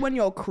especially when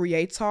you're a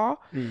creator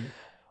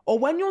or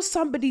when you're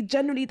somebody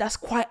generally that's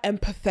quite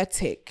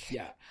empathetic.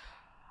 Yeah.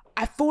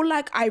 I feel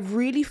like I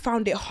really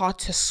found it hard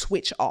to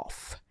switch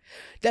off.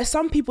 There's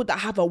some people that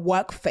have a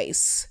work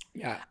face,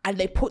 and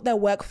they put their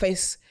work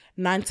face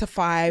 9 to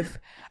 5,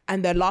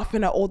 and they're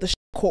laughing at all the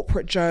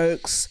corporate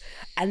jokes,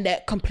 and they're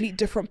a complete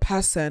different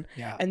person.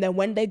 Yeah. And then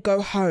when they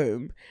go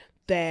home,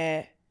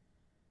 they're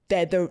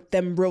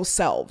them real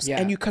selves,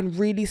 and you can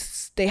really,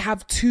 they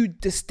have two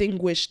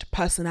distinguished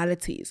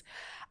personalities.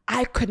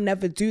 I could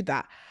never do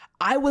that.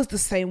 I was the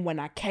same when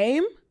I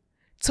came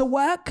to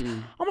work.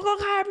 Oh my God,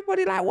 hi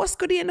everybody, like, what's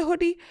goody in the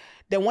hoodie?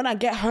 Then when I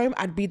get home,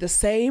 I'd be the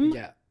same.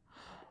 Yeah.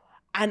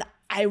 And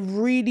I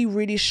really,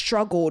 really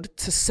struggled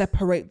to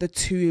separate the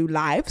two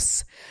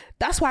lives.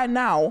 That's why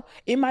now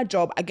in my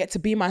job, I get to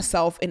be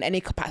myself in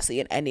any capacity,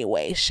 in any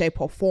way, shape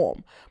or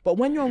form. But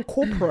when you're in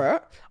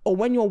corporate or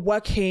when you're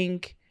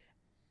working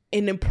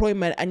in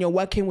employment and you're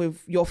working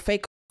with your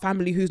fake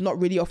family who's not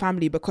really your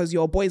family, because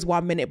your boys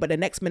 1 minute, but the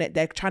next minute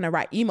they're trying to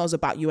write emails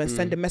about you and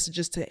sending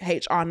messages to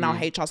HR. Now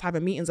HR's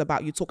having meetings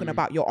about you, talking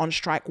about you're on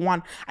strike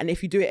 1. And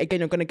if you do it again,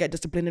 you're going to get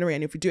disciplinary.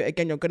 And if you do it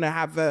again, you're going to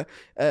have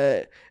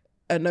a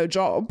no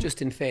job.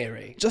 Just in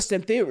theory. Just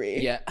in theory.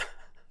 Yeah.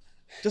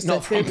 Just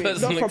not in theory.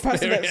 Not from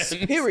personal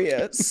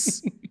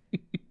experience.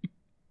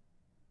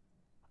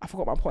 I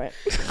forgot my point.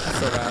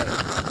 That's all right.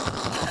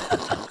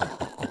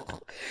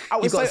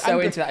 You got so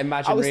into that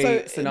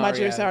imaginary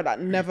scenario.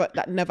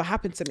 that never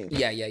happened to me.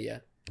 Yeah.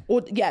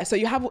 Or so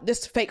you have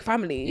this fake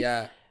family.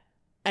 Yeah.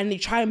 And you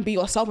try and be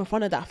yourself in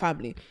front of that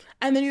family.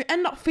 And then you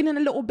end up feeling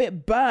a little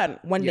bit burnt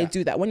when they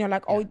do that. When you're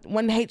like,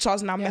 when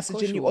HR's now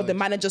messaging you or the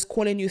manager's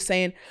calling you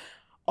saying,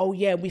 oh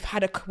yeah, we've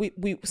had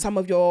some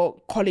of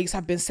your colleagues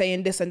have been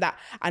saying this and that.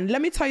 And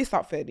let me tell you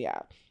something,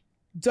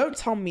 don't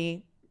tell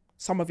me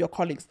some of your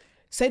colleagues.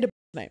 Say the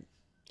name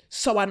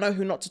so I know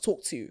who not to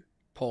talk to.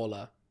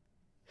 Paula.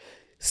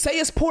 Say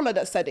it's Paula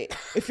that said it.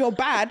 If you're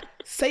bad,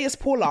 say it's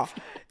Paula.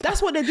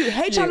 That's what they do.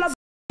 HR love.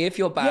 If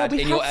you're bad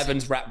in your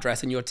Evans wrap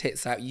dress and your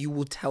tits out, you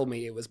will tell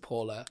me it was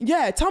Paula.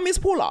 Yeah, tell me it's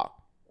Paula.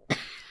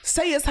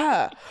 Say it's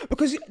her.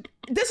 Because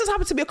this has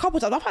happened to me a couple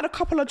of times. I've had a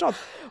couple of jobs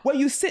where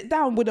you sit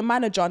down with a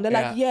manager and they're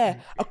like,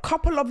 a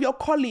couple of your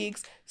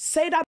colleagues,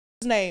 say that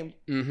name.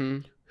 Mm-hmm.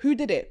 Who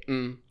did it?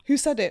 Who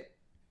said it?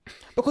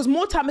 Because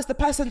more time it's the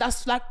person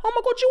that's like, oh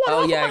my God, you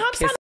want half of my ham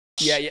sandwich?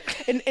 Yeah.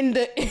 In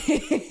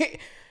the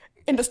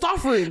in the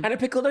staff room. And a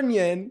pickled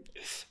onion.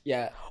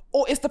 Yeah.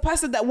 Or it's the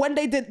person that when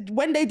they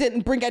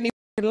didn't bring any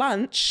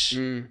lunch,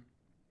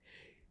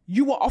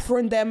 you were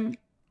offering them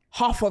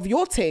half of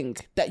your thing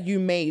that you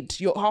made,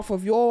 half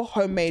of your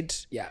homemade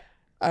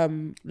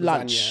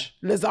lunch,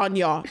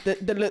 lasagna,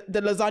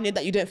 the lasagna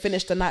that you didn't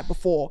finish the night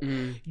before.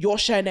 You're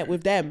sharing it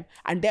with them,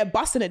 and they're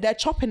busting it, they're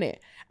chopping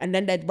it, and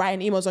then they're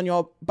writing emails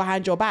on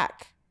behind your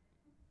back.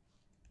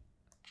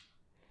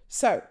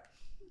 So,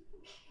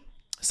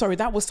 sorry,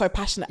 that was so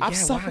passionate. Wow,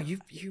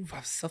 you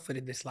have suffered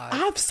in this life.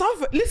 I've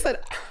suffered. Listen,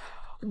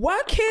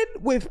 working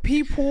with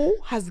people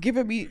has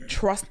given me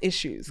trust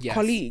issues. Yes.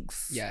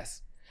 Colleagues.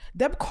 Yes.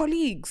 Them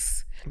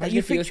colleagues. Imagine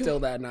if you were still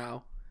there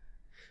now.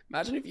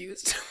 Imagine if you were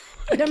still...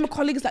 Them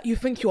colleagues that you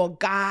think you're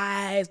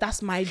guys,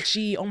 that's my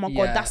G, oh my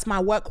God, that's my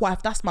work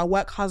wife, that's my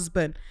work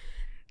husband.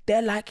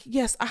 They're like,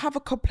 yes, I have a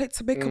complaint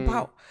to make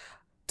about...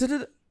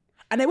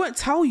 And they won't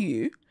tell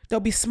you. They'll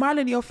be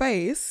smiling in your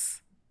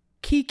face,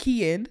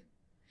 keying,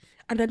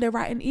 and then they're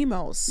writing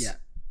emails.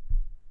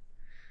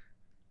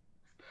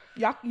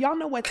 Yeah. Y'all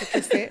know where to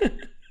kiss it.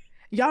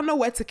 Y'all know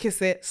where to kiss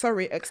it.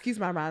 Sorry, excuse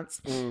my rants.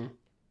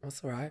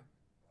 That's all right.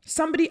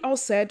 Somebody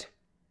else said,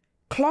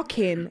 clock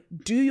in,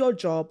 do your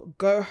job,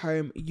 go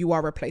home, you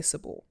are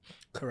replaceable.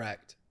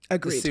 Correct.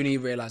 Agreed. The sooner you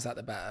realise that,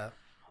 the better.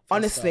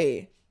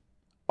 Honestly,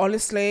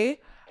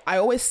 I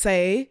always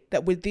say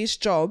that with these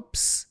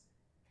jobs,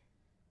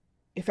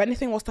 if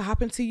anything was to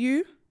happen to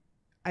you,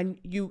 and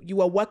you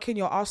were working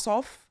your ass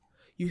off.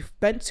 You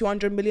spent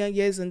 200 million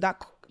years in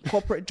that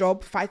corporate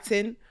job,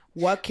 fighting,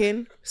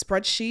 working,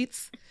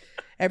 spreadsheets,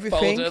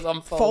 everything, Folders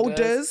on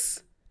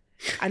folders.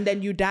 And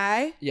then you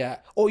die. Yeah.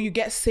 Or you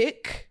get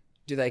sick.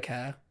 Do they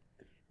care?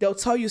 They'll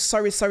tell you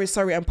sorry,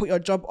 and put your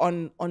job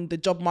on the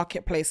job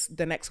marketplace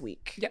the next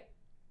week. Yeah.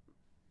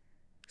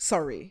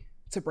 Sorry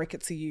to break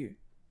it to you.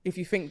 If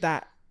you think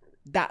that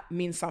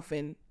means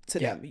something to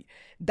them,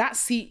 that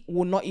seat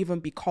will not even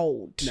be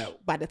cold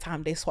by the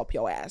time they swap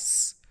your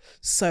ass.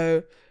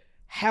 So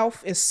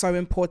health is so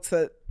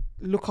important.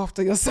 Look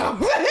after yourself.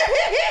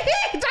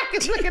 Jack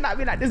is looking at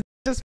me like this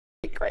is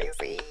just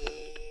crazy.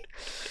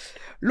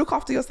 Look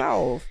after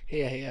yourself.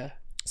 Yeah.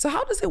 So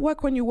how does it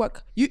work when you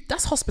work?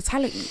 That's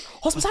hospitality.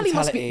 Hospitality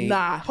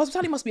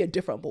must be a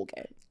different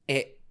ballgame.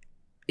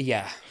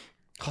 Yeah.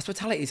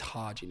 Hospitality is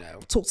hard, you know.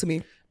 Talk to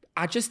me.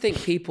 I just think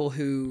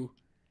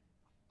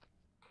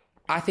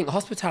I think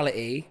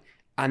hospitality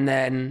and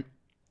then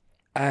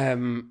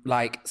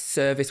like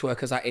service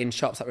workers like in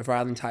shops like River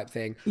Island type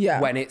thing,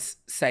 when it's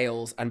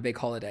sales and big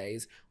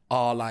holidays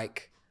are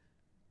like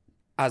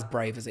as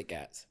brave as it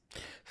gets.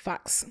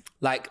 Facts.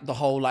 Like the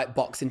whole like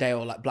Boxing Day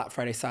or like Black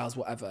Friday sales,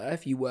 whatever.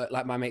 If you work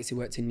like my mates who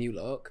worked in New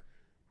Look,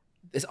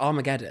 it's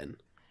Armageddon.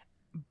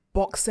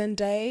 Boxing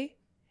Day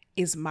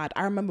is mad.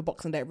 I remember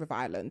Boxing Day at River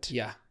Island.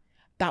 Yeah.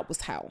 That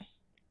was hell.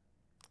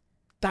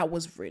 That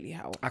was really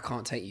hell. I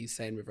can't take you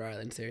saying River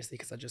Island seriously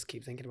because I just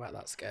keep thinking about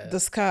that skirt.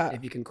 The skirt.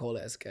 If you can call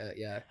it a skirt,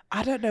 yeah.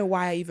 I don't know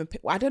why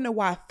I don't know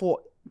why I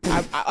thought,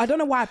 I don't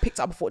know why I picked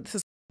up before this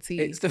is tea.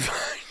 It's the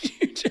fact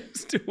you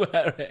chose to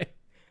wear it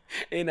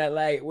in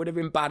LA. It would have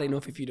been bad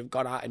enough if you'd have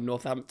gone out in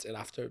Northampton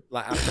after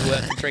work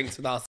and drinks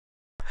with us.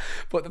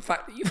 But the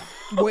fact that you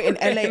were in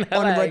LA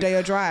on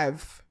Rodeo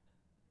Drive.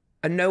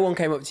 And no one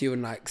came up to you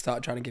and like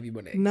started trying to give you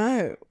money?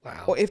 No.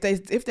 Wow. Or if they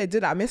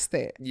did, I missed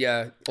it.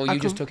 Yeah. Or you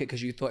just took it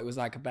because you thought it was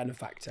like a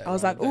benefactor. I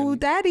was like, oh,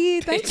 daddy,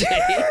 thank you.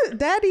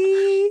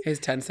 Daddy. Here's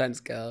 10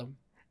 cents, girl.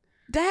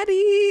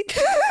 Daddy.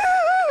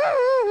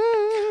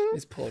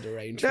 This poor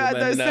deranged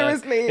woman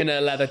seriously. in a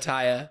leather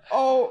tire.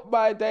 Oh,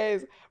 my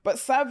days. But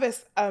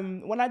service,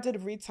 when I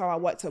did retail, I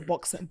worked at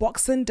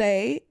Boxing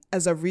Day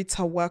as a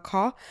retail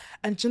worker.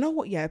 And do you know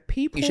what? Yeah,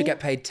 people... You should get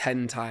paid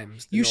 10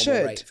 times the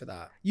normal rate for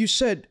that. You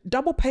should.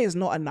 Double pay is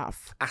not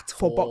enough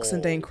for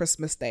Boxing Day and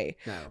Christmas Day.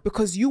 No.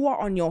 Because you are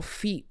on your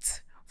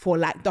feet for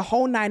like the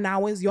whole 9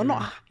 hours. You're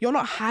not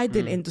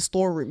hiding in the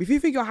storeroom. If you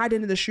think you're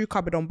hiding in the shoe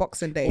cupboard on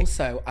Boxing Day.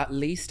 Also, at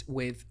least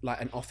with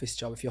like an office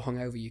job, if you're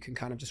hungover, you can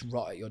kind of just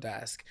rot at your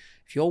desk.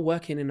 If you're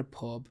working in a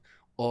pub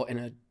or in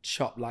a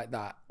shop like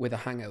that with a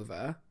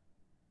hangover,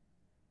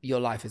 your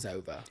life is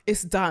over.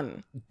 It's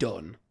done.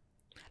 Done.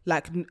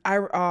 Like,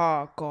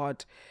 oh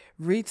God.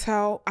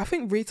 Retail, I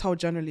think retail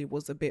generally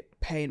was a bit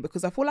pain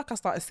because I feel like I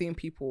started seeing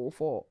people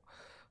for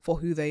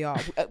who they are.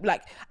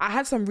 Like, I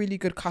had some really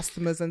good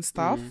customers and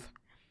stuff,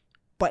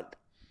 but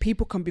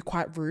people can be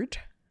quite rude.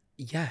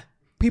 Yeah.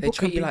 People they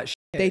treat you like shit.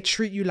 They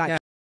treat you like shit.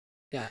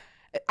 Yeah.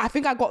 I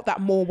think I got that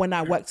more when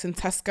I worked in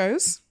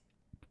Tesco's.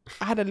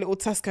 I had a little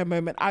Tesco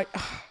moment. Oh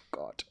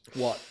God.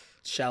 What?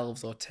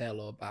 Shelves or till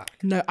or back?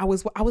 No, I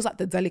was at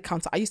the deli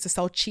counter. I used to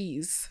sell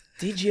cheese.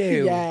 Did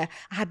you? Yeah.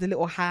 I had the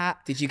little hat.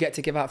 Did you get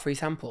to give out free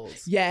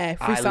samples? Yeah,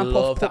 free samples. I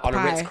love that on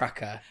a Ritz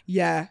cracker.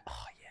 Yeah.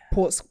 Oh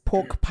yeah.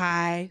 Pork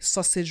pie,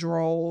 sausage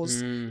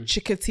rolls,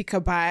 chicken tikka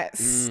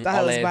bites.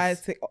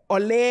 Olives.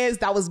 Olives.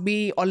 That was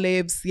me.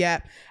 Olives. Yeah.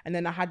 And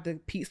then I had the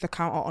pizza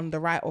counter on the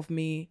right of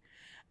me,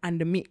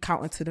 and the meat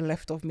counter to the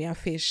left of me, and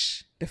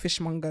fish. The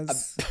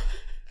fishmongers.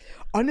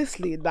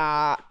 Honestly,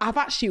 I've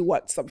actually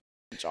worked some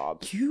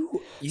jobs.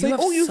 You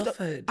have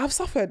suffered. I've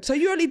suffered. So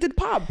you only did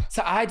pub?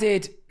 So I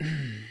did,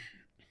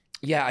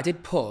 yeah, I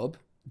did pub.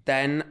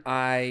 Then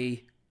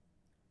I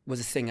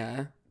was a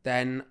singer.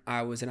 Then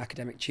I was an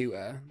academic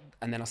tutor.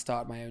 And then I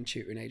started my own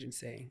tutoring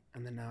agency.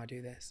 And then now I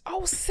do this.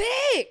 Oh,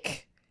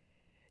 sick.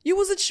 What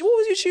was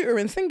you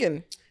tutoring,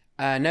 singing?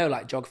 No,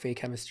 like geography,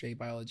 chemistry,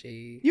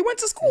 biology. You went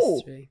to school?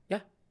 History.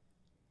 Yeah.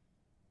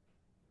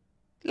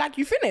 Like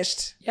you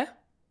finished? Yeah.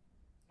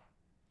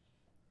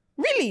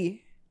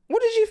 Really?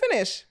 What did you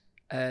finish?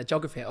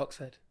 Geography at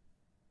Oxford.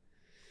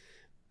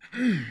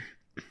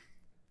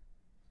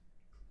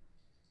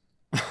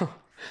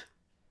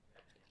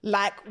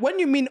 Like, when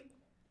you mean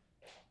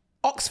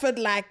Oxford,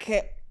 like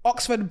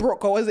Oxford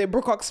Brook, or was it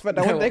Brook Oxford?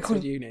 Or No, what they Oxford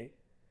call Uni.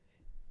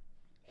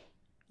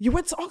 You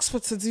went to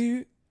Oxford to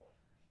do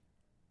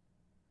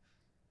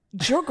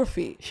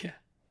geography? Yeah.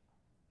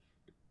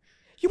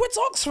 You went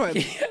to Oxford?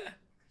 Yeah.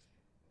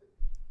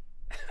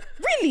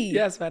 Really?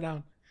 Yeah, it's fair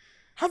down.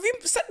 Have you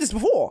said this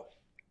before?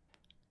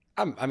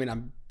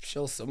 I'm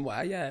sure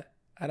somewhere, yeah.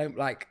 I don't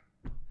like,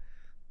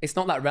 it's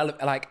not that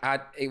relevant. Like,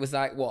 it was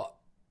like, what,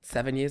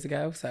 7 years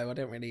ago? So I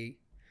don't really.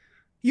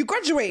 You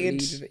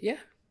graduated? Yeah.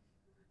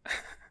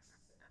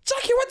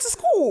 Jack, you went to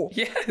school?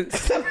 Yes.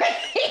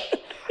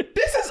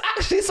 This is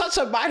actually such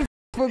a bad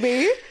for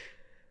me.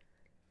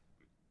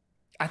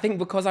 I think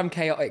because I'm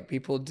chaotic,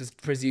 people just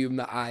presume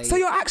that So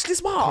you're actually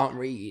smart? Can't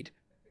read.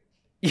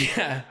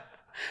 Yeah.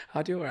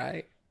 I do all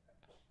right.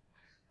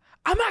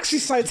 I'm actually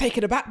so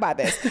taken aback by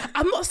this.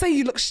 I'm not saying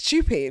you look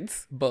stupid,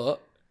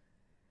 but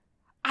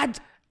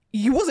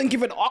you wasn't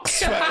given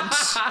Oxford.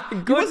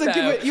 You wasn't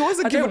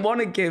I given. don't want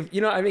to give.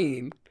 You know what I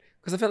mean?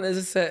 Because I feel like there's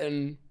a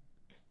certain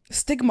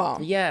stigma.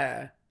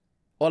 Yeah.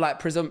 Or like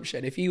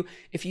presumption. If you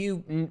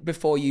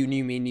before you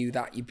knew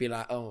that, you'd be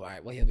like, oh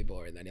right, well he'll be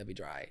boring then, he'll be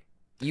dry.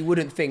 You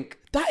wouldn't think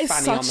that is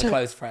Fanny on the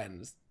close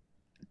friends.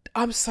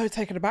 I'm so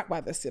taken aback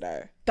by this, you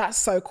know. That's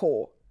so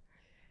cool.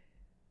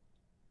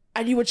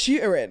 And you were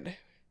tutoring.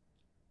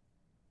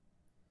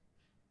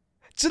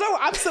 Do you know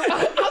what? I'm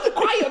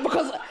quiet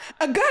because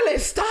a girl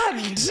is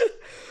stunned.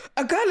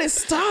 A girl is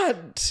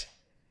stunned.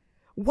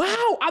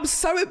 Wow, I'm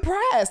so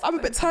impressed. I'm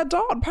a bit turned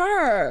on,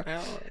 per.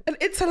 An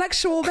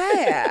intellectual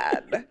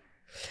man.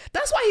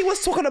 That's why he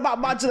was talking about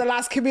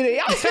marginalized community.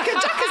 I was thinking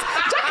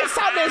Jack is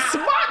sounding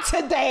smart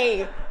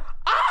today.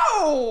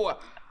 Oh,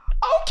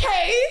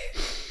 okay.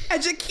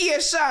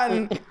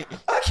 Education.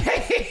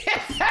 Okay.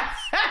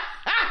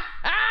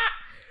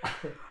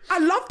 I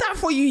love that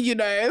for you, you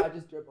know. I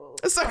just dribbled.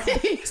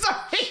 Sorry.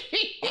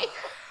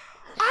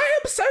 I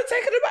am so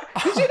taken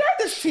aback. Did you know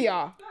this,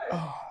 Tia?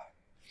 No.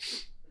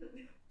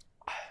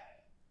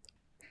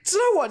 Do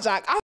you know what,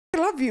 Jack? I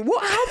love you.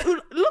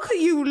 Look at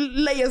you,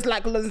 layers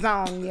like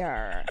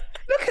lasagna.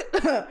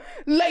 Look at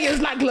layers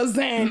like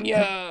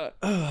lasagna.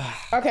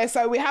 Okay,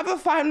 so we have a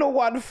final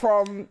one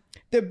from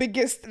the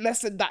biggest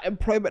lesson that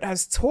employment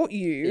has taught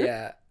you.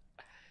 Yeah.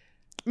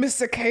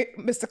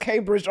 Mr.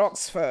 Cambridge,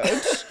 Oxford.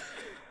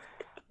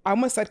 I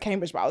almost said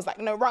Cambridge, but I was like,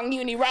 no, wrong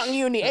uni.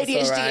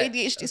 ADHD, right.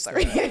 ADHD,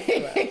 sorry.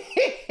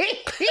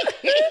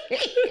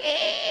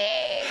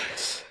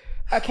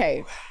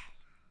 Okay.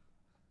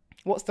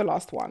 What's the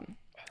last one?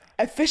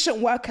 Efficient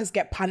workers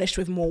get punished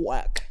with more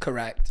work.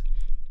 Correct.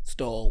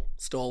 Stall.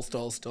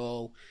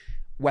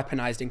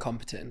 Weaponized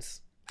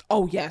incompetence.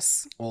 Oh,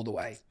 yes. All the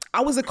way.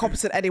 I was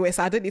incompetent anyway,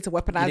 so I didn't need to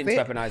weaponize you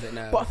didn't weaponize it,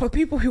 no. But for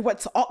people who went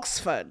to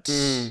Oxford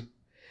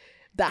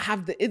that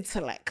have the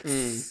intellect,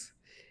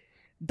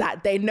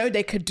 that they know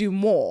they could do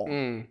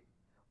more,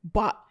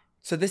 but...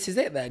 So this is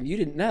it then? You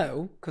didn't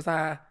know,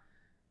 because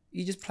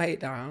you just play it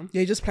down.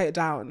 Yeah, you just play it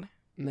down.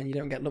 And then you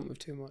don't get lumped with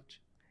too much.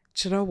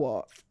 Do you know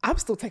what? I'm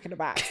still taken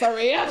aback.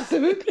 Sorry.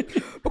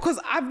 Because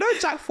I've known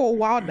Jack for a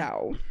while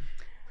now.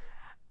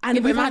 And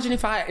yeah, but imagine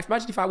if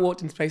I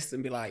walked into places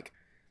and be like,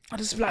 I'd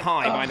just be like,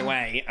 hi, by the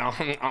way,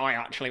 I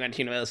actually went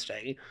to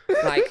university.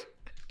 Like,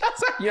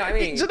 that's you know what I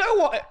mean? Do you know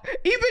what?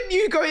 Even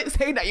you going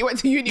saying that you went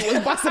to uni was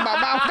busting my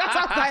mouth. That's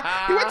how I was like,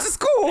 you went to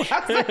school.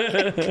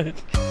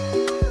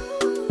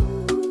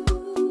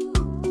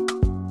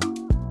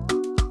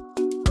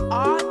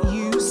 Are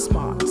you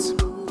smart?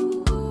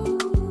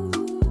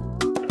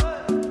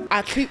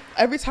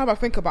 Every time I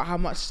think about how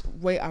much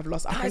weight I've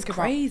lost, I think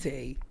about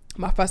crazy.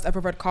 My first ever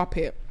red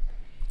carpet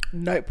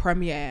note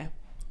premiere,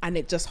 and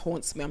it just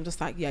haunts me. I'm just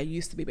like, yeah, you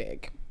used to be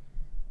big.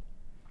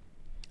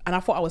 And I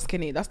thought I was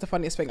skinny. That's the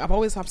funniest thing.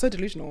 I'm so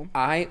delusional.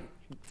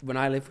 When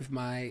I lived with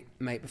my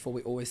mate before,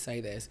 we always say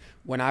this,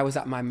 when I was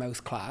at my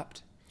most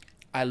clapped,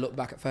 I look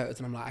back at photos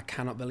and I'm like, I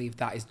cannot believe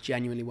that is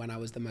genuinely when I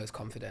was the most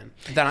confident.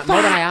 More than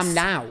I am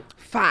now.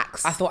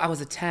 Facts. I thought I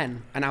was a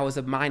 10 and I was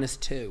a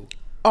 -2.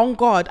 On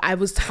God, I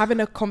was having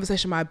a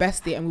conversation with my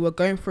bestie and we were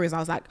going through it. I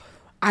was like,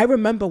 I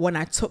remember when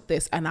I took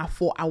this and I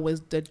thought I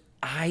was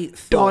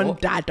Don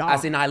Dada.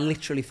 As in, I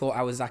literally thought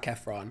I was Zac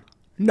Efron.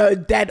 No,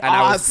 dead and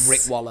ass. I was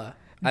Rick Waller.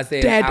 As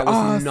in, dead I was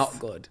ass. not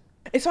good.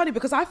 It's funny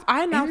because I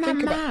now Isn't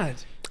think that about...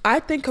 mad? I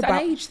think it's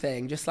about... an age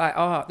thing. Just like,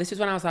 oh, this is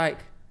when I was like,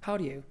 how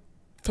old are you?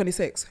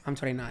 26. I'm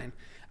 29.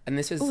 And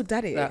this is... Oh,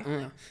 daddy.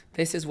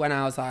 This is when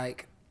I was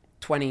like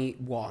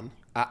 21.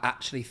 I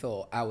actually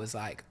thought I was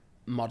like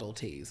Model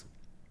Ts.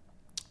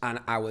 And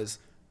I was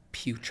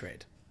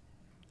putrid.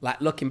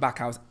 Like, looking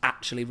back, I was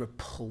actually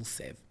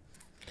repulsive.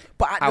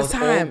 But at the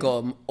time... I was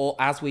all gum, or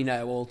as we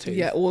know, all tooth.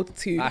 Yeah, all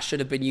tooth. I should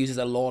have been used as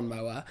a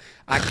lawnmower.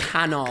 I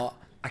cannot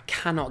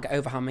get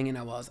over how minging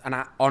I was. And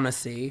I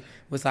honestly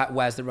was like,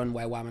 where's the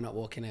runway? Why am I not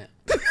walking it?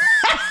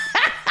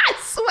 I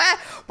swear.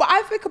 But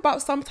I think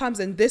about sometimes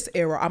in this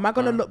era, am I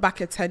going to look back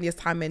at 10 years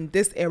time in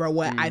this era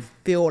where I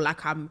feel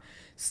like I'm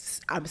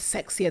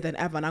sexier than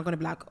ever, and I'm going to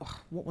be like, oh,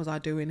 what was I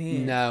doing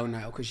here? No,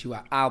 because you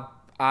are.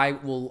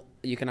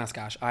 You can ask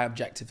Ash. I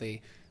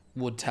objectively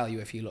would tell you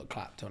if you look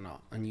clapped or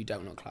not, and you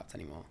don't look clapped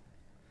anymore.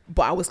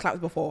 But I was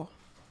clapped before.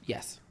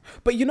 Yes.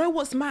 But you know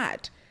what's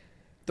mad?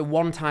 The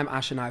one time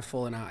Ash and I have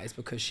fallen out is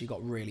because she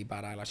got really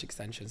bad eyelash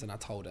extensions, and I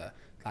told her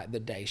like the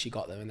day she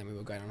got them, and then we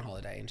were going on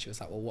holiday, and she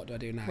was like, well, what do I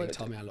do now? You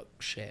told me I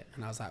look shit.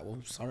 And I was like, well,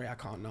 sorry, I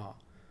can't not.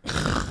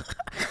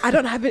 I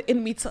don't have it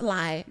in me to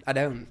lie. I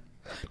don't.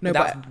 No,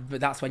 but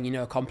that's when you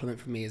know a compliment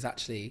from me is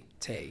actually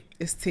tea.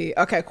 It's tea.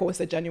 Okay, cool. It's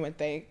a genuine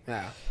thing.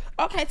 Yeah.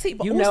 Okay, tea.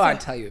 But you also, know I'd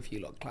tell you if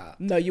you look clapped.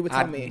 No, you would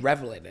tell me. I'd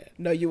revel in it.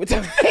 No, you would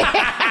tell me.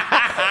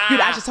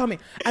 You'd actually tell me.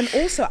 And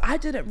also, I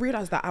didn't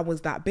realize that I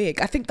was that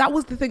big. I think that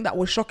was the thing that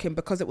was shocking,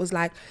 because it was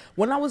like,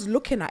 when I was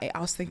looking at it, I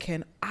was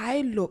thinking,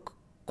 I look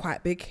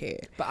quite big here.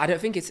 But I don't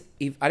think it's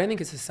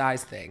a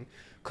size thing,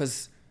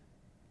 because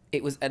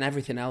it was an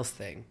everything else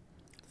thing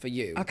for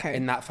you. Okay.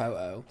 In that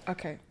photo.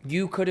 Okay.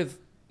 You could have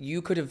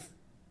you could have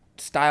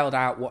styled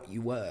out what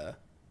you were,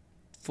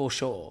 for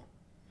sure.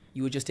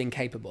 You were just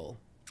incapable.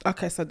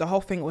 Okay, so the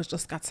whole thing was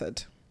just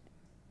scattered.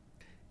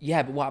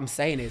 Yeah, but what I'm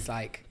saying is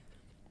like,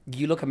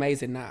 you look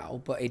amazing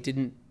now, but it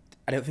didn't.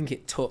 I don't think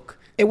it took.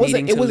 It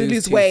wasn't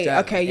lose weight. Stone.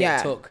 Okay, yeah.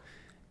 It took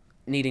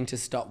needing to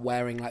stop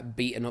wearing like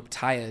beaten up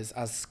tires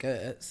as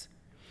skirts.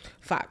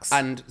 Facts.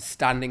 And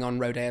standing on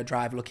Rodeo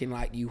Drive looking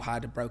like you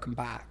had a broken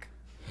back.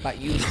 Like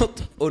you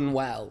looked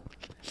unwell.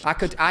 I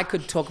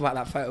could talk about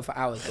that photo for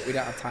hours, but we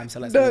don't have time,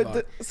 so let's move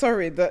on.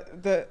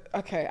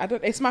 Okay,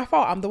 it's my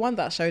fault. I'm the one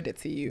that showed it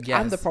to you. Yes.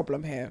 I'm the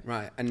problem here.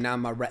 Right, and now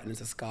my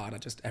retinas are scarred.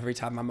 Every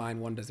time my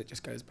mind wanders, it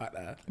just goes back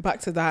there.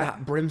 Back to that.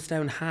 That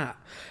brimstone hat.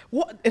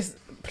 What is,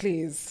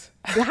 please.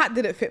 The hat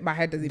didn't fit my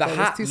head as The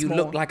hat, too you small.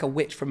 look like a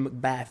witch from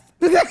Macbeth.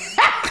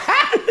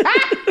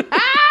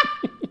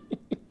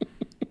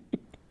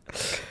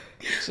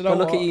 But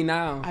look at you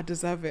now. I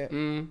deserve it.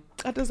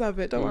 I deserve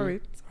it. Don't worry.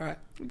 It's all right.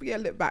 We'll get your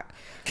lip back.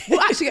 We'll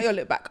actually get your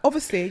lip back.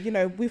 Obviously,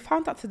 we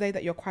found out today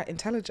that you're quite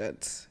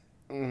intelligent.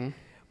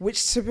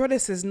 Which, to be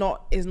honest, is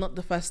not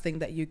the first thing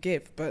that you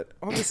give. But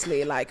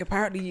obviously, like,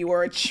 apparently you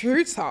were a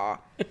tutor.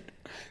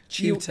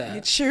 Tutor.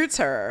 You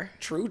tutor.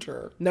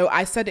 Truter. No,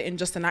 I said it in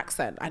just an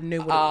accent. I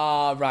knew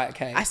what right,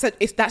 okay. I said,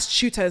 if that's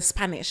tutor in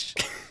Spanish.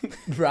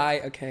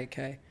 Right,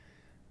 okay.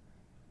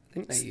 I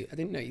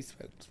didn't know you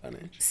spoke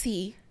Spanish.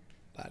 Sí.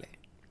 Vale,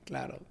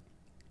 claro.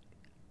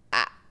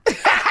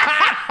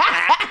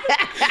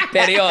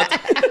 Period.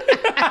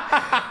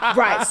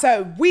 Right,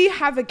 so we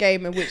have a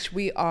game in which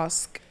we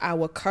ask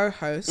our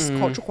co-hosts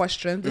cultural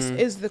questions. This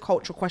is the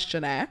cultural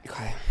questionnaire.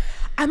 Okay.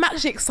 I'm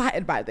actually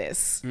excited by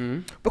this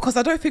because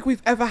I don't think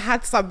we've ever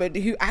had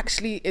somebody who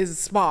actually is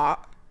smart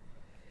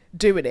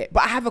doing it.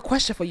 But I have a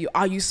question for you.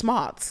 Are you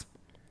smart?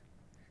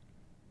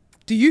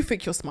 Do you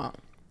think you're smart?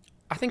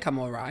 I think I'm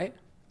all right.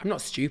 I'm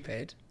not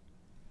stupid.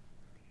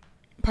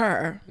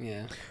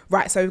 Yeah.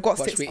 Right, so we've got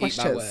Watch 6 me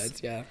questions. eat my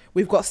words, yeah.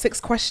 We've got 6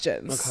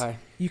 questions. Okay.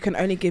 You can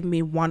only give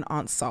me one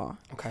answer.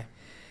 Okay.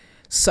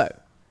 So,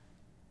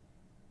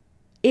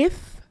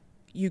 if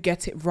you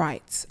get it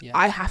right, Yeah.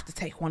 I have to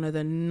take one of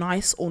the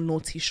nice or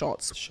naughty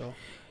shots. Sure.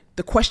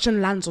 The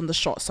question lands on the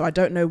shot, so I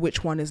don't know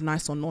which one is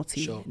nice or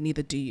naughty. Sure.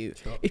 Neither do you.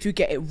 Sure. If you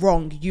get it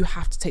wrong, you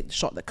have to take the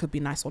shot that could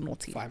be nice or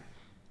naughty. Fine.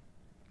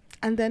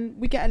 And then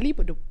we get a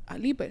Libra.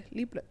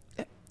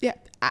 Yeah.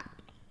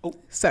 Oh.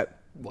 So.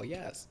 Well,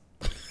 yes.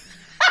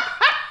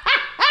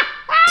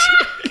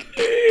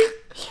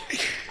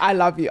 I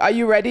love you. Are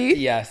you ready?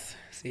 Yes.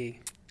 See.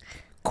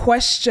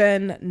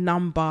 Question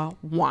number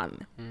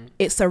 1.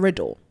 It's a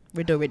riddle.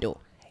 Riddle.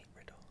 I hate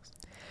riddles.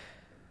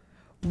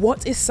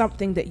 What is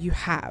something that you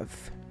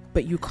have,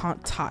 but you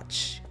can't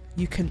touch?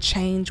 You can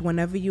change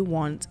whenever you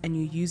want and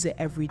you use it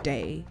every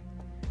day,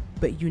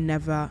 but you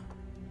never...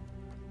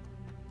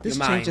 This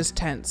Your mind. changes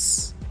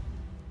tense.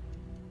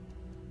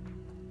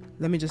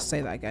 Let me just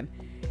say that again.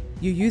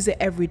 You use it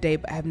every day,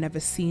 but have never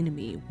seen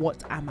me.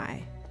 What am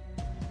I?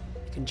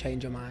 You can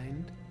change your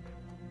mind.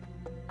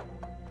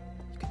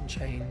 You can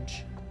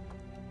change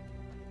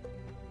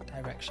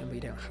direction, but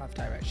you don't have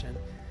direction.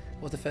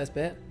 What's the first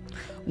bit?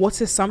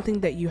 What is something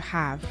that you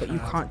have, but you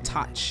can't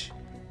touch?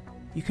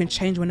 You can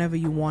change whenever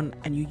you want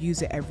and you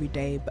use it every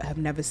day, but have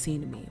never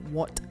seen me.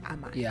 What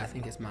am I? Yeah, I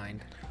think it's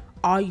mind.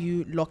 Are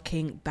you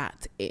locking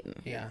that in?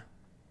 Yeah.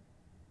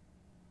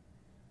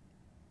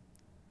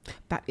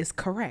 That is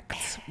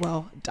correct.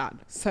 Well done.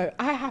 So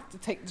I have to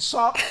take the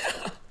shot.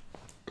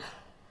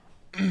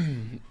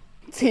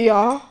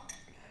 Tia.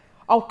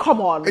 Oh,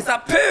 come on. Is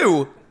that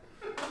poo?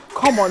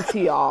 Come on,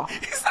 Tia.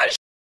 Is that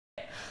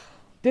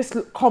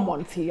Come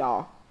on,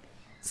 Tia.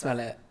 Smell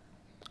it.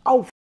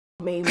 Oh,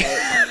 me, mate.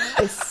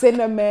 It's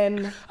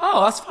cinnamon.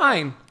 Oh, that's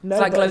fine. No,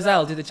 it's like but-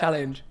 Glozell did the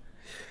challenge.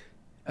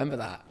 Remember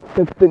that?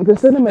 The cinnamon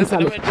cinnamon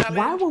challenge. challenge.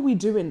 Why were we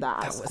doing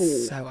that That at was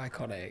school? so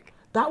iconic.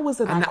 That was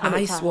an And the iconic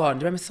ice time. one.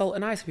 Do you remember Salt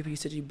and Ice? People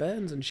used to do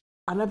burns and shit.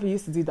 I never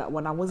used to do that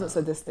one. I wasn't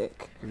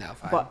sadistic. No,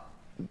 fine. But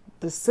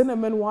the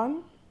cinnamon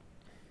one,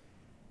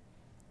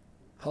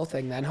 Whole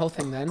thing then.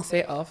 Say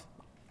it off.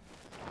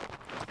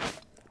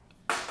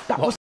 that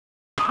was...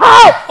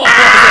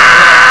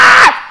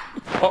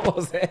 What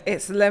was it?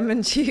 It's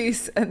lemon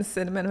juice and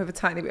cinnamon with a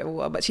tiny bit of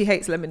water, but she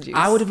hates lemon juice.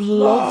 I would have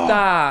loved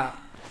that.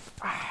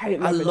 I hate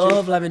I lemon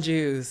love juice. lemon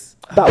juice.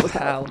 That was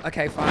hell.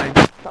 Okay, fine.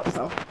 That was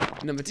hell.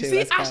 Number 2. See,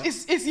 let's Ash, go.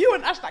 it's you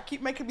and Ash that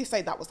keep making me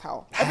say that was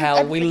hell.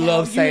 Hell. We Everything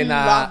love hell. saying You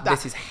that. love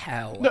This is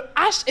hell. No,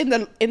 Ash in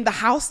the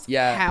house.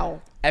 Yeah.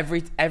 Hell.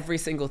 Every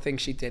single thing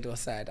she did or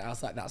said, I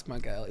was like, that's my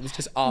girl. It was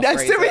just our No,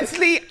 phrases.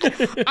 seriously,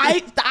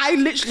 I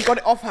literally got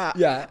it off her.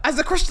 Yeah. As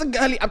a Christian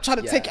girlie, I'm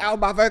trying to take it out of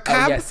my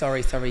vocab. Oh, yeah,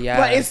 sorry, yeah.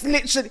 But it's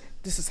literally,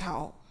 this is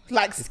hell.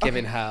 Like, It's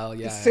giving hell,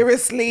 yeah.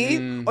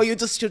 Seriously? Or you'll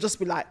just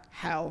be like,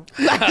 hell.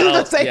 Like, Hell,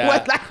 the same yeah.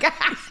 word, like.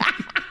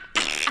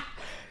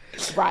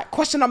 Right,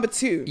 question number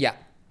 2. Yeah.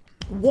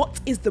 What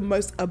is the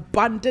most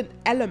abundant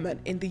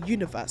element in the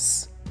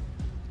universe?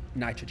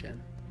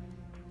 Nitrogen.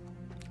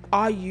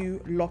 Are you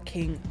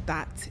locking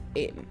that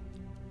in?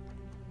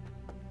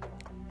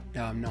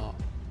 No, I'm not.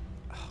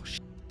 Oh,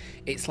 shit.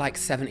 it's like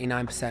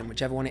 79%,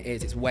 whichever one it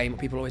is. It's way more.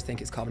 People always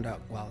think it's carbon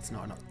dioxide. Well, it's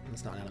not an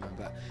element,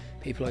 but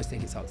people always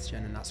think it's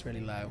oxygen, and that's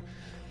really low.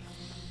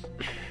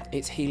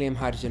 It's helium,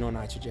 hydrogen, or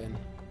nitrogen.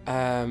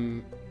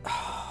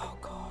 Oh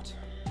God.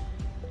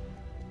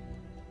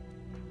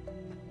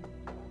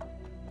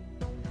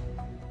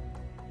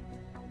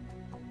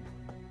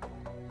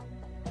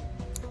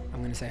 I'm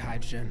going to say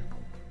hydrogen.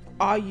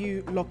 Are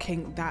you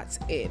locking that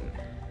in?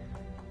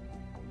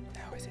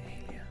 How is it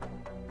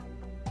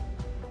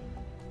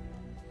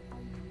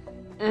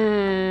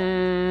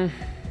helium?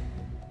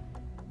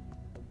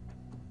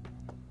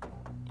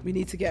 We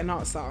need to get an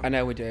answer. I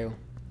know we do.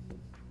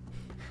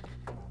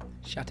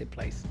 Shattered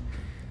place.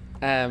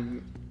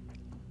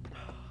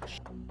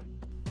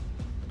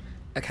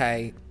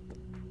 Okay.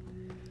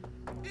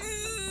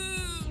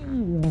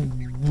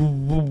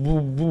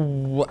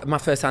 My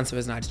first answer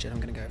was nitrogen. I'm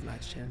going to go with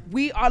nitrogen.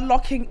 We are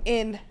locking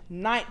in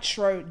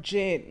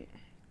nitrogen.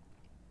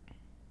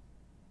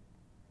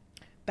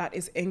 That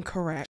is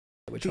incorrect.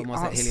 Which The one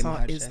was it? answer Helium or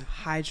hydrogen? is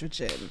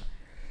hydrogen.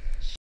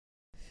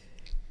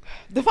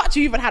 The fact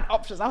you even had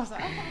options, I was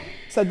like, okay.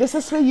 So this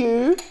is for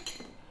you.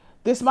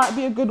 This might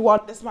be a good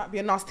one. This might be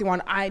a nasty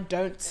one. I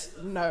don't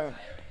know.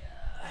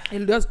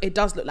 It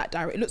does look like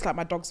diarrhea. It looks like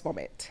my dog's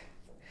vomit.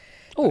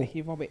 Oh,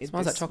 he vomited.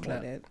 smells like this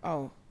chocolate.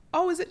 morning.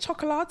 Oh, is it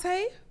chocolate?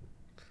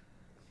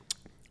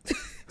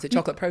 Is it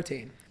chocolate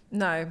protein?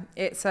 No,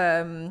 it's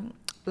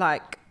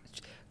like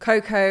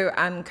cocoa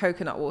and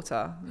coconut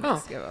water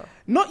mixed together.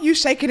 Not you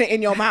shaking it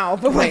in your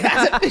mouth. But wait,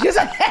 tastes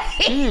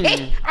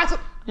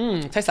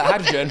like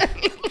hydrogen.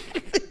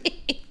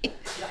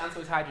 The answer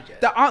was hydrogen.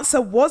 The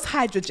answer was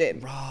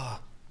hydrogen. Raw.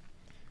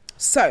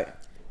 So.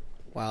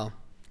 Well,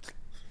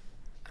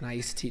 and I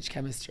used to teach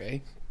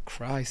chemistry.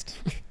 Christ.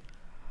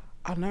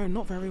 I know,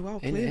 not very well,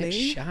 clearly.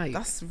 Shite.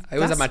 I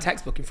always had my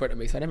textbook in front of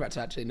me, so I never had to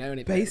actually know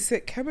anything.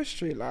 Basic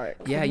chemistry, like.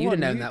 Yeah, you'd have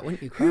known that,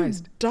 wouldn't you?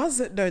 Christ. Who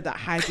doesn't know that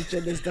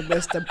hydrogen is the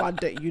most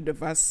abundant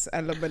universe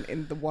element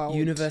in the world?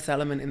 Universe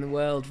element in the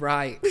world,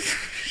 right.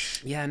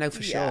 Yeah, no,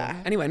 for sure.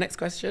 Anyway, next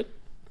question.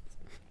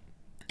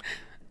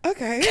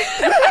 Okay.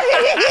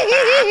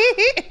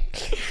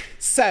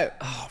 So.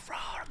 Oh, raw,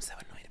 I'm so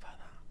annoyed about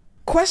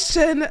that.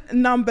 Question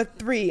number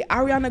 3.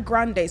 Ariana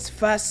Grande's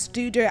first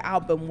studio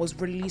album was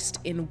released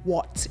in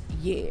what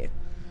year?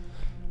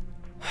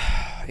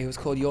 It was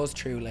called Yours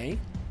Truly.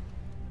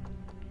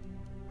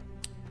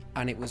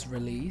 And it was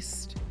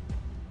released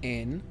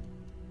in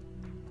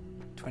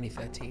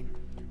 2013.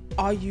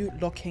 Are you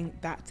locking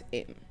that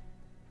in?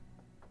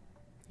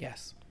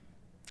 Yes.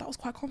 That was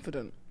quite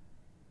confident.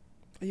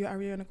 Are you an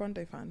Ariana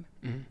Grande fan?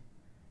 Mm-hmm.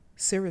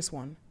 Serious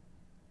one.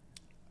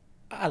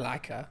 I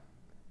like her.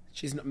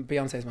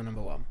 Beyonce's my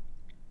number one.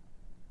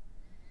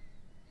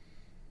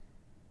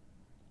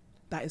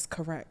 That is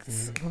correct.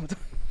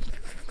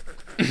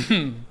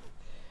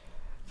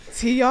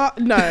 Tia,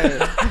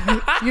 no.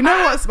 You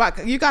know what's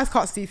back? You guys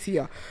can't see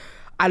Tia.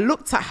 I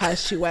looked at her.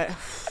 She went.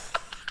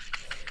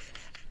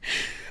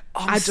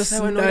 I just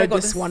know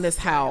this one is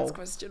hell.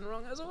 Question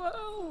wrong as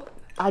well.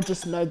 I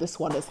just know this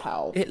one is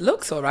hell. It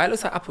looks alright. It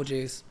looks like apple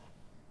juice.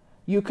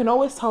 You can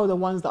always tell the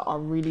ones that are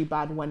really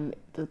bad when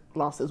the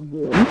glass is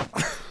warm.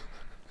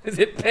 Is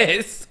it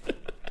piss?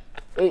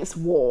 It's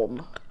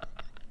warm.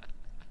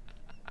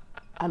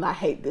 And I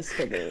hate this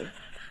for me.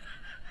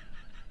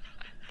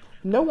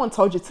 No one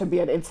told you to be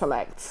an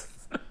intellect.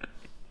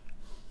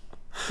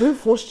 Who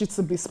forced you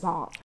to be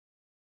smart?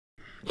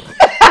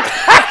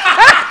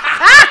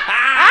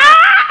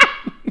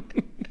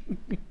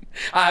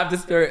 I have the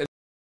spirit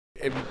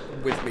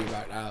with me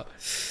right now.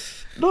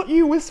 Not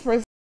you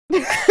whispering.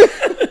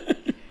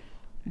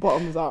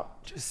 Bottoms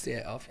up. Just see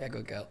it off. Yeah,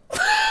 good girl.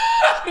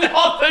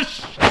 Not the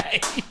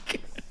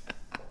shake.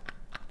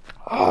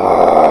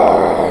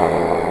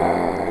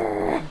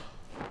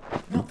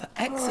 Not the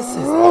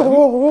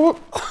exorcism.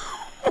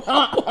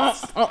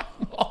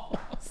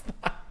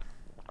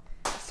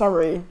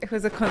 Sorry. It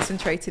was a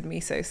concentrated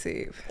miso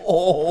soup.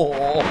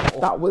 Oh.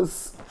 That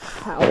was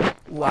hell.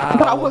 Wow.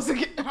 That was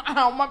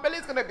ow, my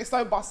belly's gonna be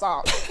so bust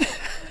up.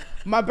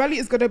 My belly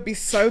is gonna be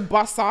so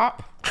bust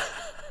up.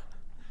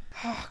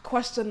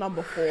 Question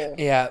number 4.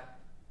 Yeah.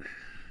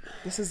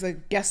 This is a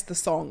guess the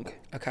song.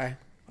 Okay.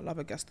 I love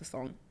a guess the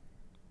song.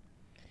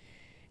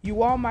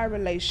 You are my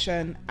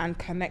relation and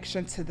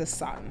connection to the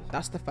sun.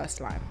 That's the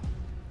first line.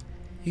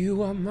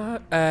 You are my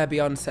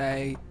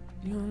Beyonce.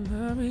 You are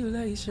my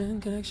relation,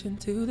 connection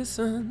to the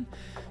sun.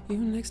 You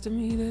next to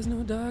me, there's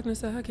no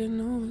darkness I can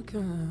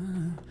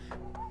overcome.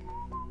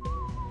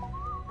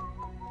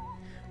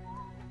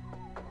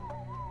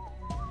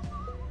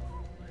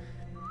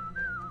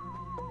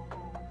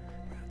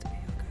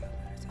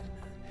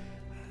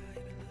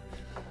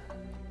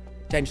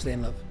 Dangerously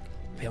in Love,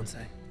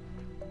 Beyonce.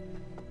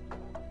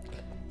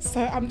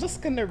 So I'm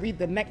just gonna read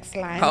the next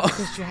line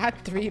because you had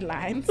 3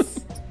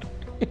 lines.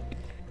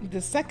 The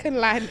second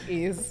line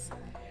is,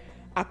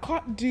 I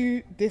can't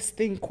do this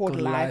thing called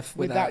life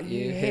without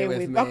you here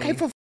with me. Okay,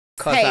 for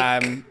because sake.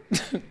 I'm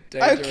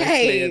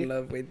dangerously in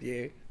love with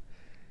you.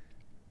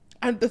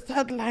 And the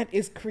third line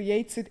is,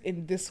 created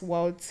in this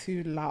world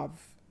to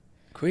love.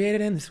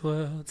 Created in this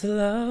world to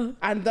love.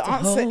 And the to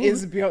answer hold,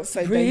 is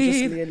Beyonce, breathe.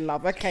 Dangerously in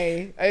Love.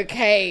 Okay.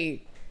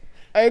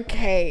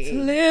 To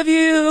live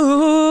you.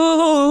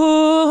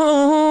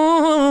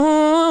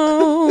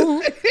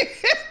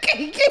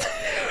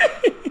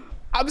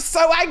 I'm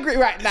so angry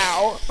right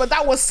now, but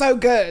that was so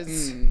good.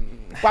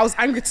 But I was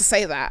angry to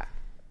say that.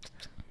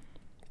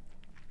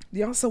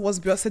 The answer was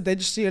Beyonce,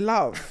 Dangerously in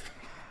Love.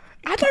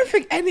 I don't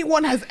think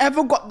anyone has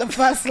ever got the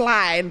first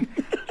line.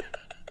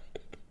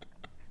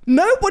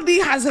 Nobody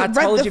has I read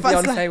told the you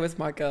first Beyonce line. was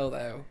my girl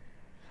though.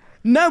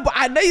 No, but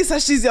I know you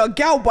said she's your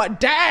girl, but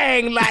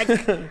dang, like,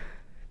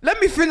 let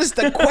me finish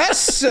the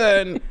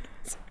question.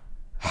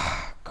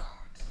 God.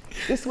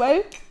 This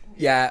way?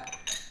 Yeah.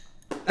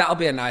 That'll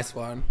be a nice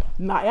one.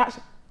 Nah,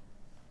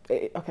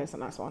 okay, it's a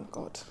nice one.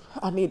 God,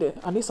 I need it.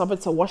 I need something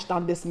to wash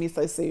down this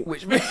miso soup.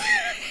 Which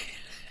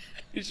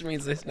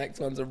means this next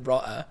one's a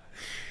rotter.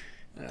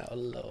 Oh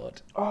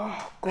Lord.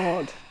 Oh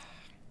God.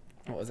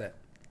 What was it?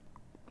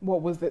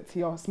 What was it to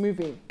your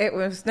smoothie?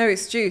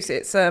 It's juice.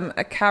 It's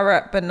a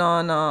carrot,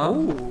 banana,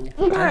 and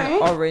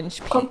orange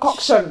peach.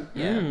 Concoction.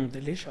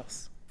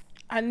 Delicious.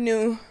 I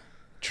knew.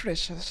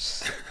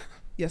 Tricious.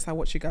 Yes, I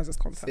watch you guys'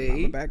 content.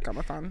 See? I'm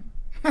a fan.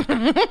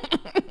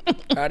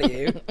 Proud of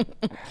you.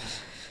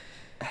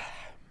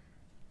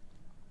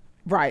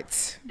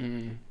 Right.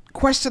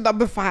 Question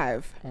number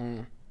 5.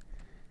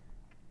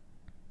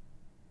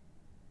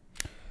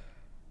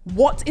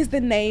 What is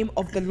the name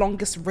of the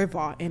longest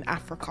river in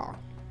Africa?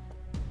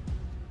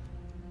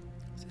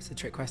 Is this a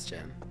trick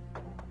question?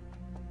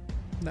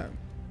 No.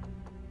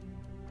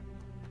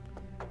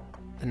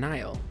 The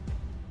Nile.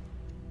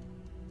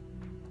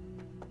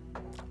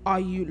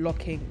 Are you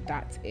locking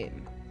that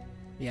in?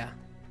 Yeah.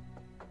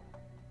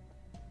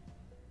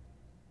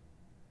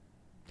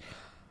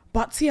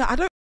 But Tia, I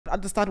don't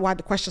understand why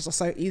the questions are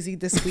so easy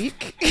this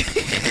week.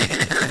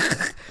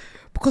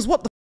 Because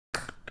what the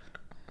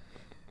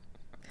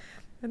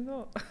They're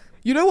not.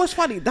 You know what's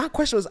funny? That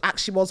question was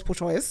actually multiple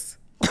choice.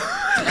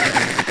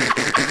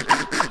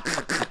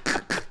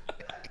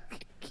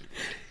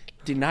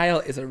 The Nile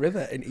is a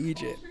river in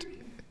Egypt.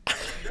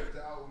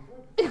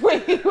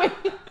 Wait.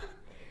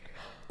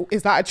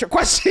 Is that a trick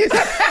question?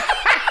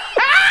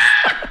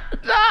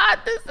 Nah,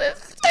 this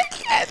is trick.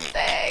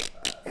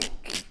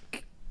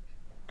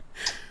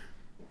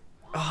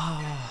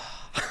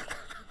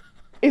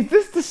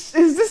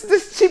 Is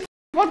this cheap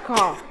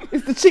vodka?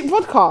 Is the cheap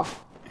vodka?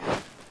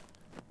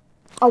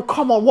 Oh,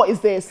 come on, what is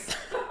this?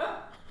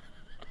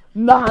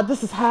 Nah,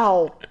 this is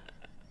hell.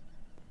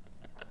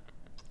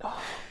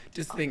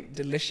 Just think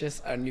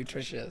delicious and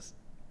nutritious.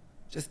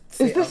 Just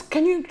Is this,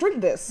 can you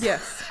drink this?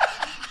 Yes.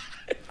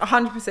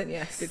 100%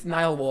 yes. It's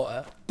Nile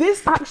water.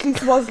 This actually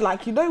smells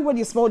like, you know when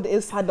you smell the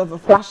inside of a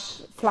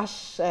flash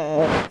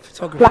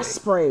Photography.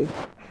 spray.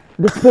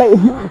 Display.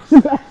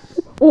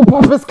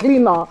 All-purpose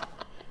cleaner.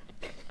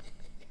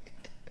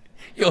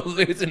 You're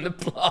losing the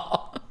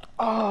plot.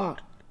 Oh.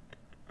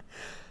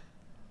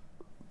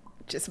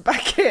 Just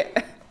back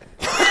it.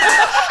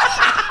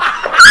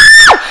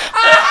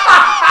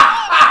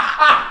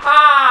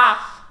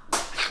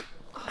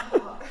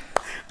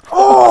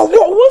 Oh,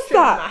 what was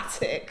that?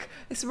 Dramatic.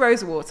 It's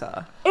rose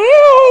water.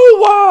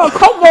 Ew!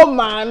 Come on,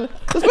 man.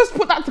 You're supposed to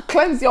put that to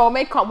cleanse your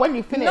makeup when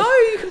you finish. No,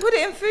 you can put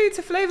it in food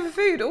to flavour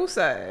food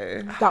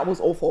also. That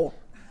was awful.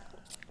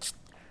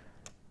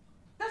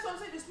 That's what I'm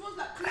saying. It smells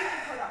like cleaning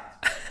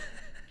product.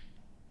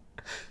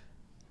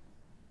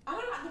 I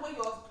don't like the way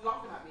you're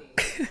laughing at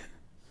me.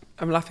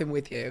 I'm laughing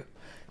with you.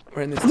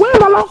 We're in this. Where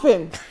am I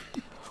laughing?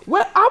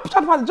 I'm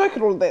trying to find a joke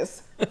in all of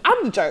this.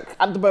 I'm the joke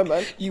at the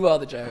moment. You are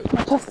the joke.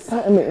 Just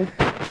hurting me.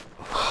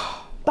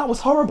 That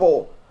was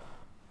horrible.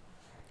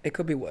 It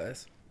could be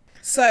worse.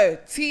 So,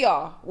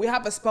 Tia, we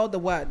haven't spelled the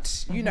word.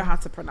 You know how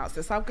to pronounce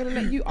this. So I'm going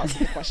to let you answer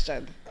the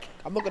question.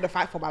 I'm not going to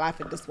fight for my life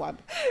in this one.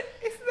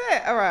 It's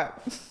there. All right.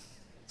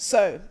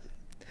 So,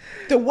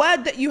 the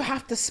word that you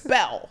have to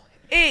spell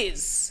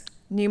is...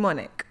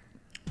 Mnemonic.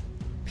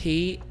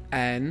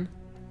 PN.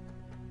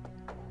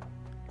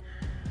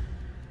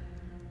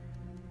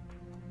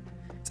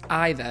 It's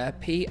either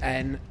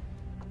PN.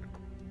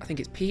 I think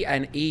it's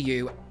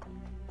PNEU.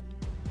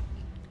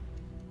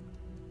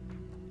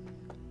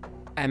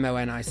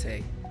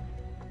 MONIC.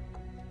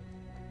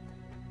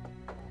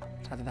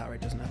 It's either that or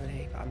it doesn't have an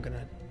E, but I'm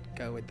gonna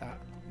go with that.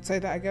 Say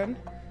that again.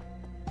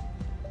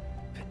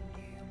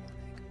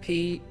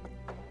 PNEU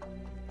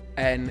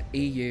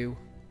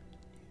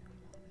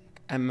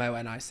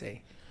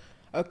MONIC.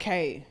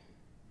 Okay,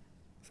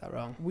 Is that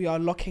wrong? we are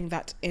locking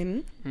that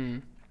in.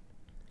 Is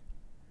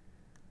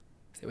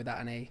it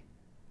without an E?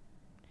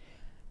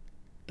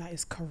 That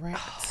is correct.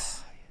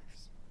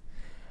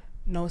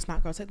 No, it's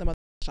not. Girl, take the mother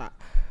shot.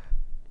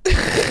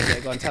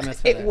 Okay, go on, tell me.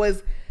 It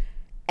was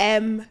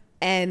MN.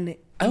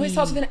 Oh, it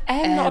starts with an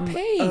M, not a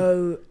P.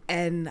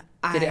 MONIC.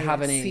 Did it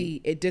have an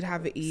E? It did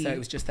have an E. So it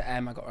was just the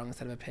M I got wrong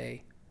instead of a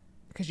P.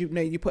 Because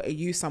you put a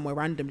U somewhere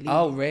randomly.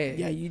 Oh, really?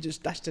 Yeah, you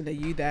just dashed in a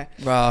U there.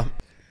 Rah.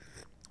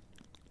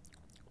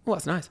 Oh,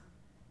 that's nice.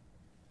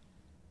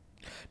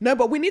 No,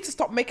 but we need to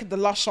stop making the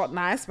last shot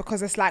nice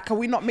because it's like, can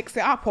we not mix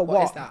it up or what?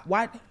 What is that?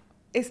 Why?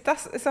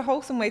 It's a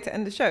wholesome way to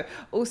end the show.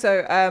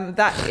 Also,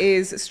 that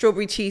is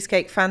strawberry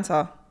cheesecake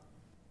Fanta.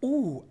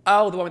 Ooh.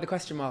 Oh, the one with the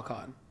question mark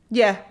on.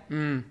 Yeah.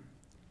 Went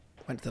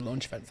to the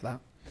launch event for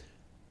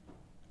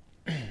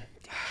that.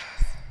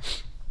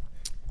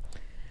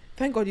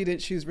 Thank God you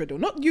didn't choose Riddle.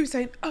 Not you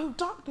saying, oh,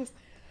 darkness.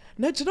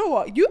 No, do you know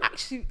what? You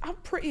actually, I'm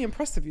pretty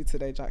impressed with you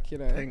today, Jack, you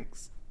know.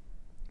 Thanks.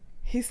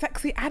 He's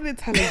sexy and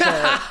intelligent.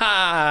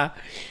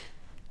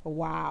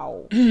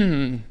 Wow.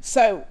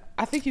 So,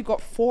 I think you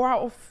got 4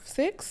 out of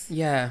 6.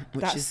 Yeah,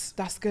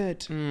 That's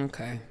good.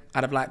 Okay.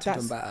 I'd have liked to have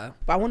done better.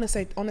 But I want to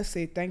say,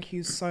 honestly, thank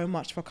you so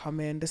much for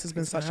coming. This has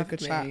been such a good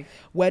chat. me.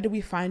 Where do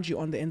we find you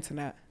on the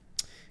internet?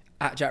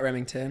 At Jack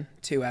Remmington,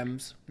 2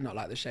 M's, not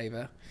like the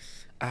shaver.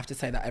 I have to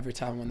say that every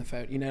time I'm on the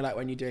phone. You know, like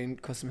when you're doing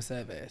customer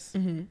service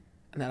and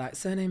they're like,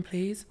 surname,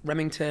 please.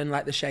 Remington,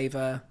 like the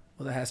shaver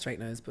or the hair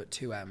straighteners, but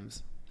 2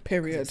 M's.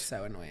 Period. It's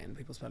so annoying.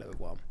 People spell it with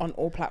 1. On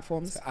all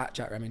platforms. So at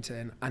Jack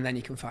Remmington. And then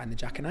you can find the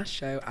Jack and Ash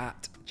Show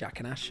at Jack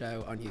and Ash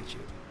Show on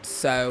YouTube.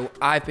 So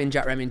I've been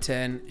Jack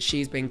Remmington.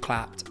 She's been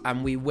Clapped.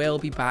 And we will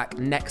be back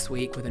next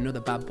week with another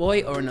bad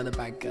boy or another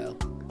bad girl.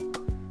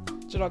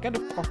 Do you not get the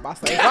fuck off my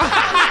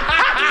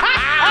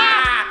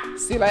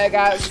See you later,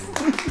 guys.